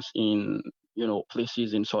homes in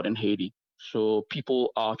places in southern Haiti. So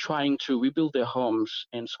people are trying to rebuild their homes,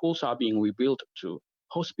 and schools are being rebuilt too.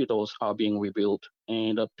 Hospitals are being rebuilt,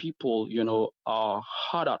 and people, are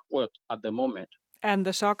hard at work at the moment. And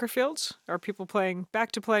the soccer fields? Are people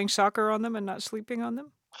back to playing soccer on them and not sleeping on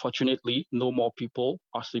them? Fortunately, no more people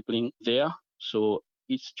are sleeping there. So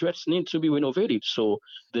it just needs to be renovated so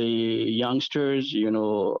the youngsters,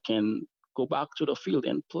 can go back to the field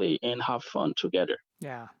and play and have fun together.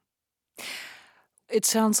 Yeah. It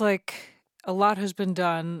sounds like a lot has been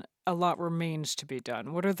done, a lot remains to be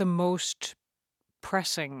done. What are the most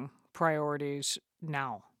pressing priorities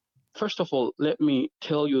now? First of all, let me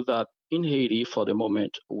tell you that in Haiti, for the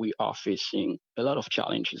moment, we are facing a lot of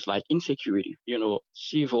challenges like insecurity,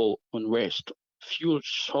 civil unrest, fuel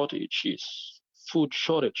shortages, food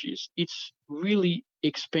shortages. It's really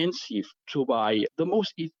expensive to buy the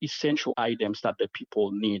most essential items that the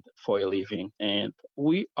people need for a living. And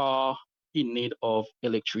we are in need of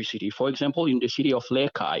electricity. For example, in the city of Les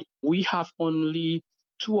Cayes, we have only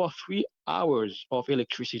 2 or 3 hours of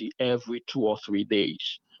electricity every 2 or 3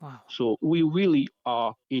 days. Wow. So we really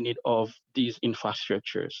are in need of these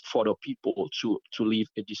infrastructures for the people to live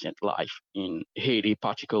a decent life in Haiti,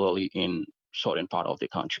 particularly in southern part of the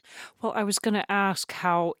country. Well, I was going to ask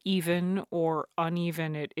how even or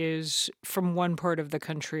uneven it is from one part of the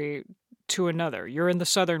country to another. You're in the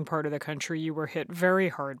southern part of the country. You were hit very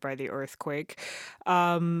hard by the earthquake.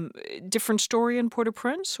 Different story in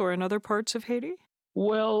Port-au-Prince or in other parts of Haiti?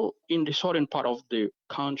 Well, in the southern part of the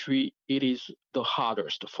country, it is the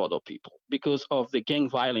hardest for the people because of the gang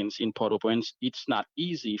violence in Port-au-Prince. It's not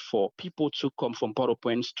easy for people to come from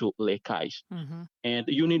Port-au-Prince to Les Cayes, and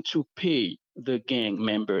you need to pay the gang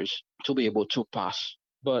members to be able to pass.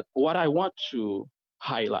 But what I want to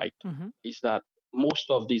highlight is that most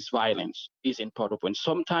of this violence is in Port-au-Prince.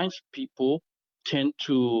 Sometimes people tend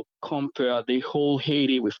to compare the whole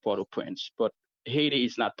Haiti with Port-au-Prince, but Haiti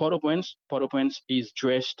is not Port-au-Prince. Port-au-Prince is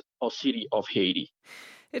just a city of Haiti.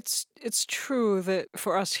 It's true that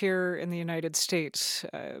for us here in the United States,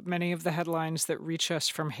 many of the headlines that reach us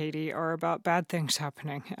from Haiti are about bad things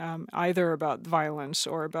happening, either about violence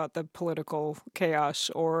or about the political chaos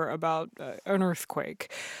or about an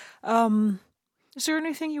earthquake. Is there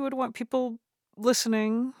anything you would want people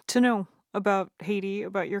listening to know about Haiti,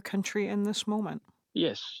 about your country in this moment?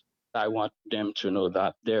 Yes, I want them to know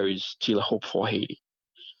that there is still hope for Haiti.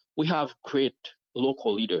 We have great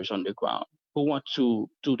local leaders on the ground who want to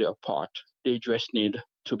do their part. They just need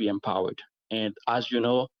to be empowered. And as you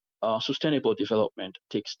know, sustainable development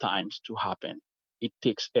takes time to happen. It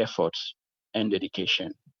takes efforts and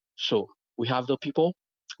dedication. So we have the people.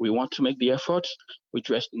 We want to make the efforts. We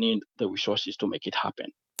just need the resources to make it happen.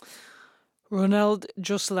 Ronald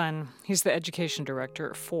Jocelyn, he's the education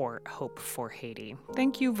director for Hope for Haiti.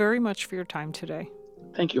 Thank you very much for your time today.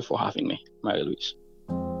 Thank you for having me, Marie-Louise.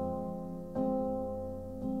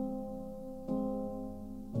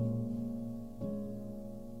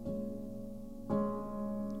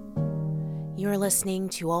 You're listening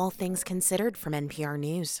to All Things Considered from NPR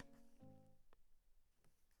News.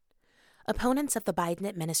 Opponents of the Biden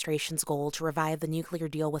administration's goal to revive the nuclear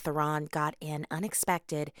deal with Iran got an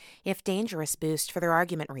unexpected, if dangerous, boost for their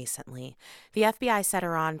argument recently. The FBI said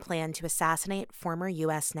Iran planned to assassinate former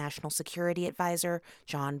U.S. National Security Advisor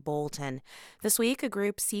John Bolton. This week, a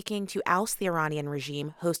group seeking to oust the Iranian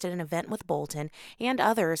regime hosted an event with Bolton and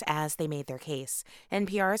others as they made their case.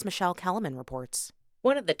 NPR's Michelle Kellerman reports.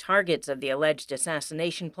 One of the targets of the alleged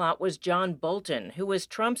assassination plot was John Bolton, who was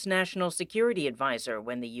Trump's national security advisor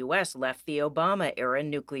when the U.S. left the Obama-era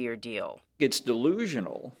nuclear deal. It's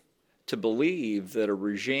delusional to believe that a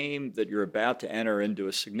regime that you're about to enter into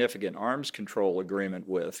a significant arms control agreement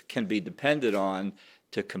with can be depended on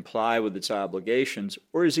to comply with its obligations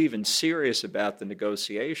or is even serious about the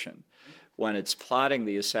negotiation when it's plotting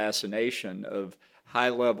the assassination of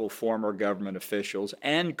high-level former government officials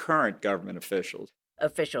and current government officials.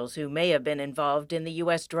 Officials who may have been involved in the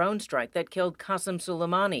U.S. drone strike that killed Qasem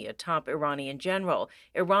Soleimani, a top Iranian general.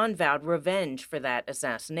 Iran vowed revenge for that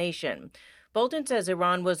assassination. Bolton says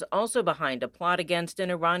Iran was also behind a plot against an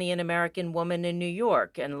Iranian-American woman in New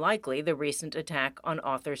York and likely the recent attack on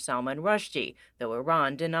author Salman Rushdie, though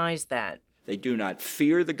Iran denies that. They do not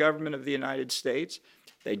fear the government of the United States.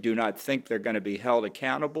 They do not think they're going to be held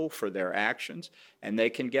accountable for their actions, and they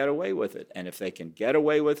can get away with it. And if they can get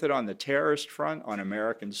away with it on the terrorist front on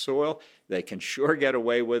American soil, they can sure get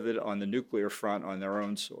away with it on the nuclear front on their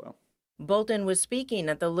own soil. Bolton was speaking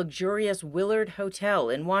at the luxurious Willard Hotel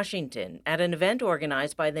in Washington at an event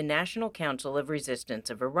organized by the National Council of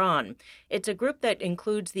Resistance of Iran. It's a group that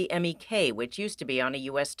includes the MEK, which used to be on a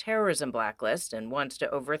U.S. terrorism blacklist and wants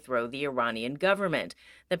to overthrow the Iranian government.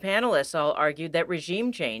 The panelists all argued that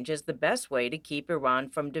regime change is the best way to keep Iran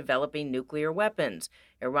from developing nuclear weapons.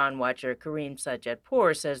 Iran watcher Karim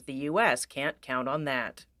Sajjadpour says the U.S. can't count on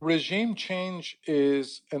that. Regime change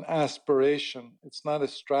is an aspiration. It's not a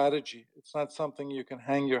strategy. It's not something you can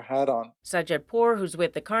hang your hat on. Sajjadpour, who's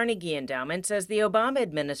with the Carnegie Endowment, says the Obama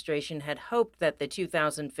administration had hoped that the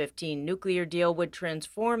 2015 nuclear deal would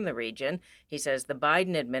transform the region. He says the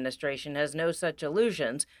Biden administration has no such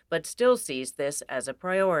illusions, but still sees this as a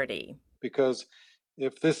priority. Because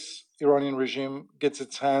if this Iranian regime gets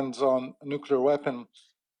its hands on a nuclear weapon,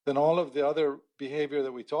 then all of the other behavior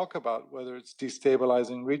that we talk about, whether it's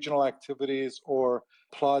destabilizing regional activities or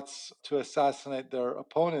plots to assassinate their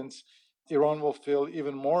opponents, Iran will feel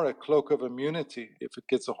even more a cloak of immunity if it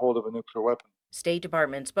gets a hold of a nuclear weapon. State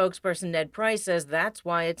Department spokesperson Ned Price says that's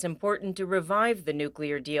why it's important to revive the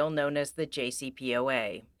nuclear deal known as the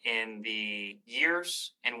JCPOA. In the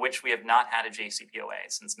years in which we have not had a JCPOA,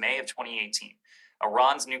 since May of 2018,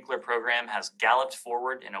 Iran's nuclear program has galloped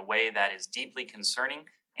forward in a way that is deeply concerning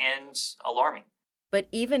and alarming. But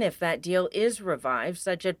even if that deal is revived,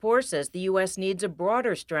 Sajjadpour says the U.S. needs a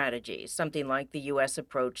broader strategy, something like the U.S.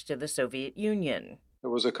 approach to the Soviet Union. There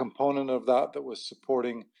was a component of that was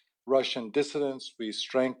supporting Russian dissidents. We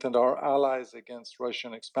strengthened our allies against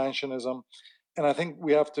Russian expansionism. And I think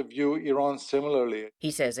we have to view Iran similarly.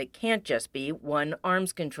 He says it can't just be one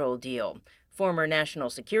arms control deal. Former National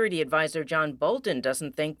Security Advisor John Bolton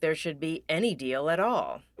doesn't think there should be any deal at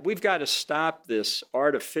all. We've got to stop this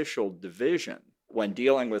artificial division when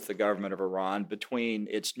dealing with the government of Iran between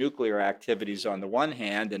its nuclear activities on the one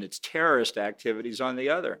hand and its terrorist activities on the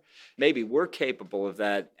other. Maybe we're capable of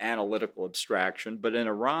that analytical abstraction, but in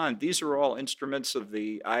Iran, these are all instruments of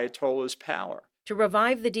the Ayatollah's power. To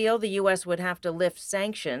revive the deal, the U.S. would have to lift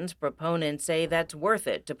sanctions. Proponents say that's worth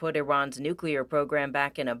it to put Iran's nuclear program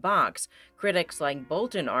back in a box. Critics like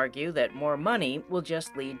Bolton argue that more money will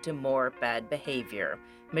just lead to more bad behavior.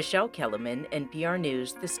 Michelle Kellerman, NPR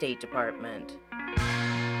News, the State Department.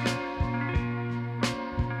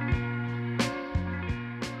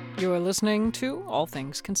 You're listening to All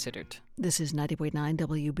Things Considered. This is 90.9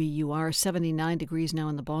 WBUR, 79 degrees now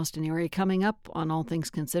in the Boston area. Coming up on All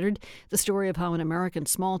Things Considered, the story of how an American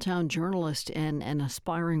small-town journalist and an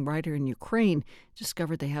aspiring writer in Ukraine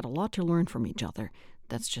discovered they had a lot to learn from each other.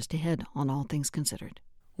 That's just ahead on All Things Considered.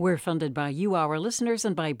 We're funded by you, our listeners,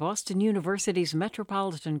 and by Boston University's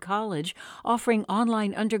Metropolitan College, offering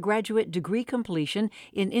online undergraduate degree completion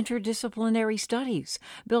in interdisciplinary studies.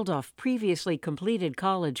 Build off previously completed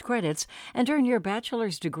college credits and earn your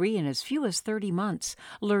bachelor's degree in as few as 30 months.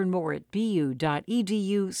 Learn more at bu.edu/met.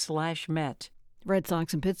 Red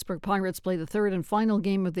Sox and Pittsburgh Pirates play the third and final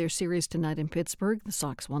game of their series tonight in Pittsburgh. The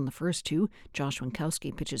Sox won the first two. Josh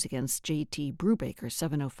Winkowski pitches against J.T. Brubaker,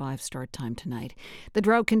 7:05 start time tonight. The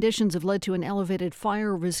drought conditions have led to an elevated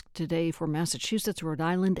fire risk today for Massachusetts, Rhode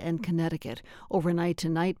Island, and Connecticut. Overnight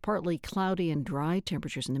tonight, partly cloudy and dry,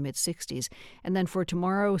 temperatures in the mid-60s. And then for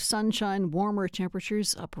tomorrow, sunshine, warmer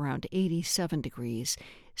temperatures up around 87 degrees.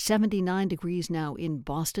 79 degrees now in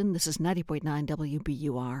Boston. This is 90.9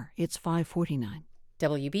 WBUR. It's 5:49.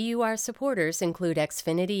 WBUR supporters include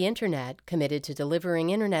Xfinity Internet, committed to delivering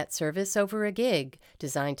internet service over a gig,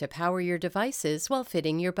 designed to power your devices while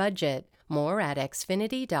fitting your budget. More at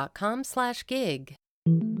xfinity.com/gig.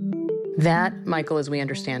 That, Michael, as we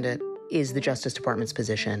understand it, is the Justice Department's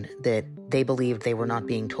position, that they believed they were not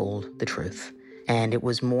being told the truth. And it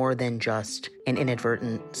was more than just an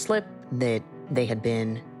inadvertent slip, that they had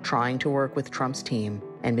been trying to work with Trump's team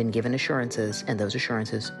and been given assurances, and those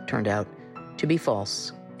assurances turned out to be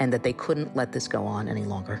false, and that they couldn't let this go on any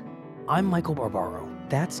longer. I'm Michael Barbaro.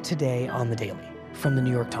 That's Today on the Daily from the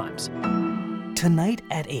New York Times. Tonight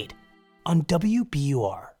at 8 on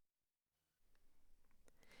WBUR.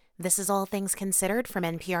 This is All Things Considered from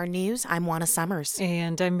NPR News. I'm Juana Summers.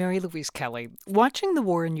 And I'm Mary Louise Kelly. Watching the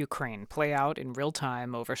war in Ukraine play out in real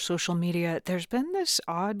time over social media, there's been this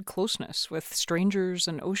odd closeness with strangers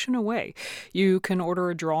an ocean away. You can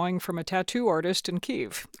order a drawing from a tattoo artist in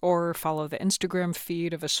Kyiv, or follow the Instagram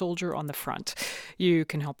feed of a soldier on the front. You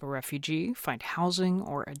can help a refugee find housing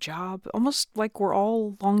or a job, almost like we're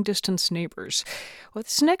all long-distance neighbors. Well,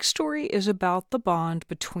 this next story is about the bond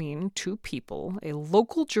between two people, a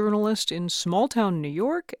local journalist in small-town New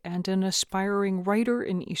York and an aspiring writer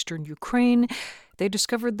in eastern Ukraine. They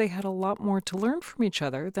discovered they had a lot more to learn from each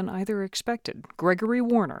other than either expected. Gregory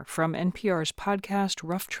Warner from NPR's podcast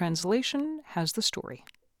Rough Translation has the story.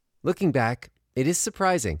 Looking back, it is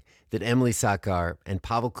surprising that Emily Sakar and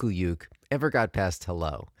Pavel Kuyuk ever got past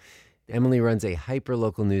hello. Emily runs a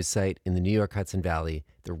hyper-local news site in the New York Hudson Valley,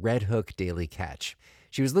 the Red Hook Daily Catch.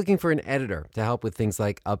 She was looking for an editor to help with things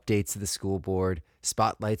like updates to the school board,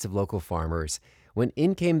 spotlights of local farmers, when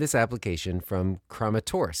in came this application from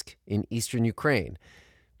Kramatorsk in eastern Ukraine.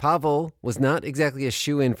 Pavel was not exactly a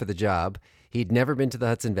shoo-in for the job. He'd never been to the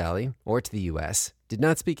Hudson Valley or to the U.S., did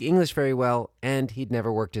not speak English very well, and he'd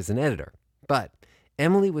never worked as an editor. But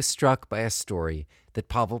Emily was struck by a story that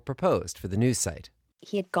Pavel proposed for the news site.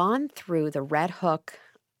 He had gone through the Red Hook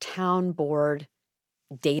Town Board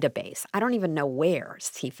database. I don't even know where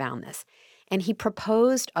he found this. And he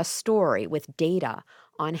proposed a story with data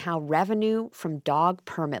on how revenue from dog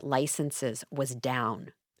permit licenses was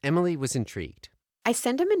down. Emily was intrigued. I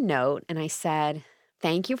sent him a note and I said,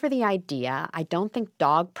 "Thank you for the idea. I don't think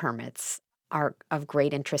dog permits are of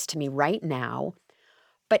great interest to me right now,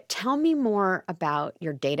 but tell me more about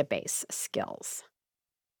your database skills."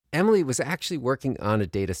 Emily was actually working on a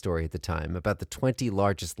data story at the time about the 20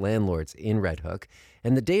 largest landlords in Red Hook,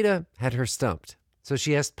 and the data had her stumped. So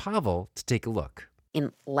she asked Pavel to take a look.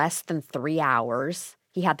 In less than 3 hours,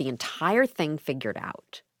 he had the entire thing figured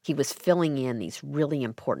out. He was filling in these really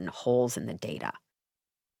important holes in the data.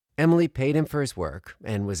 Emily paid him for his work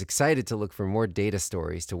and was excited to look for more data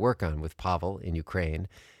stories to work on with Pavel in Ukraine.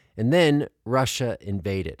 And then Russia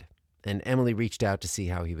invaded, and Emily reached out to see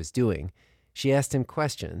how he was doing. She asked him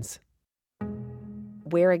questions.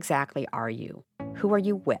 Where exactly are you? Who are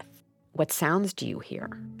you with? What sounds do you hear?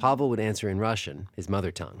 Pavel would answer in Russian, his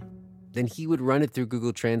mother tongue. Then he would run it through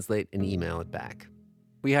Google Translate and email it back.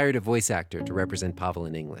 We hired a voice actor to represent Pavel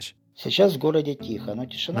in English.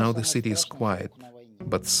 Now the city is quiet,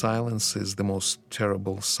 but silence is the most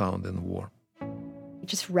terrible sound in war. I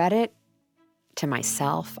just read it to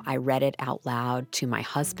myself. I read it out loud to my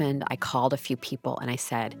husband. I called a few people and I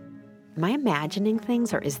said, am I imagining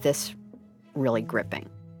things or is this really gripping?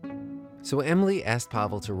 So Emily asked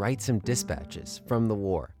Pavel to write some dispatches from the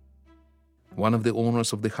war. One of the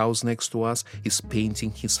owners of the house next to us is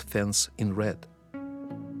painting his fence in red.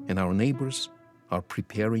 And our neighbors are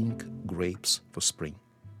preparing grapes for spring.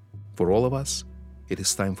 For all of us, it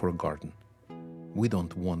is time for a garden. We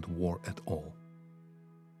don't want war at all.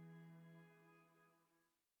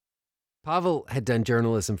 Pavel had done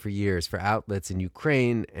journalism for years for outlets in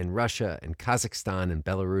Ukraine and Russia and Kazakhstan and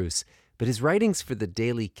Belarus, but his writings for the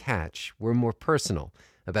Daily Catch were more personal,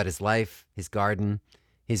 about his life, his garden,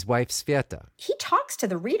 his wife Sveta. He talks to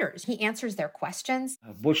the readers. He answers their questions.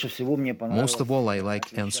 Most of all, I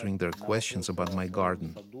like answering their questions about my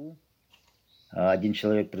garden.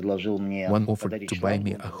 One offered to buy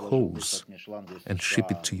me a hose and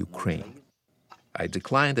ship it to Ukraine. I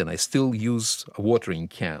declined, and I still use a watering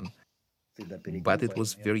can. But it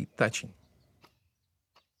was very touching.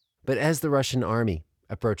 But as the Russian army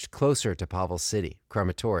approached closer to Pavel's city,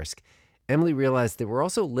 Kramatorsk, Emily realized there were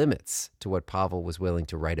also limits to what Pavel was willing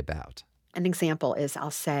to write about. An example is I'll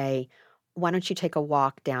say, why don't you take a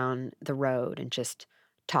walk down the road and just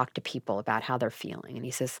talk to people about how they're feeling? And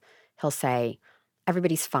he'll say,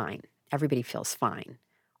 everybody's fine. Everybody feels fine.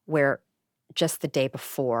 Where just the day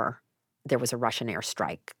before, there was a Russian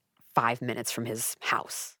airstrike 5 minutes from his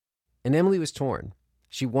house. And Emily was torn.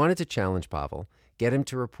 She wanted to challenge Pavel, get him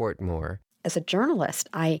to report more. As a journalist,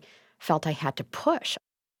 I felt I had to push.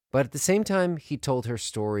 But at the same time, he told her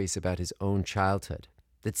stories about his own childhood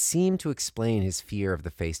that seemed to explain his fear of the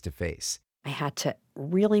face-to-face. I had to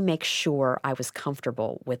really make sure I was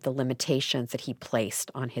comfortable with the limitations that he placed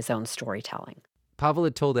on his own storytelling. Pavel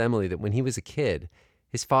had told Emily that when he was a kid,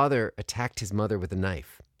 his father attacked his mother with a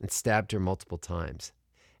knife and stabbed her multiple times.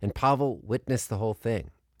 And Pavel witnessed the whole thing.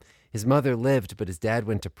 His mother lived, but his dad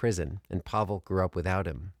went to prison, and Pavel grew up without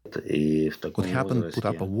him. What happened put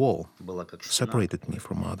up a wall, separated me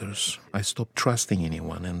from others. I stopped trusting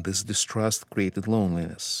anyone, and this distrust created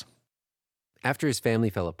loneliness. After his family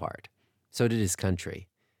fell apart, so did his country.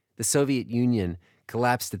 The Soviet Union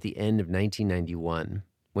collapsed at the end of 1991.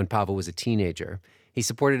 When Pavel was a teenager, he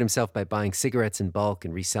supported himself by buying cigarettes in bulk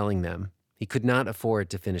and reselling them. He could not afford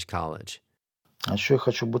to finish college.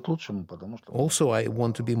 Also, I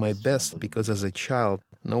want to be my best because as a child,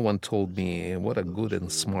 no one told me what a good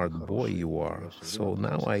and smart boy you are. So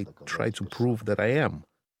now I try to prove that I am.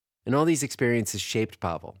 And all these experiences shaped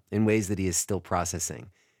Pavel in ways that he is still processing.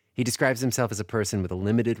 He describes himself as a person with a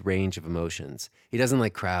limited range of emotions. He doesn't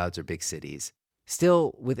like crowds or big cities.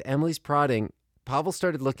 Still, with Emily's prodding, Pavel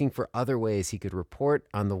started looking for other ways he could report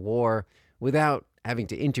on the war without having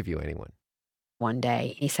to interview anyone. One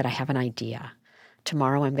day, he said, I have an idea.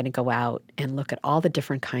 Tomorrow I'm going to go out and look at all the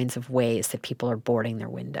different kinds of ways that people are boarding their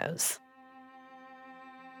windows.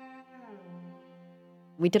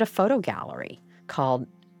 We did a photo gallery called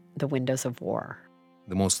The Windows of War.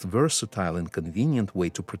 The most versatile and convenient way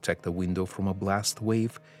to protect a window from a blast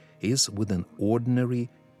wave is with an ordinary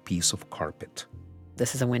piece of carpet.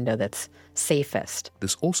 This is a window that's safest.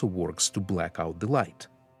 This also works to black out the light.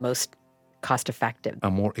 Most cost-effective. A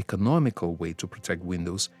more economical way to protect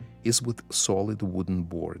windows is with solid wooden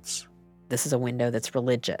boards. This is a window that's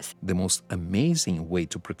religious. The most amazing way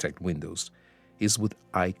to protect windows is with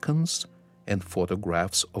icons and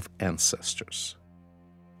photographs of ancestors.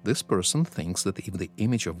 This person thinks that if the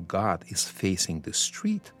image of God is facing the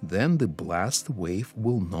street, then the blast wave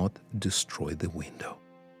will not destroy the window.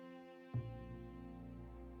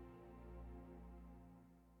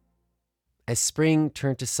 As spring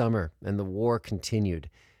turned to summer and the war continued,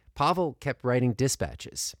 Pavel kept writing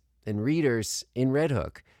dispatches, and readers in Red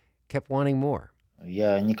Hook kept wanting more.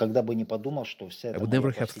 I would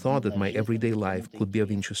never have thought that my everyday life could be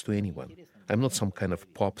of interest to anyone. I'm not some kind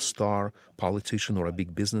of pop star, politician, or a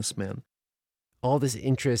big businessman. All this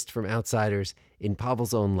interest from outsiders in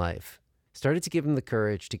Pavel's own life started to give him the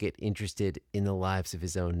courage to get interested in the lives of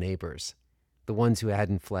his own neighbors, the ones who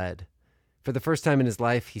hadn't fled. For the first time in his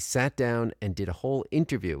life, he sat down and did a whole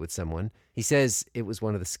interview with someone. He says it was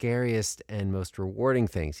one of the scariest and most rewarding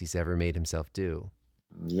things he's ever made himself do.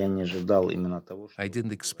 I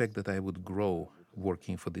didn't expect that I would grow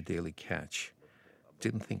working for the Daily Catch.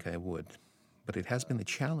 Didn't think I would. But it has been a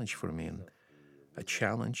challenge for me, and a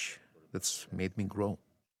challenge that's made me grow.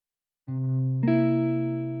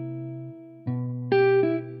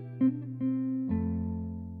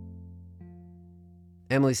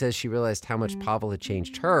 Emily says she realized how much Pavel had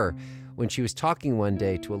changed her when she was talking one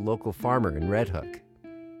day to a local farmer in Red Hook.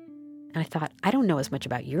 And I thought, I don't know as much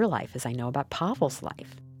about your life as I know about Pavel's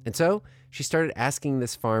life. And so she started asking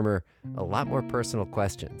this farmer a lot more personal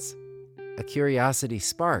questions. A curiosity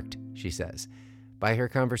sparked, she says, by her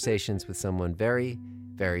conversations with someone very,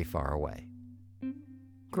 very far away.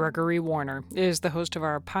 Gregory Warner is the host of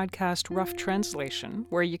our podcast, Rough Translation,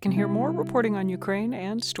 where you can hear more reporting on Ukraine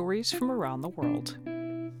and stories from around the world.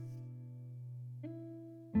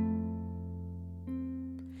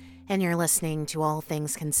 And you're listening to All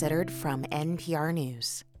Things Considered from NPR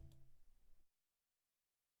News.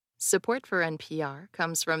 Support for NPR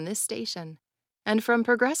comes from this station and from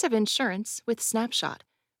Progressive Insurance with Snapshot,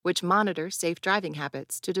 which monitors safe driving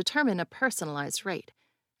habits to determine a personalized rate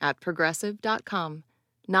at progressive.com.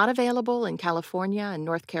 Not available in California and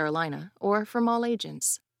North Carolina or from all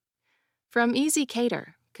agents. From Easy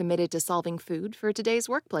Cater, committed to solving food for today's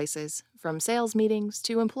workplaces, from sales meetings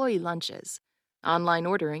to employee lunches. Online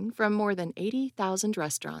ordering from more than 80,000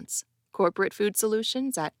 restaurants. Corporate food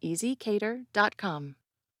solutions at easycater.com.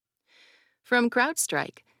 From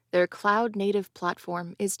CrowdStrike, their cloud-native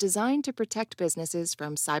platform is designed to protect businesses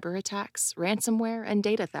from cyber attacks, ransomware, and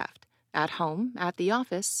data theft, at home, at the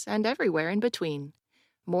office, and everywhere in between.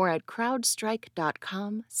 More at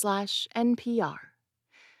crowdstrike.com/NPR.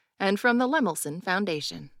 And from the Lemelson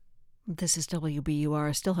Foundation. This is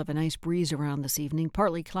WBUR. Still have a nice breeze around this evening.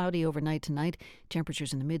 Partly cloudy overnight tonight.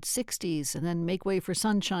 Temperatures in the mid-60s. And then make way for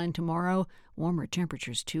sunshine tomorrow. Warmer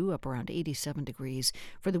temperatures, too, up around 87 degrees.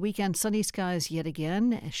 For the weekend, sunny skies yet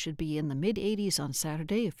again. It should be in the mid-80s on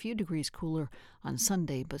Saturday. A few degrees cooler on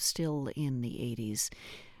Sunday, but still in the 80s.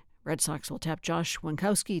 Red Sox will tap Josh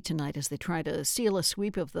Winkowski tonight as they try to seal a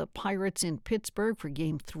sweep of the Pirates in Pittsburgh for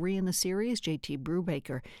Game 3 in the series. J.T.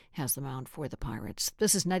 Brubaker has the mound for the Pirates.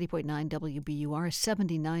 This is 90.9 WBUR,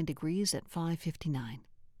 79 degrees at 5:59.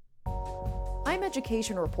 I'm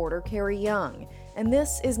education reporter Carrie Young, and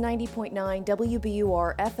this is 90.9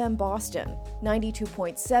 WBUR FM Boston,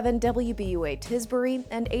 92.7 WBUA Tisbury,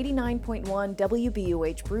 and 89.1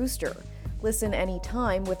 WBUH Brewster. Listen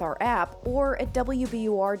anytime with our app or at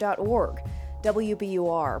WBUR.org.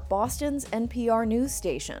 WBUR, Boston's NPR news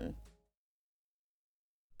station.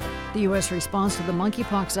 The U.S. response to the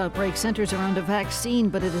monkeypox outbreak centers around a vaccine,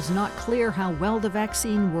 but it is not clear how well the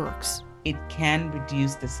vaccine works. It can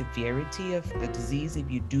reduce the severity of the disease if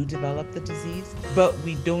you do develop the disease, but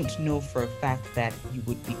we don't know for a fact that you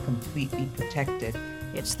would be completely protected.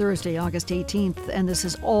 It's Thursday, August 18th, and this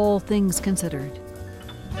is All Things Considered.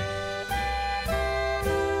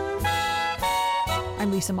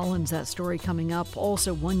 I'm Lisa Mullins. That story coming up.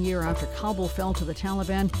 Also, 1 year after Kabul fell to the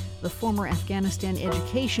Taliban, the former Afghanistan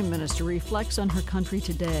education minister reflects on her country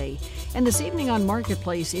today. And this evening on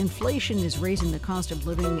Marketplace, inflation is raising the cost of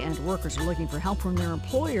living and workers are looking for help from their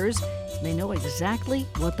employers. They know exactly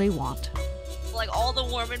what they want. Like all the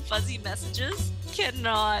warm and fuzzy messages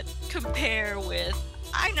cannot compare with,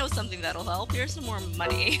 I know something that'll help. Here's some more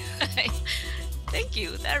money. Thank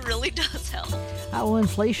you. That really does help. How will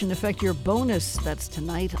inflation affect your bonus? That's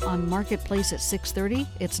tonight on Marketplace at 6:30.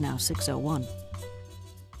 It's now 6:01.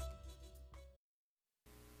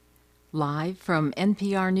 Live from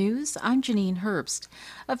NPR News, I'm Janine Herbst.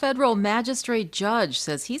 A federal magistrate judge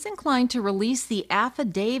says he's inclined to release the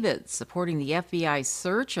affidavit supporting the FBI's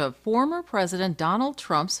search of former President Donald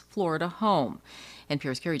Trump's Florida home.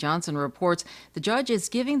 NPR's Carrie Johnson reports the judge is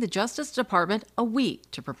giving the Justice Department a week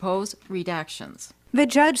to propose redactions. The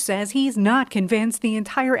judge says he's not convinced the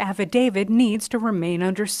entire affidavit needs to remain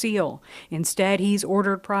under seal. Instead, he's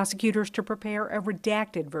ordered prosecutors to prepare a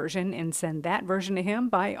redacted version and send that version to him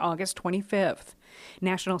by August 25th.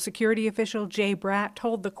 National security official Jay Bratt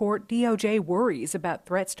told the court DOJ worries about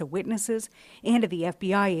threats to witnesses and to the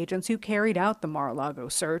FBI agents who carried out the Mar-a-Lago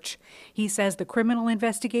search. He says the criminal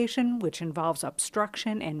investigation, which involves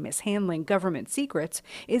obstruction and mishandling government secrets,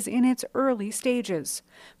 is in its early stages.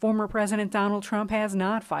 Former President Donald Trump has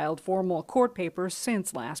not filed formal court papers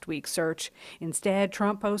since last week's search. Instead,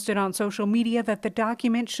 Trump posted on social media that the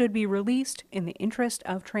document should be released in the interest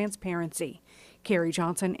of transparency. Carrie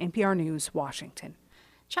Johnson, NPR News, Washington.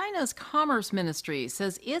 China's Commerce Ministry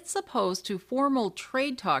says it's opposed to formal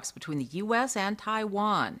trade talks between the U.S. and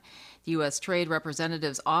Taiwan. The U.S. Trade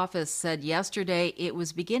Representative's office said yesterday it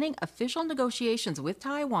was beginning official negotiations with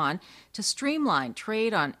Taiwan to streamline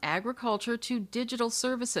trade on agriculture to digital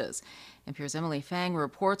services. NPR's Emily Fang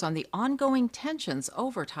reports on the ongoing tensions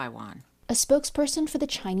over Taiwan. A spokesperson for the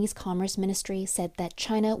Chinese Commerce Ministry said that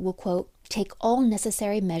China will, quote, take all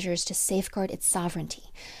necessary measures to safeguard its sovereignty.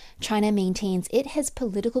 China maintains it has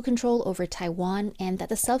political control over Taiwan and that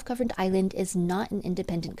the self-governed island is not an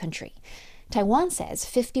independent country. Taiwan says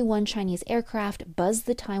 51 Chinese aircraft buzzed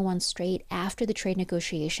the Taiwan Strait after the trade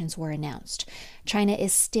negotiations were announced. China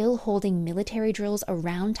is still holding military drills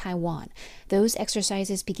around Taiwan. Those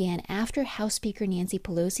exercises began after House Speaker Nancy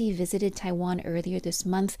Pelosi visited Taiwan earlier this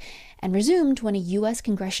month and resumed when a U.S.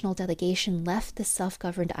 congressional delegation left the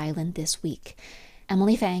self-governed island this week.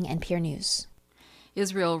 Emily Fang, NPR News.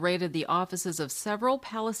 Israel raided the offices of several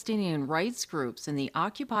Palestinian rights groups in the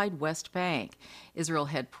occupied West Bank. Israel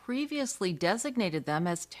had previously designated them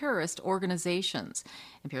as terrorist organizations.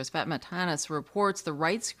 NPR's Fatma Tanis reports the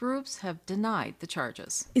rights groups have denied the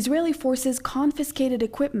charges. Israeli forces confiscated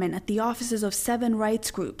equipment at the offices of 7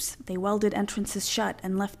 rights groups. They welded entrances shut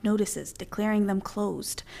and left notices declaring them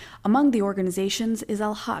closed. Among the organizations is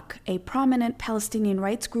Al-Haq, a prominent Palestinian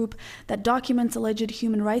rights group that documents alleged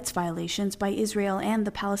human rights violations by Israel and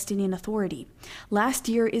the Palestinian Authority. Last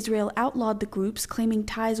year, Israel outlawed the groups, claiming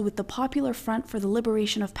ties with the Popular Front for the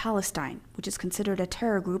Liberation of Palestine, which is considered a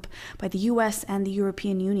terror group by the U.S. and the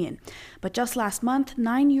European Union. But just last month,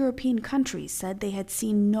 9 European countries said they had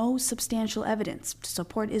seen no substantial evidence to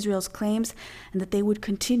support Israel's claims and that they would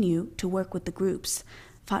continue to work with the groups.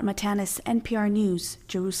 Fatma Tanis, NPR News,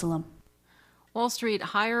 Jerusalem. Wall Street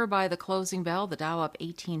higher by the closing bell, the Dow up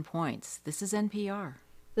 18 points. This is NPR.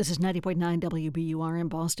 This is 90.9 WBUR in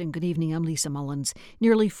Boston. Good evening, I'm Lisa Mullins.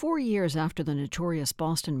 Nearly 4 years after the notorious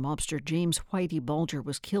Boston mobster James Whitey Bulger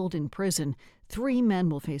was killed in prison, 3 men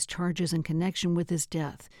will face charges in connection with his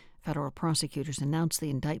death. Federal prosecutors announced the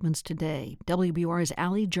indictments today. WBUR's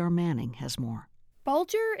Allie Jarmanning has more.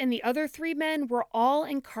 Bulger and the other 3 men were all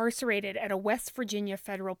incarcerated at a West Virginia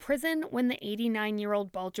federal prison when the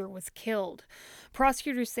 89-year-old Bulger was killed.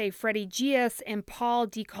 Prosecutors say Freddie Gias and Paul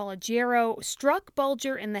DiColigiero struck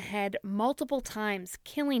Bulger in the head multiple times,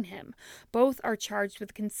 killing him. Both are charged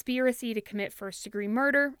with conspiracy to commit first-degree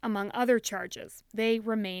murder, among other charges. They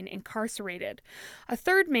remain incarcerated. A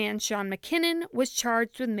third man, Sean McKinnon, was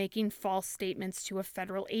charged with making false statements to a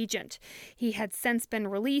federal agent. He had since been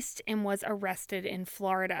released and was arrested in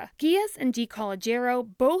Florida. Gias and DiColigiero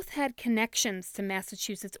both had connections to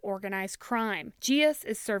Massachusetts organized crime. Gias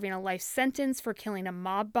is serving a life sentence for killing a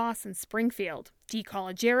mob boss in Springfield.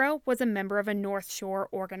 DiColigiero was a member of a North Shore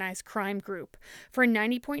organized crime group. For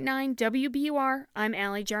 90.9 WBUR, I'm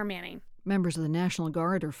Allie Jarmanning. Members of the National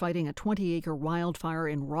Guard are fighting a 20-acre wildfire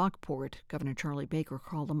in Rockport. Governor Charlie Baker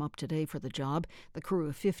called them up today for the job. The crew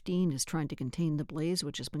of 15 is trying to contain the blaze,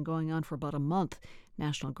 which has been going on for about a month.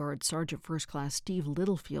 National Guard Sergeant First Class Steve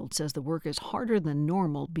Littlefield says the work is harder than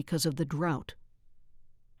normal because of the drought.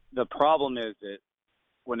 The problem is that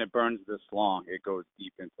when it burns this long, it goes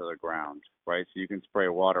deep into the ground, right? So you can spray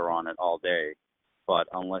water on it all day, but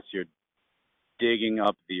unless you're digging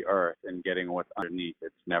up the earth and getting what's underneath,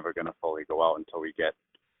 it's never going to fully go out until we get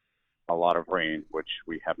a lot of rain, which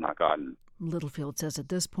we have not gotten. Littlefield says at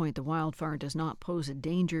this point the wildfire does not pose a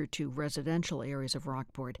danger to residential areas of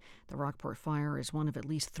Rockport. The Rockport fire is one of at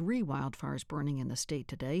least 3 wildfires burning in the state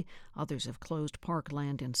today. Others have closed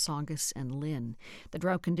parkland in Saugus and Lynn. The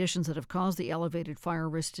drought conditions that have caused the elevated fire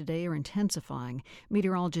risk today are intensifying.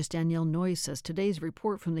 Meteorologist Danielle Noyes says today's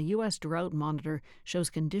report from the U.S. Drought Monitor shows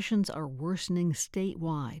conditions are worsening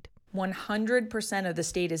statewide. 100% of the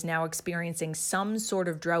state is now experiencing some sort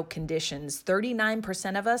of drought conditions.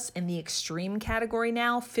 39% of us in the extreme category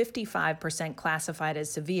now, 55% classified as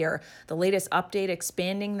severe. The latest update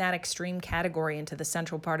expanding that extreme category into the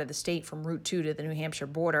central part of the state from Route 2 to the New Hampshire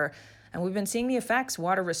border. And we've been seeing the effects: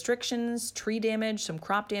 water restrictions, tree damage, some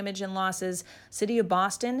crop damage and losses. City of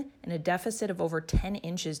Boston in a deficit of over 10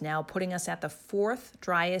 inches now, putting us at the 4th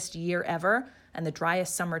driest year ever and the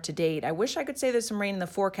driest summer to date. I wish I could say there's some rain in the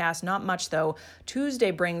forecast, not much though. Tuesday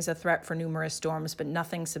brings a threat for numerous storms, but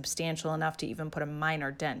nothing substantial enough to even put a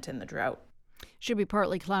minor dent in the drought. Should be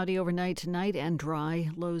partly cloudy overnight tonight and dry,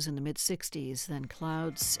 lows in the mid-60s. Then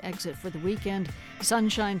clouds exit for the weekend.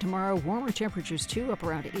 Sunshine tomorrow, warmer temperatures too, up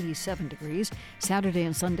around 87 degrees. Saturday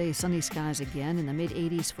and Sunday, sunny skies again in the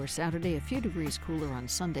mid-80s for Saturday. A few degrees cooler on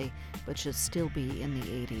Sunday, but should still be in the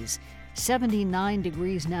 80s. 79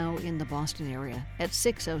 degrees now in the Boston area at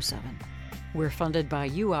 6:07. We're funded by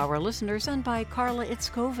you, our listeners, and by Carla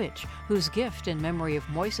Itzkovich, whose gift in memory of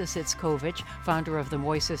Moises Itzkovich, founder of the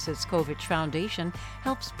Moises Itzkovich Foundation,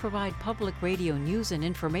 helps provide public radio news and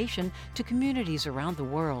information to communities around the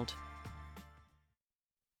world.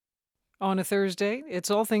 On a Thursday,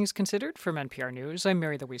 it's All Things Considered from NPR News. I'm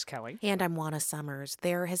Mary Louise Kelly. And I'm Juana Summers.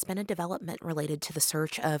 There has been a development related to the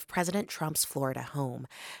search of President Trump's Florida home.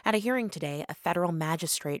 At a hearing today, a federal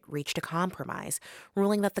magistrate reached a compromise,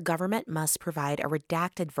 ruling that the government must provide a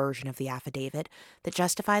redacted version of the affidavit that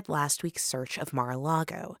justified last week's search of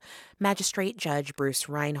Mar-a-Lago. Magistrate Judge Bruce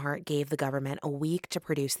Reinhart gave the government a week to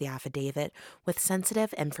produce the affidavit with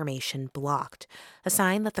sensitive information blocked, a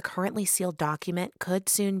sign that the currently sealed document could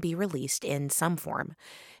soon be released in some form.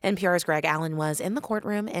 NPR's Greg Allen was in the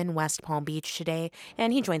courtroom in West Palm Beach today,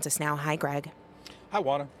 and he joins us now. Hi, Greg. Hi,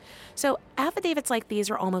 Juana. So affidavits like these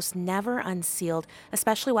are almost never unsealed,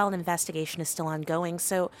 especially while an investigation is still ongoing.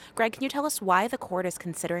 So, Greg, can you tell us why the court is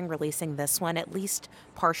considering releasing this one, at least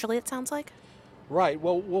partially, it sounds like? Right.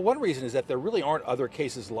 Well, one reason is that there really aren't other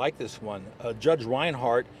cases like this one. Judge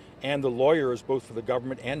Reinhart and the lawyers, both for the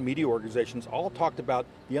government and media organizations, all talked about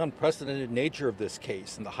the unprecedented nature of this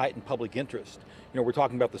case and the heightened public interest. We're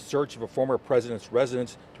talking about the search of a former president's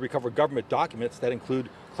residence to recover government documents that include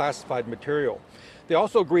classified material. They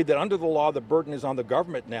also agreed that under the law, the burden is on the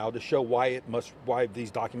government now to show why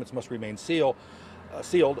these documents must remain sealed.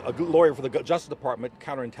 A lawyer for the Justice Department,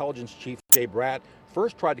 Counterintelligence Chief Jay Bratt,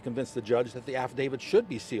 first tried to convince the judge that the affidavit should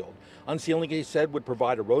be sealed. Unsealing, he said, would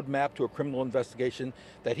provide a roadmap to a criminal investigation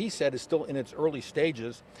that he said is still in its early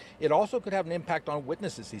stages. It also could have an impact on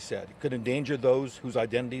witnesses, he said. It could endanger those whose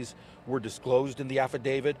identities were disclosed in the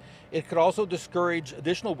affidavit. It could also discourage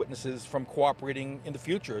additional witnesses from cooperating in the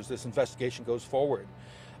future as this investigation goes forward.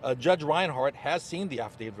 Judge Reinhart has seen the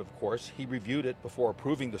affidavit, of course. He reviewed it before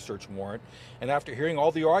approving the search warrant. And after hearing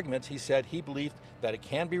all the arguments, he said he believed that it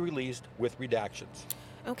can be released with redactions.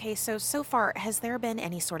 Okay, so far, has there been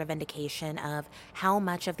any sort of indication of how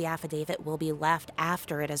much of the affidavit will be left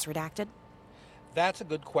after it is redacted? That's a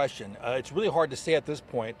good question. It's really hard to say at this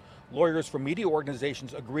point. Lawyers from media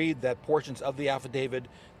organizations agreed that portions of the affidavit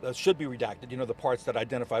should be redacted, the parts that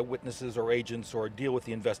identify witnesses or agents or deal with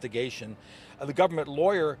the investigation. The government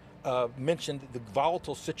lawyer mentioned the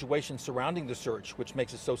volatile situation surrounding the search, which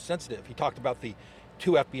makes it so sensitive. He talked about the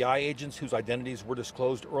 2 FBI agents whose identities were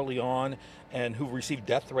disclosed early on and who received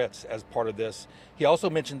death threats as part of this. He also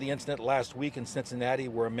mentioned the incident last week in Cincinnati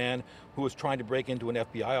where a man who was trying to break into an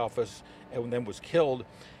FBI office and then was killed.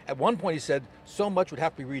 At one point, he said so much would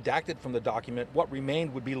have to be redacted from the document, what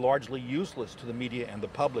remained would be largely useless to the media and the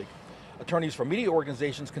public. Attorneys for media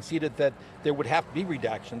organizations conceded that there would have to be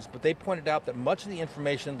redactions, but they pointed out that much of the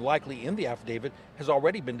information likely in the affidavit has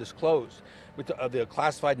already been disclosed. With the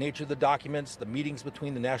classified nature of the documents, the meetings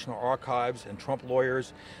between the National Archives and Trump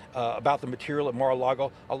lawyers about the material at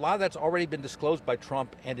Mar-a-Lago, a lot of that's already been disclosed by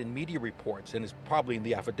Trump and in media reports and is probably in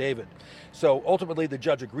the affidavit. So ultimately, the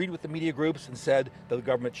judge agreed with the media groups and said that the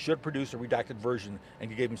government should produce a redacted version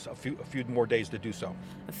and gave him a few more days to do so.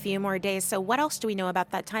 A few more days. So what else do we know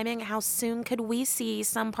about that timing? How soon could we see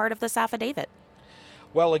some part of this affidavit?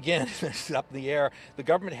 Well, again, it's up in the air. The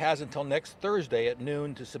government has until next Thursday at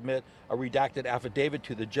noon to submit a redacted affidavit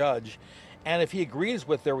to the judge. And if he agrees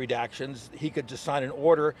with their redactions, he could just sign an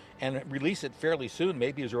order and release it fairly soon,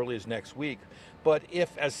 maybe as early as next week. But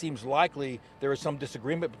if, as seems likely, there is some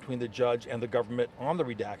disagreement between the judge and the government on the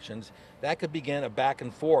redactions, that could begin a back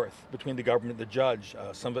and forth between the government and the judge.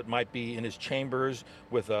 Some of it might be in his chambers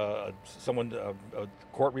with a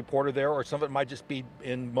court reporter there, or some of it might just be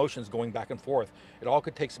in motions going back and forth. It all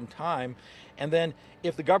could take some time. And then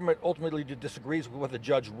if the government ultimately disagrees with what the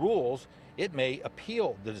judge rules, it may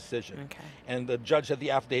appeal the decision. Okay. And the judge said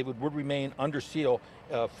the affidavit would remain under seal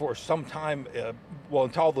for some time,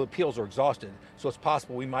 until all the appeals are exhausted. So it's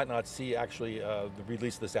possible we might not see actually the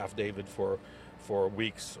release of this affidavit for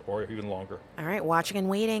weeks or even longer. All right, watching and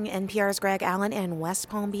waiting. NPR's Greg Allen in West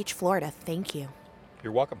Palm Beach, Florida. Thank you.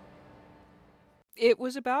 You're welcome. It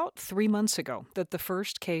was about 3 months ago that the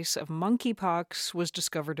first case of monkeypox was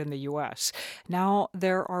discovered in the U.S. Now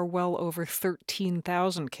there are well over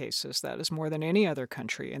 13,000 cases. That is more than any other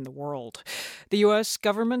country in the world. The U.S.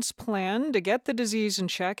 government's plan to get the disease in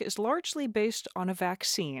check is largely based on a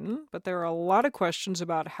vaccine, but there are a lot of questions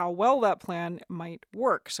about how well that plan might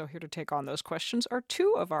work. So here to take on those questions are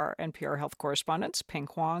two of our NPR health correspondents, Ping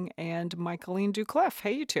Huang and Michaeline Ducliffe.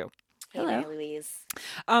 Hey, you two. Hello, Louise.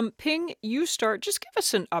 Ping, you start. Just give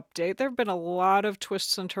us an update. There have been a lot of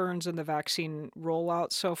twists and turns in the vaccine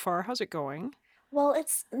rollout so far. How's it going? Well,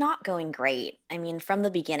 it's not going great. I mean, from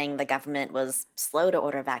the beginning, the government was slow to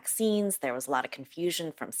order vaccines. There was a lot of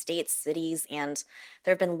confusion from states, cities, and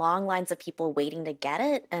there have been long lines of people waiting to get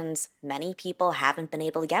it, and many people haven't been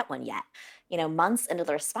able to get one yet. Months into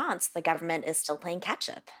the response, the government is still playing catch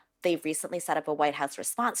up. They've recently set up a White House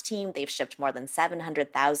response team. They've shipped more than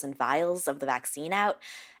 700,000 vials of the vaccine out,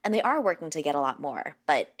 and they are working to get a lot more,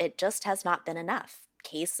 but it just has not been enough.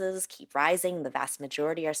 Cases keep rising. The vast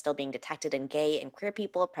majority are still being detected in gay and queer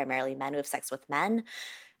people, primarily men who have sex with men.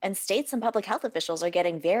 And states and public health officials are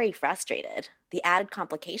getting very frustrated. The added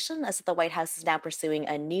complication is that the White House is now pursuing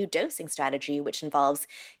a new dosing strategy, which involves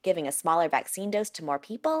giving a smaller vaccine dose to more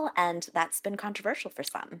people, and that's been controversial for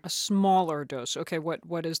some. A smaller dose. Okay,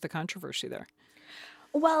 what is the controversy there?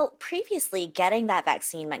 Well, previously, getting that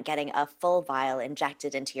vaccine meant getting a full vial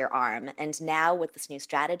injected into your arm. And now, with this new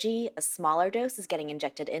strategy, a smaller dose is getting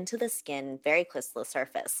injected into the skin very close to the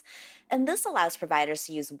surface. And this allows providers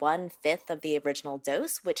to use 1/5 of the original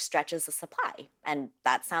dose, which stretches the supply. And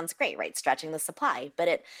that sounds great, right? Stretching the supply. But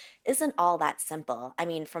it isn't all that simple. I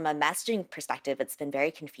mean, from a messaging perspective, it's been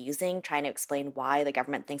very confusing trying to explain why the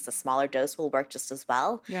government thinks a smaller dose will work just as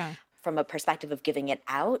well. Yeah. From a perspective of giving it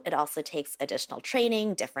out, it also takes additional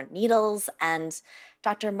training, different needles, and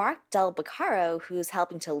Dr. Mark Del Beccaro, who's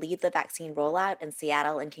helping to lead the vaccine rollout in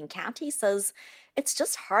Seattle and King County, says it's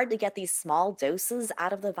just hard to get these small doses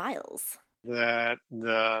out of the vials. That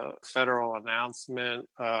the federal announcement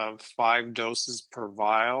of 5 doses per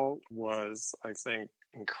vial was, I think,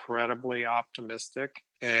 incredibly optimistic.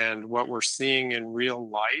 And what we're seeing in real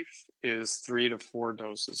life is 3 to 4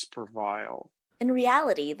 doses per vial. In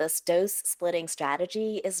reality, this dose splitting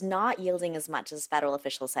strategy is not yielding as much as federal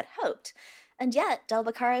officials had hoped. And yet, Del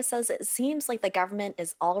Beccaro says it seems like the government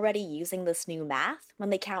is already using this new math when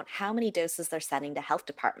they count how many doses they're sending to health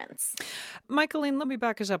departments. Michaeline, let me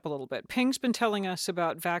back us up a little bit. Ping's been telling us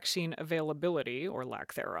about vaccine availability, or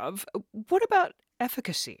lack thereof. What about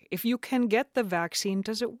efficacy? If you can get the vaccine,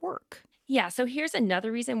 does it work? Yeah, so here's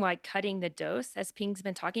another reason why cutting the dose, as Ping's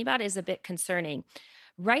been talking about, is a bit concerning.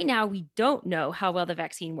 Right now, we don't know how well the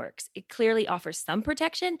vaccine works. It clearly offers some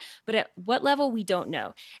protection, but at what level, we don't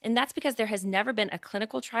know. And that's because there has never been a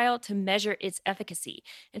clinical trial to measure its efficacy.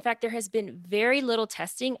 In fact, there has been very little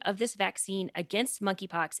testing of this vaccine against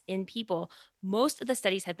monkeypox in people. Most of the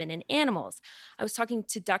studies have been in animals. I was talking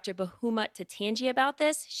to Dr. Bahuma Tatanji about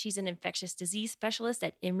this. She's an infectious disease specialist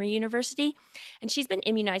at Emory University, and she's been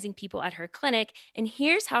immunizing people at her clinic. And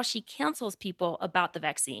here's how she counsels people about the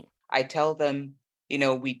vaccine. I tell them,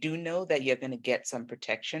 we do know that you're going to get some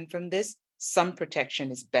protection from this. Some protection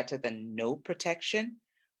is better than no protection.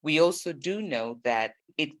 We also do know that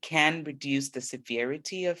it can reduce the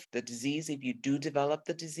severity of the disease if you do develop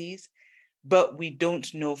the disease, but we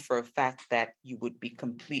don't know for a fact that you would be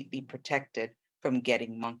completely protected from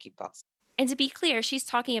getting monkeypox. And to be clear, she's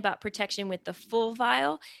talking about protection with the full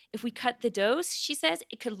vial. If we cut the dose, she says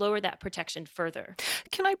it could lower that protection further.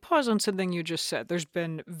 Can I pause on something you just said? There's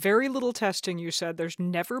been very little testing, you said. There's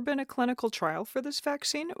never been a clinical trial for this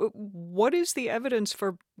vaccine. What is the evidence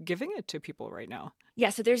for giving it to people right now? Yeah,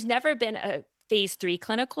 so there's never been a phase 3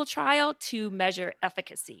 clinical trial to measure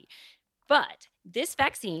efficacy. But this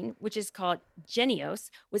vaccine, which is called Jynneos,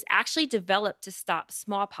 was actually developed to stop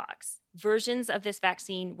smallpox. Versions of this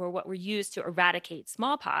vaccine were what were used to eradicate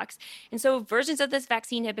smallpox. And so versions of this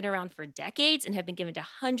vaccine have been around for decades and have been given to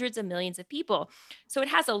hundreds of millions of people. So it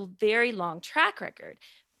has a very long track record.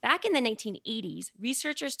 Back in the 1980s,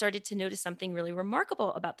 researchers started to notice something really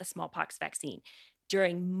remarkable about the smallpox vaccine.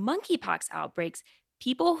 During monkeypox outbreaks,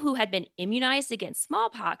 people who had been immunized against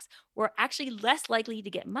smallpox were actually less likely to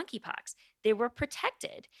get monkeypox. They were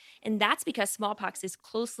protected. And that's because smallpox is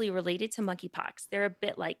closely related to monkeypox. They're a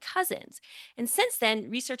bit like cousins. And since then,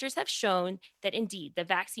 researchers have shown that indeed the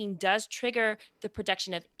vaccine does trigger the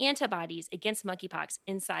production of antibodies against monkeypox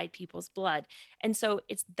inside people's blood. And so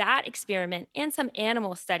it's that experiment and some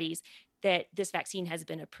animal studies that this vaccine has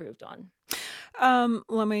been approved on.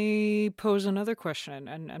 Let me pose another question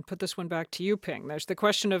and put this one back to you, Ping. There's the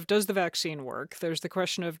question of, does the vaccine work? There's the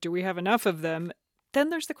question of, do we have enough of them? Then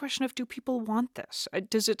there's the question of, do people want this?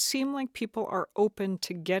 Does it seem like people are open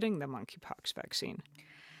to getting the monkeypox vaccine?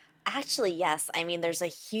 Actually, yes. I mean, there's a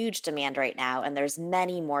huge demand right now, and there's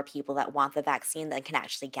many more people that want the vaccine than can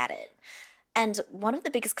actually get it. And one of the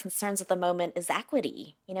biggest concerns at the moment is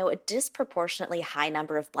equity. A disproportionately high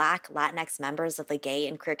number of Black, Latinx members of the gay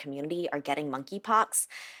and queer community are getting monkeypox,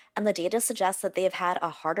 and the data suggests that they have had a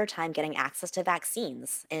harder time getting access to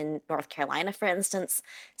vaccines. In North Carolina, for instance,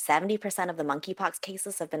 70% of the monkeypox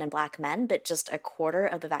cases have been in Black men, but just a quarter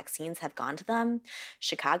of the vaccines have gone to them.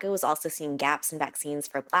 Chicago is also seeing gaps in vaccines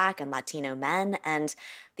for Black and Latino men, and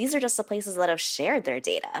these are just the places that have shared their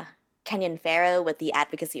data. Kenyon Farrow with the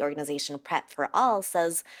advocacy organization Prep for All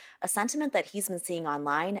says a sentiment that he's been seeing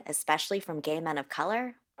online, especially from gay men of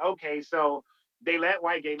color. Okay, so they let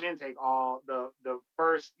white gay men take all the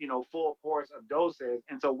first, full course of doses.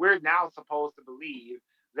 And so we're now supposed to believe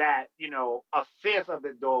that, a fifth of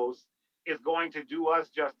the dose is going to do us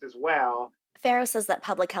just as well. Farrow says that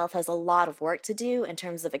public health has a lot of work to do in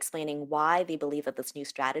terms of explaining why they believe that this new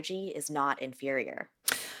strategy is not inferior.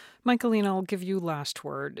 Michaeline, I'll give you last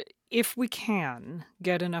word. If we can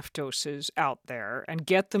get enough doses out there and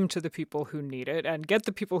get them to the people who need it and get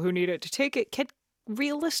the people who need it to take it,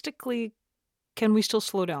 realistically, can we still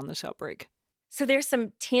slow down this outbreak? So there's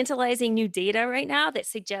some tantalizing new data right now that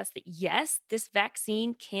suggests that yes, this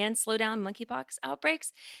vaccine can slow down monkeypox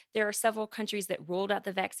outbreaks. There are several countries that rolled out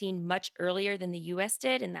the vaccine much earlier than the US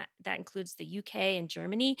did, and that includes the UK and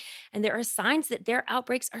Germany. And there are signs that their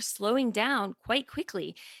outbreaks are slowing down quite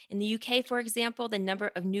quickly. In the UK, for example, the number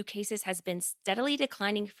of new cases has been steadily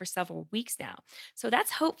declining for several weeks now. So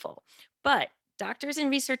that's hopeful. But doctors and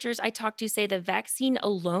researchers I talked to say the vaccine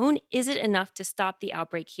alone isn't enough to stop the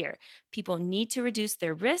outbreak here. People need to reduce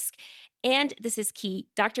their risk. And this is key.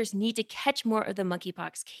 Doctors need to catch more of the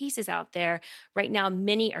monkeypox cases out there. Right now,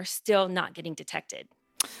 many are still not getting detected.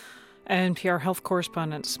 NPR health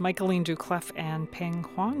correspondents Michaeline Duclef and Peng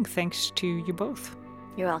Huang, thanks to you both.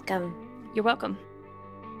 You're welcome. You're welcome.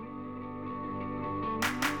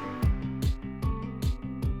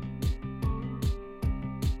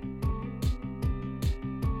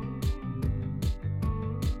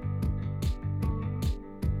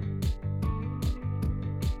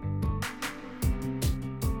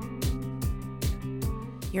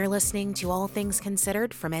 You're listening to All Things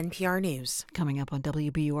Considered from NPR News. Coming up on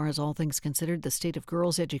WBUR's All Things Considered, the state of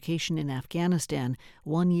girls' education in Afghanistan,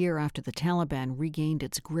 1 year after the Taliban regained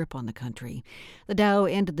its grip on the country. The Dow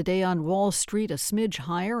ended the day on Wall Street a smidge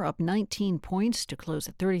higher, up 19 points to close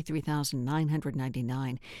at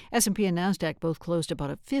 33,999. S&P and NASDAQ both closed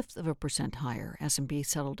about 1/5% higher. S&P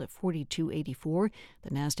settled at 4284.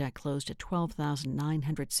 The NASDAQ closed at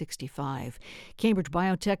 12,965. Cambridge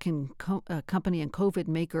Biotech and Company and COVID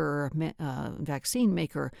vaccine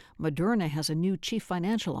maker Moderna has a new chief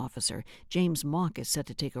financial officer. James Mock is set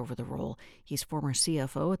to take over the role. He's former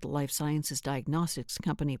CFO at the life sciences diagnostics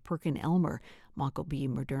company PerkinElmer. Mock will be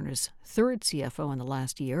Moderna's third CFO in the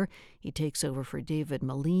last year. He takes over for David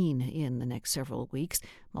Meline in the next several weeks.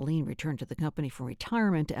 Meline returned to the company from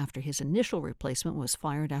retirement after his initial replacement was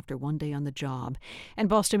fired after 1 day on the job. And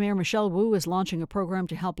Boston Mayor Michelle Wu is launching a program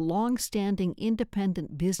to help long-standing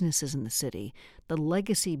independent businesses in the city. The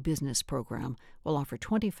Legacy Business Program will offer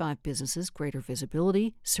 25 businesses greater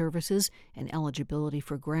visibility, services, and eligibility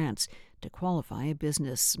for grants. To qualify, a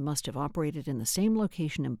business must have operated in the same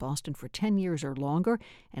location in Boston for 10 years or longer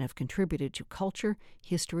and have contributed to culture,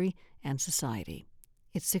 history, and society.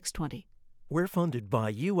 It's 6:20. We're funded by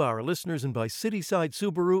you, our listeners, and by Cityside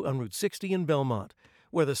Subaru on Route 60 in Belmont,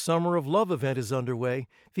 where the Summer of Love event is underway,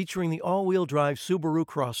 featuring the all-wheel drive Subaru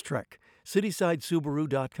Crosstrek.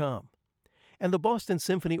 CitysideSubaru.com. And the Boston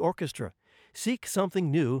Symphony Orchestra. Seek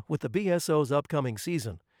something new with the BSO's upcoming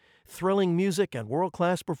season. Thrilling music and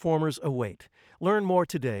world-class performers await. Learn more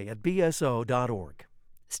today at bso.org.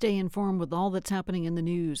 Stay informed with all that's happening in the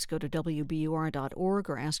news. Go to WBUR.org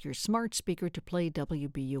or ask your smart speaker to play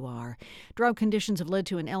WBUR. Drought conditions have led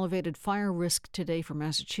to an elevated fire risk today for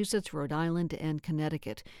Massachusetts, Rhode Island, and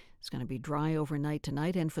Connecticut. It's going to be dry overnight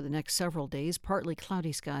tonight and for the next several days. Partly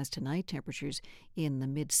cloudy skies tonight, temperatures in the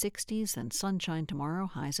mid-60s, and sunshine tomorrow,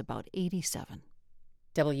 highs about 87.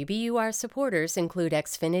 WBUR supporters include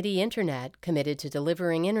Xfinity Internet, committed to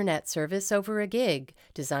delivering internet service over a gig,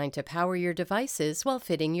 designed to power your devices while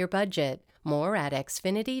fitting your budget. More at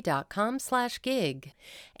xfinity.com/gig.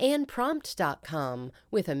 And Prompt.com,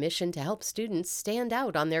 with a mission to help students stand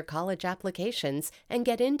out on their college applications and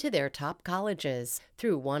get into their top colleges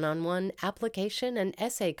through one-on-one application and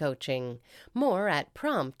essay coaching. More at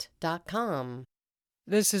Prompt.com.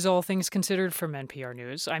 This is All Things Considered from NPR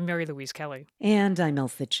News. I'm Mary Louise Kelly. And I'm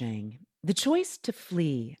Elsa Chang. The choice to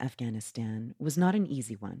flee Afghanistan was not an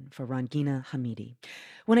easy one for Rangina Hamidi.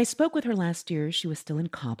 When I spoke with her last year, she was still in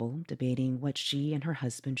Kabul, debating what she and her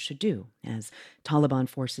husband should do as Taliban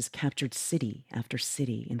forces captured city after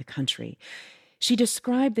city in the country. She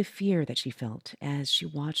described the fear that she felt as she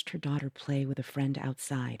watched her daughter play with a friend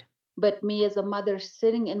outside. But me as a mother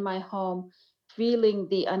sitting in my home, feeling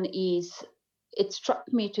the unease, it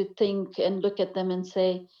struck me to think and look at them and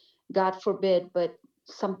say, God forbid, but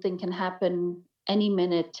something can happen any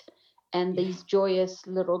minute. And these joyous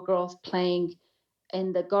little girls playing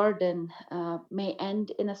in the garden may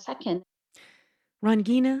end in a second.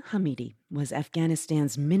 Rangina Hamidi was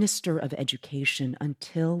Afghanistan's Minister of Education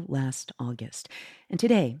until last August. And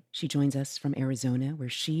today, she joins us from Arizona, where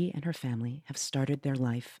she and her family have started their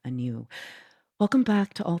life anew. Welcome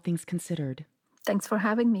back to All Things Considered. Thanks for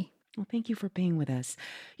having me. Well, thank you for being with us.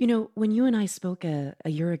 You know, when you and I spoke a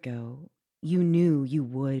year ago, you knew you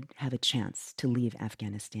would have a chance to leave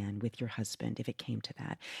Afghanistan with your husband if it came to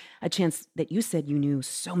that. A chance that you said you knew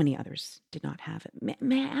so many others did not have.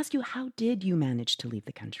 May I ask you, how did you manage to leave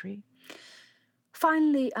the country?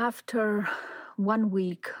 Finally, after 1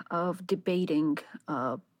 week of debating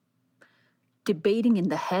in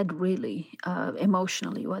the head, really,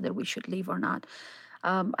 emotionally, whether we should leave or not,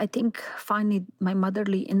 I think finally my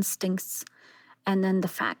motherly instincts, and then the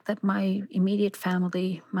fact that my immediate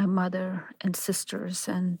family, my mother and sisters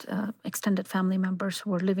and extended family members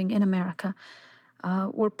who were living in America,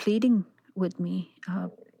 were pleading with me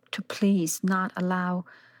to please not allow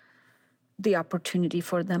the opportunity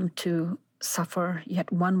for them to suffer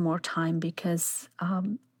yet one more time, because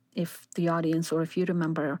if the audience or if you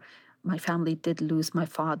remember, my family did lose my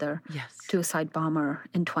father, suicide bomber,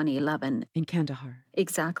 in 2011. In Kandahar.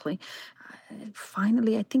 Exactly.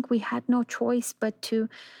 Finally, I think we had no choice but to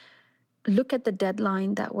look at the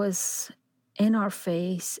deadline that was in our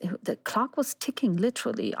face. The clock was ticking,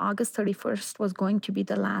 literally. August 31st was going to be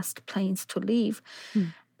the last planes to leave.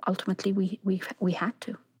 Ultimately, we had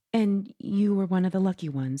to. And you were one of the lucky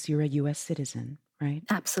ones. You're a U.S. citizen, right?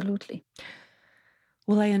 Absolutely.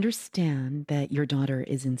 Well, I understand that your daughter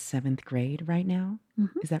is in 7th grade right now.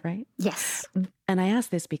 Mm-hmm. Is that right? Yes. And I ask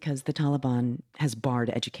this because the Taliban has barred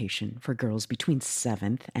education for girls between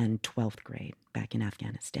 7th and 12th grade back in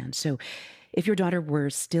Afghanistan. So if your daughter were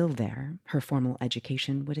still there, her formal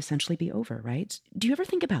education would essentially be over, right? Do you ever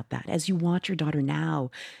think about that as you watch your daughter now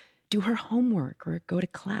do her homework or go to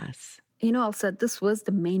class? You know, Elsa, this was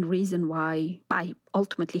the main reason why I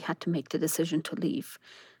ultimately had to make the decision to leave,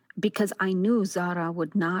 because I knew Zara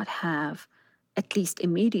would not have, at least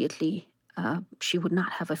immediately, she would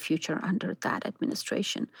not have a future under that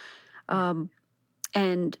administration.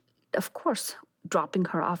 And of course, dropping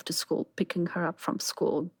her off to school, picking her up from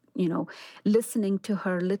school, you know, listening to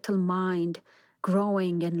her little mind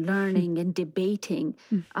growing and learning and debating.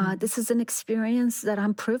 This is an experience that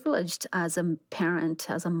I'm privileged as a parent,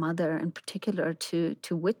 as a mother in particular, to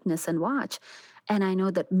witness and watch. And I know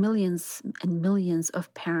that millions and millions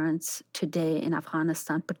of parents today in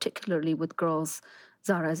Afghanistan, particularly with girls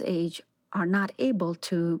Zara's age, are not able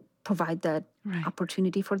to provide that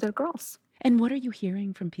opportunity for their girls. And what are you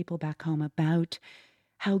hearing from people back home about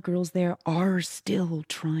how girls there are still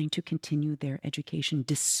trying to continue their education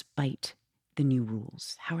despite the new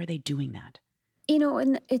rules? How are they doing that? You know,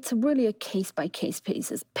 and it's really a case-by-case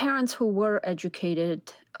basis. Parents who were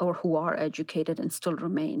educated or who are educated and still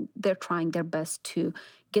remain, they're trying their best to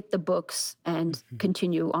get the books and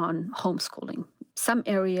continue on homeschooling. Some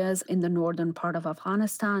areas in the northern part of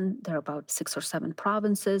Afghanistan, there are about 6 or 7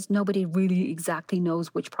 provinces. Nobody really exactly knows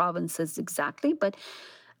which provinces exactly, but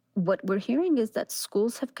what we're hearing is that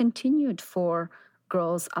schools have continued for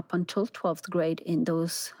girls up until 12th grade in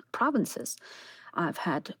those provinces. I've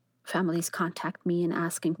had families contact me and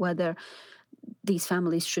asking whether these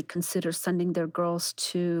families should consider sending their girls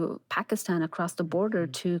to Pakistan across the border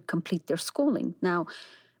to complete their schooling. Now,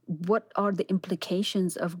 what are the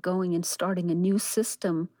implications of going and starting a new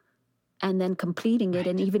system and then completing it?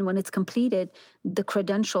 And even when it's completed, the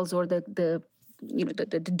credentials or the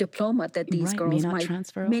diploma that these girls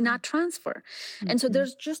may not transfer. And so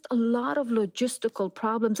there's just a lot of logistical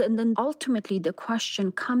problems. And then ultimately the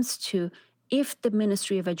question comes to, if the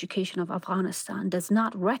Ministry of Education of Afghanistan does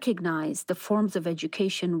not recognize the forms of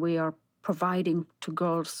education we are providing to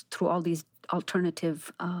girls through all these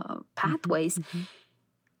alternative pathways,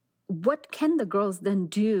 what can the girls then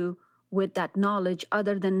do with that knowledge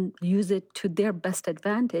other than use it to their best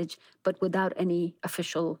advantage, but without any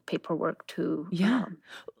official paperwork to...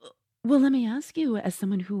 Well, let me ask you, as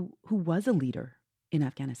someone who was a leader in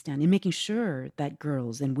Afghanistan in making sure that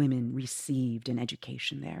girls and women received an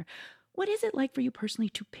education there, what is it like for you personally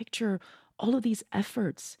to picture all of these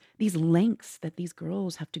efforts, these lengths that these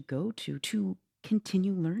girls have to go to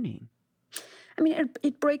continue learning? I mean,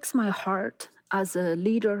 it breaks my heart as a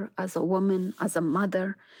leader, as a woman, as a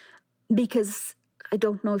mother, because I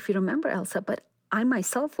don't know if you remember, Elsa, but I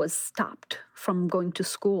myself was stopped from going to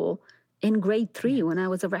school in grade 3 when I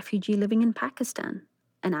was a refugee living in Pakistan,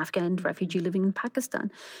 an Afghan refugee living in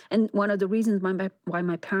Pakistan. And one of the reasons why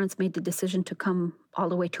my parents made the decision to come all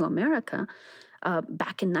the way to America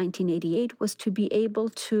back in 1988 was to be able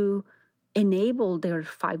to enable their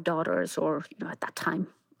 5 daughters, or at that time,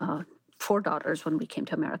 4 daughters when we came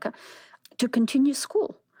to America, to continue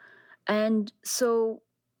school. And so,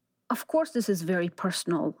 of course, this is very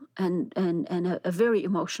personal and a very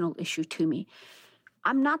emotional issue to me.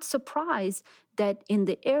 I'm not surprised that in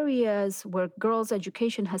the areas where girls'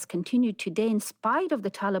 education has continued today, in spite of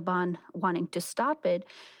the Taliban wanting to stop it,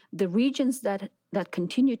 the regions that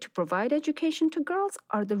continue to provide education to girls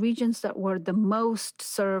are the regions that were the most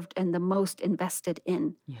served and the most invested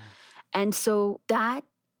in. Yeah. And so that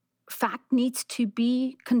fact needs to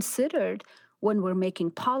be considered when we're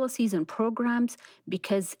making policies and programs,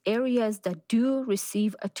 because areas that do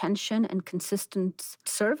receive attention and consistent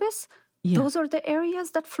service, those are the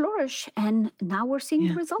areas that flourish. And now we're seeing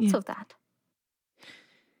the results of that.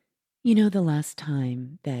 You know, the last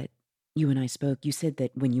time that you and I spoke, you said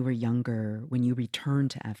that when you were younger, when you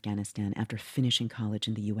returned to Afghanistan after finishing college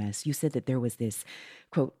in the U.S., you said that there was this,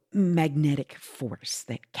 quote, magnetic force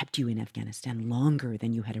that kept you in Afghanistan longer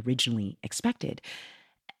than you had originally expected.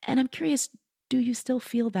 And I'm curious, do you still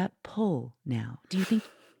feel that pull now? Do you think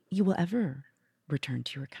you will ever return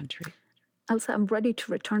to your country? Elsa, I'm ready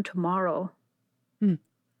to return tomorrow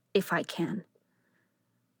if I can.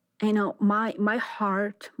 You know, my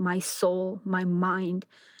heart, my soul, my mind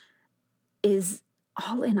is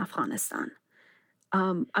all in Afghanistan.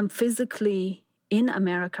 I'm physically in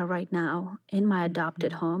America right now, in my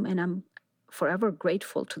adopted home, and I'm forever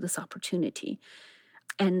grateful to this opportunity.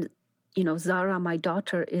 And, you know, Zara, my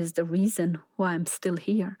daughter, is the reason why I'm still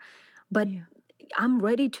here. But I'm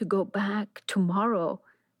ready to go back tomorrow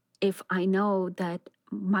if I know that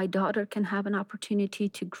my daughter can have an opportunity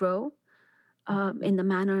to grow in the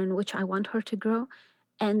manner in which I want her to grow,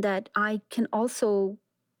 and that I can also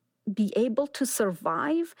be able to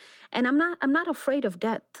survive. And I'm not afraid of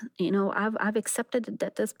death. You know, I've accepted that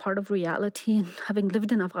death as part of reality, and having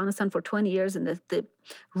lived in Afghanistan for 20 years and the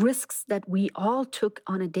risks that we all took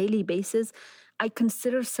on a daily basis, I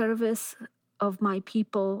consider service of my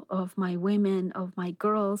people, of my women, of my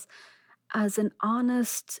girls as an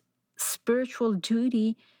honest spiritual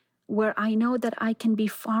duty, where I know that I can be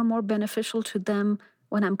far more beneficial to them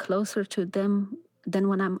when I'm closer to them than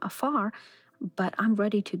when I'm afar. But I'm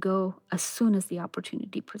ready to go as soon as the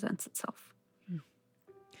opportunity presents itself.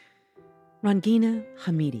 Rangina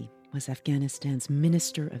Hamidi was Afghanistan's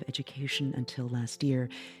Minister of Education until last year.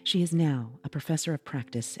 She is now a professor of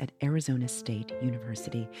practice at Arizona State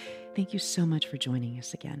University. Thank you so much for joining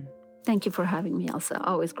us again. Thank you for having me, Elsa.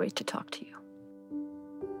 Always great to talk to you.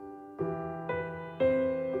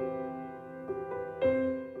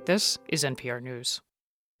 This is NPR News.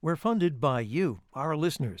 We're funded by you, our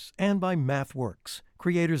listeners, and by MathWorks,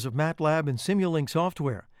 creators of MATLAB and Simulink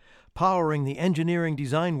software, powering the Engineering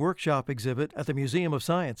Design Workshop exhibit at the Museum of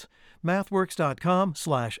Science,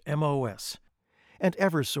 mathworks.com/MOS. And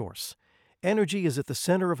Eversource. Energy is at the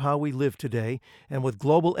center of how we live today, and with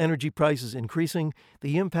global energy prices increasing,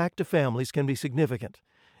 the impact to families can be significant.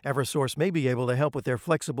 Eversource may be able to help with their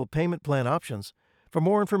flexible payment plan options. For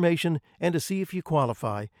more information and to see if you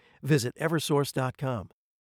qualify, visit eversource.com.